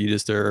pocket, you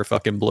just are a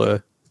fucking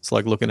blur. It's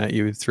like looking at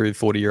you through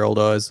 40-year-old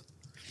eyes.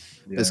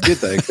 It's good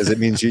though because it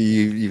means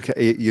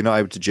you're not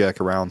able to jerk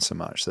around so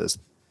much. There's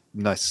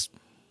nice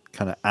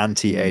kind of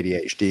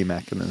anti-ADHD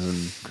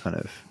mechanism kind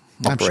of.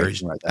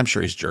 I'm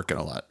sure he's jerking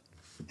a lot.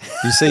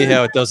 You see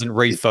how it doesn't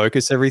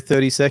refocus every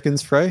 30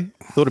 seconds, Frey?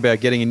 Thought about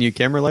getting a new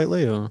camera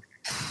lately, or?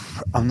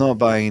 I'm not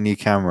buying a new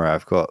camera.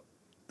 I've got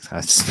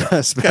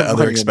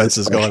other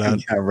expenses going on.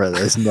 Camera,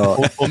 there's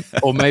not.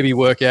 or maybe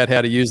work out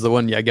how to use the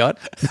one you got.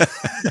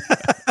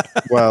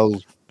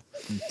 Well,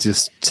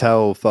 just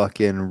tell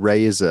fucking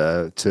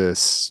Razer to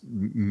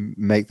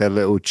make their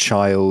little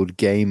child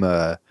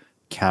gamer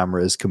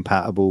cameras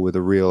compatible with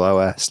a real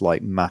OS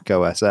like Mac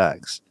OS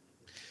X.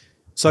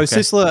 So,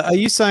 Sisler, are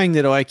you saying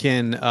that I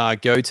can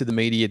go to the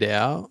Media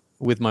DAO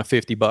with my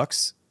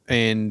 $50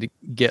 and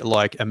get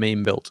like a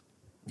meme built?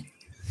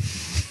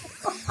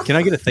 Can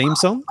I get a theme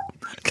song?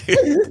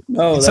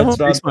 No, that's someone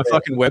not use my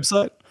fucking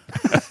website.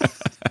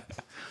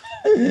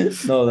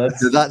 No,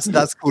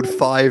 that's called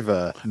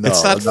Fiverr. No,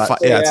 it's not.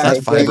 It's not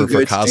Fiverr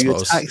for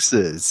Cosmos.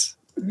 Taxes.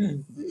 Yeah.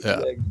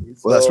 Exactly.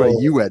 Well, that's where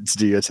you went to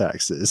do your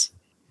taxes.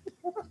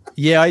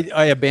 Yeah,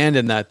 I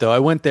abandoned that though. I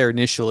went there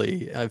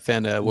initially. I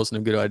found out it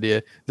wasn't a good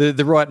idea.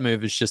 The right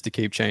move is just to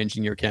keep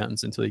changing your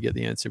accountants until you get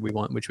the answer we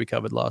want, which we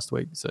covered last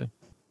week. So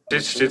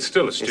it's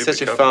still a stupid. It's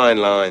such a fine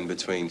line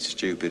between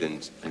stupid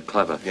and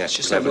clever. Yeah, it's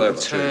just that little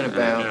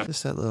turnabout. Yeah.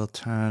 Just that little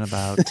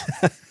turnabout.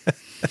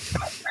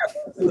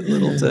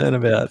 little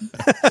turnabout.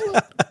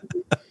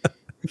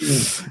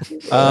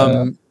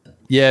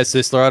 Yeah,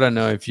 Sisler, I don't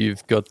know if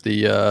you've got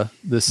the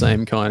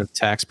same kind of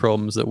tax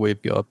problems that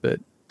we've got, but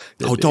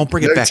don't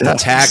bring it back to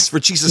tax for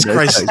Jesus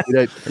Christ.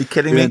 Are you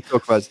kidding me?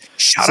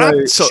 Shut up.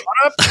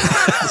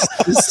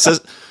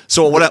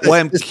 So what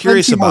I'm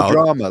curious about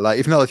drama. Like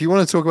if you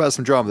want to talk about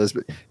some drama,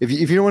 if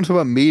you don't want to talk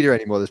about media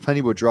anymore, there's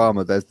plenty more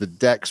drama. There's the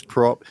Dex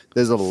prop.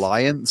 There's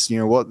Alliance. You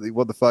know what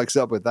the fuck's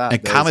up with that?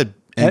 And Comet.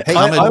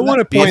 I want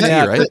to point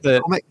out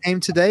that Comet came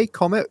today.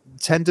 Comet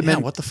Tendermint. Yeah,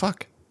 what the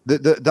fuck?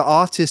 The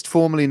artist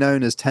formerly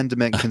known as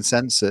Tendermint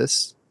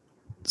Consensus.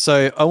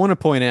 So I want to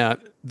point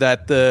out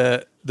that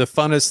the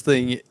funnest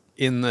thing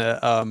in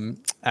the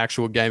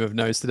actual game of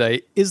Nose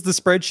today is the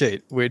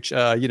spreadsheet, which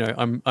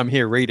I'm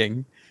here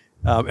reading,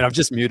 and I've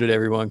just muted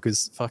everyone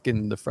because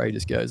fucking the fray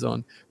just goes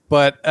on.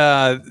 But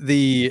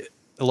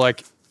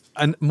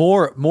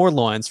more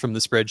lines from the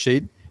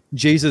spreadsheet.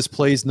 Jesus,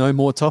 please, no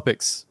more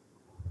topics.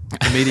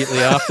 Immediately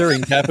after,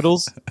 in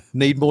capitals,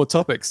 need more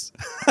topics.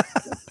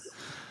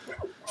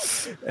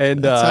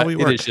 And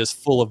it is just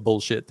full of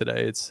bullshit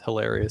today. It's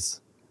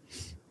hilarious.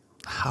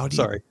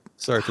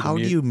 Sorry for how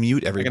do you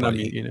mute everybody? I can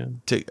unmute you now.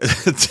 To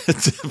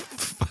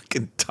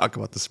fucking talk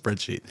about the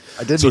spreadsheet.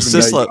 I didn't even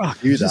know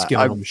you do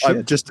that.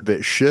 I'm just a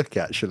bit shook,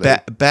 actually.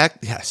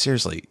 Yeah,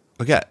 seriously.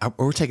 Okay,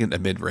 we're taking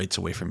admin rights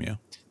away from you.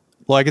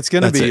 Like it's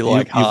going to be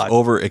you've hard.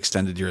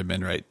 overextended your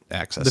admin right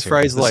access. The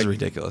phrase this is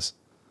ridiculous.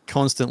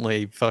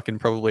 Constantly fucking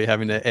probably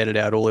having to edit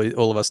out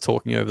all of us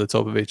talking over the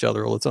top of each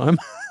other all the time.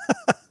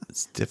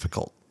 It's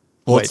difficult.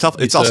 Well, it's tough.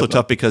 It's also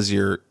tough because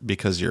your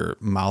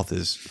mouth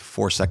is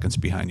 4 seconds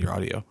behind your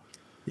audio.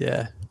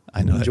 Yeah,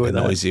 I know. It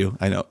annoys you.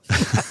 I know.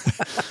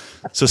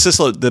 So,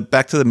 Sislo,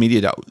 back to the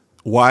media DAO.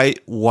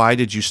 Why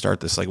did you start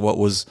this? Like, what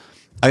was?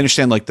 I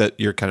understand like that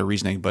your kind of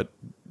reasoning, but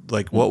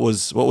like, what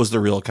was the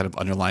real kind of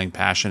underlying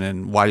passion,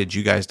 and why did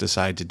you guys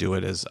decide to do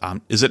it? As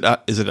is it an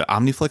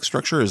Omniflix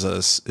structure? Is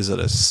it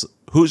a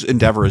whose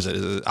endeavor is it?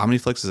 Is it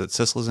Omniflix? Is it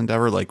Sisla's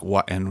endeavor? Like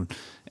what and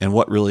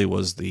what really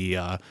was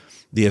the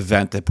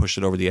event that pushed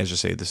it over the edge to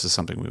say this is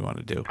something we want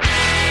to do?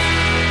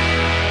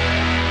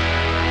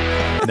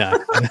 No.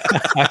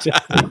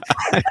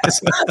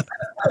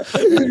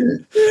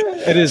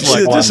 It is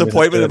like the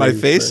disappointment in my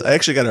face. I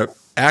actually got an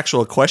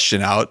actual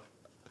question out.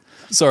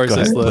 Sorry,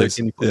 Sisla.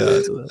 Can you put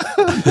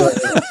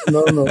that?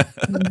 No.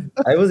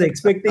 I was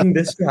expecting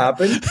this to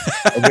happen.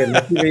 Okay,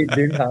 luckily it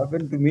didn't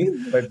happen to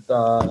me, but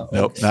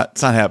nope,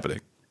 it's not happening.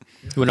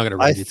 We're not going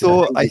to.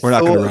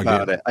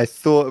 I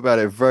thought about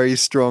it very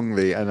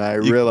strongly, and I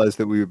realized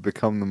that we would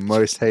become the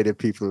most hated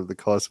people of the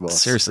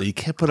cosmos. Seriously, you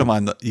can't put them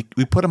on.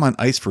 We put them on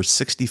ice for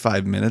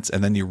 65 minutes,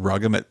 and then you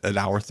rug them at an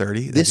hour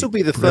 30. This will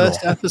be the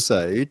first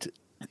episode,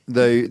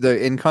 though.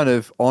 In kind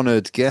of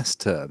honored guest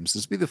terms,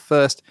 this will be the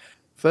first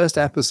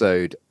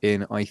episode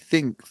in I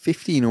think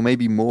 15 or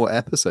maybe more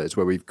episodes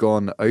where we've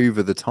gone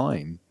over the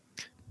time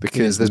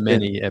because there's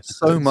been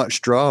so much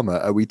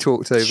drama, and we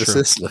talked over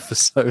Sisla for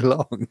so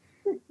long.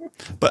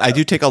 But I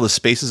do take all the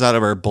spaces out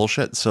of our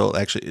bullshit. So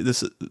actually,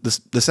 this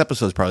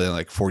episode is probably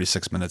like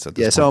 46 minutes at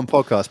this point. So on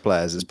podcast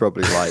players, it's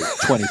probably like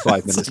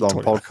 25 minutes long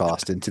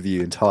podcast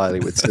interview entirely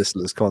with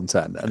Sisla's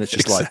content. And it's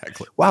just like,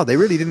 wow, they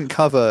really didn't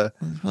cover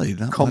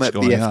Comet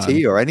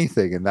BFT or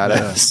anything in that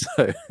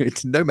episode.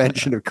 It's no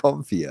mention of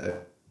Confio.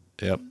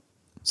 Yep.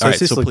 So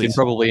Sisla can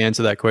probably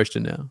answer that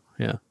question now.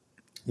 Yeah.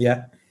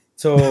 Yeah.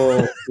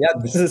 So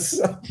this is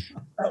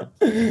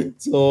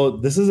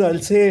I'll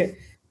say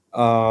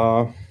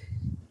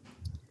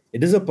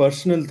it is a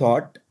personal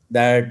thought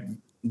that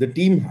the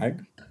team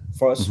had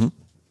first,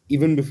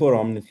 even before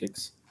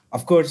Omniflix.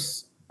 Of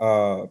course,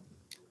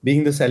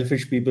 being the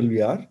selfish people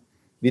we are,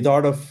 we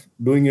thought of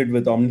doing it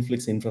with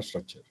Omniflix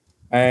infrastructure.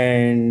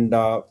 And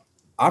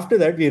after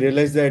that, we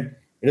realized that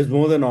it is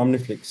more than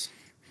Omniflix.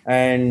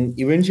 And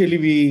eventually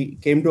we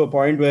came to a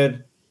point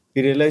where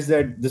we realized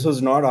that this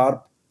was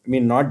not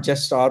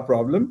just our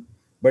problem,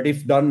 but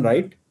if done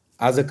right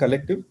as a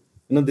collective,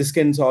 this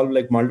can solve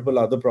like multiple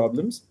other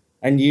problems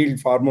and yield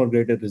far more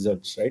greater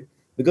results, right?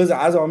 Because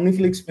as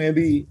Omniflix,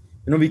 maybe,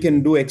 we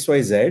can do X,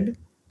 Y, Z,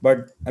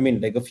 but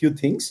like a few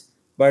things,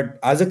 but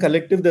as a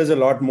collective, there's a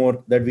lot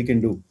more that we can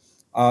do.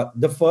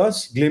 The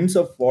first glimpse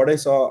of what I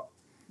saw,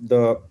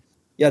 there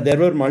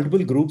were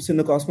multiple groups in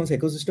the Cosmos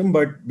ecosystem,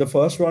 but the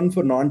first one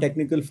for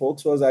non-technical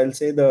folks was, I'll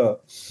say, the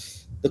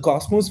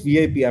Cosmos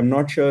VIP. I'm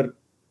not sure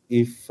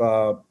if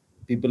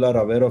people are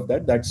aware of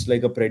that. That's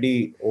like a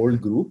pretty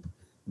old group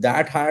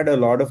that had a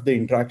lot of the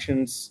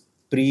interactions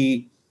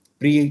pre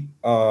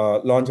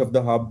launch of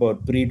the hub or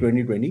pre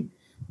 2020.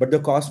 But the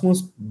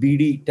Cosmos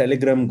BD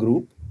Telegram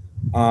group,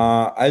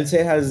 I'll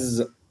say,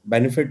 has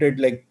benefited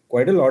like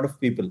quite a lot of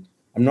people.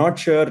 I'm not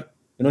sure,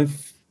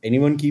 if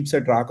anyone keeps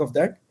a track of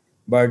that,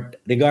 but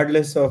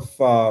regardless of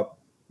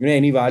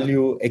any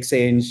value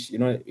exchange,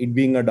 it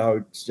being a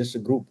DAO, it's just a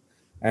group,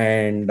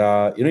 and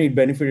it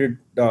benefited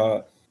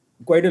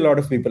quite a lot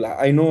of people.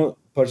 I know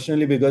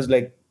personally because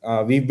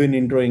we've been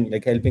introing,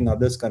 like helping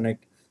others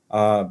connect.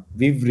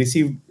 We've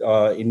received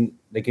in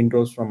like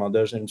intros from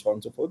others and so on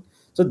and so forth.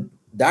 So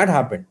that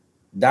happened.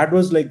 That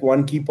was like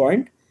one key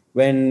point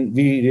when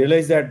we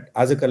realized that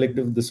as a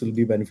collective this will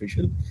be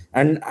beneficial.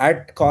 And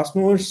at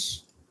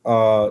Cosmos,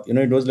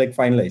 it was like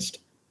finalized,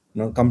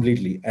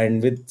 completely,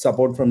 and with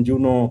support from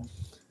Juno.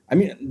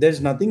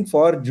 There's nothing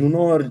for Juno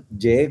or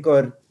Jake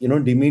or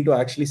Dimi to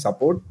actually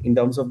support in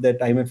terms of their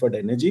time, effort,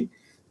 energy,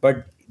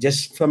 but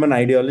just from an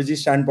ideology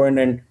standpoint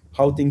and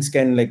how things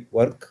can like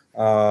work,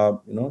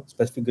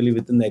 specifically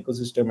within the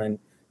ecosystem and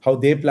how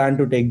they plan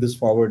to take this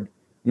forward.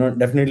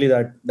 Definitely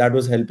that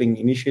was helping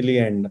initially,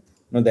 and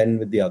then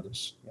with the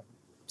others. Yeah.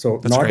 So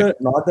That's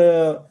not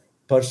a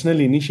personal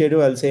initiative,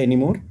 I'll say,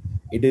 anymore.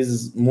 It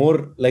is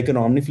more like an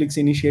Omniflix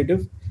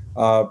initiative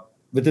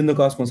within the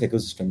Cosmos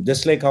ecosystem,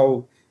 just like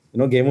how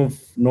Game of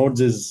Nodes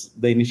is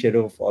the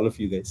initiative of all of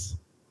you guys.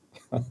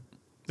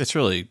 It's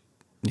really,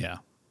 yeah.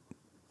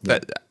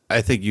 That,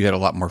 I think you had a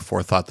lot more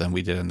forethought than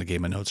we did in the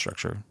Game of Node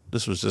structure.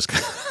 This was just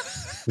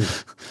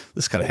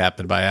this kind of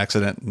happened by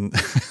accident, and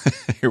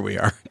here we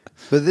are.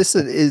 But this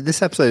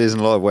episode is in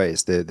a lot of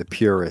ways the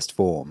purest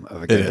form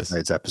of a Game of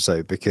Nodes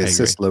episode, because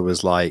Sisler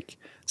was like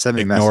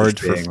sending me a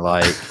message being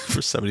like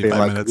for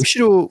 75 minutes.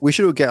 We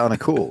should all get on a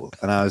call,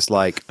 and I was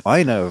like,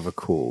 I know of a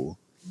call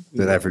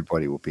that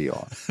everybody will be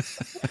on.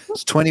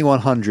 It's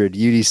 2100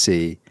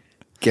 UDC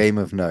Game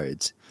of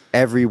Nodes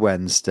every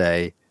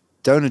Wednesday.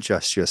 Don't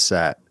adjust your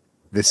set.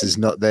 This is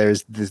not there.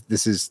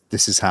 This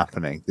is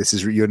happening. This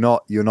is you're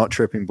not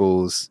tripping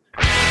balls.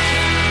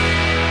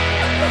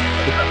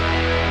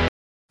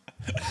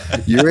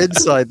 You're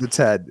inside the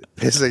tent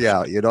pissing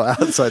out. You're not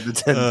outside the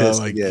tent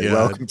pissing in.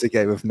 Welcome to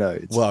Game of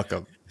Nodes.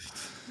 Welcome.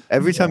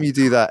 Every time you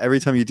do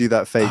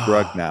that fake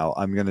rug now,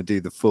 I'm going to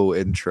do the full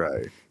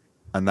intro,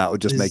 and that will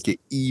just make it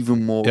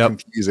even more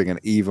confusing and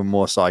even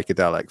more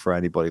psychedelic for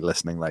anybody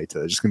listening later.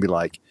 They're just going to be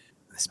like,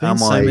 there's been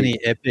so many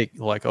epic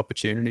like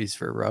opportunities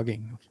for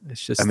rugging.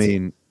 It's just,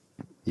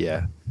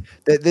 yeah.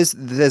 There's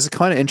a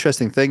kind of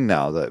interesting thing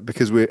now that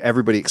because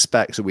everybody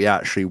expects that we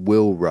actually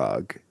will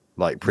rug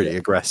like pretty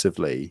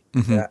aggressively.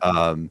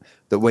 Mm-hmm.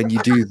 That when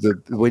you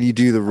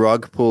do the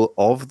rug pull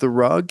of the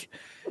rug,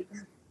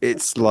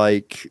 it's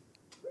like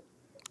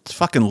it's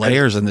fucking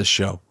layers in this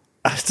show.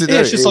 It's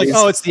just like,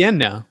 oh, it's the end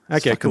now.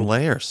 Okay, cool.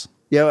 Layers.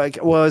 Yeah, I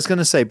was going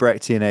to say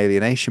Brechtian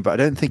alienation, but I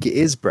don't think it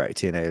is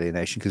Brechtian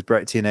alienation, because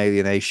Brechtian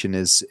alienation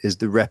is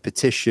the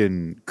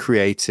repetition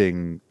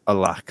creating a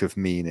lack of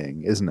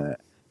meaning, isn't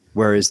it?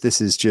 Whereas this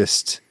is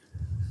just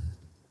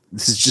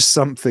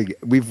something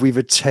we've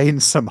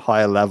attained some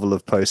higher level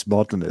of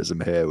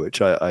postmodernism here, which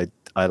I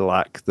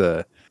lack.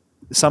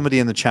 Somebody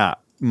in the chat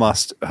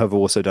must have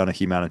also done a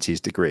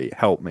humanities degree.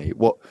 Help me.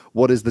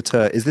 What is the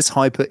term? Is this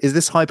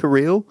hyper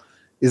real?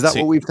 Is that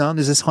what we've done?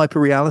 Is this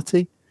hyper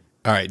reality?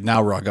 All right,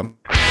 now rug them.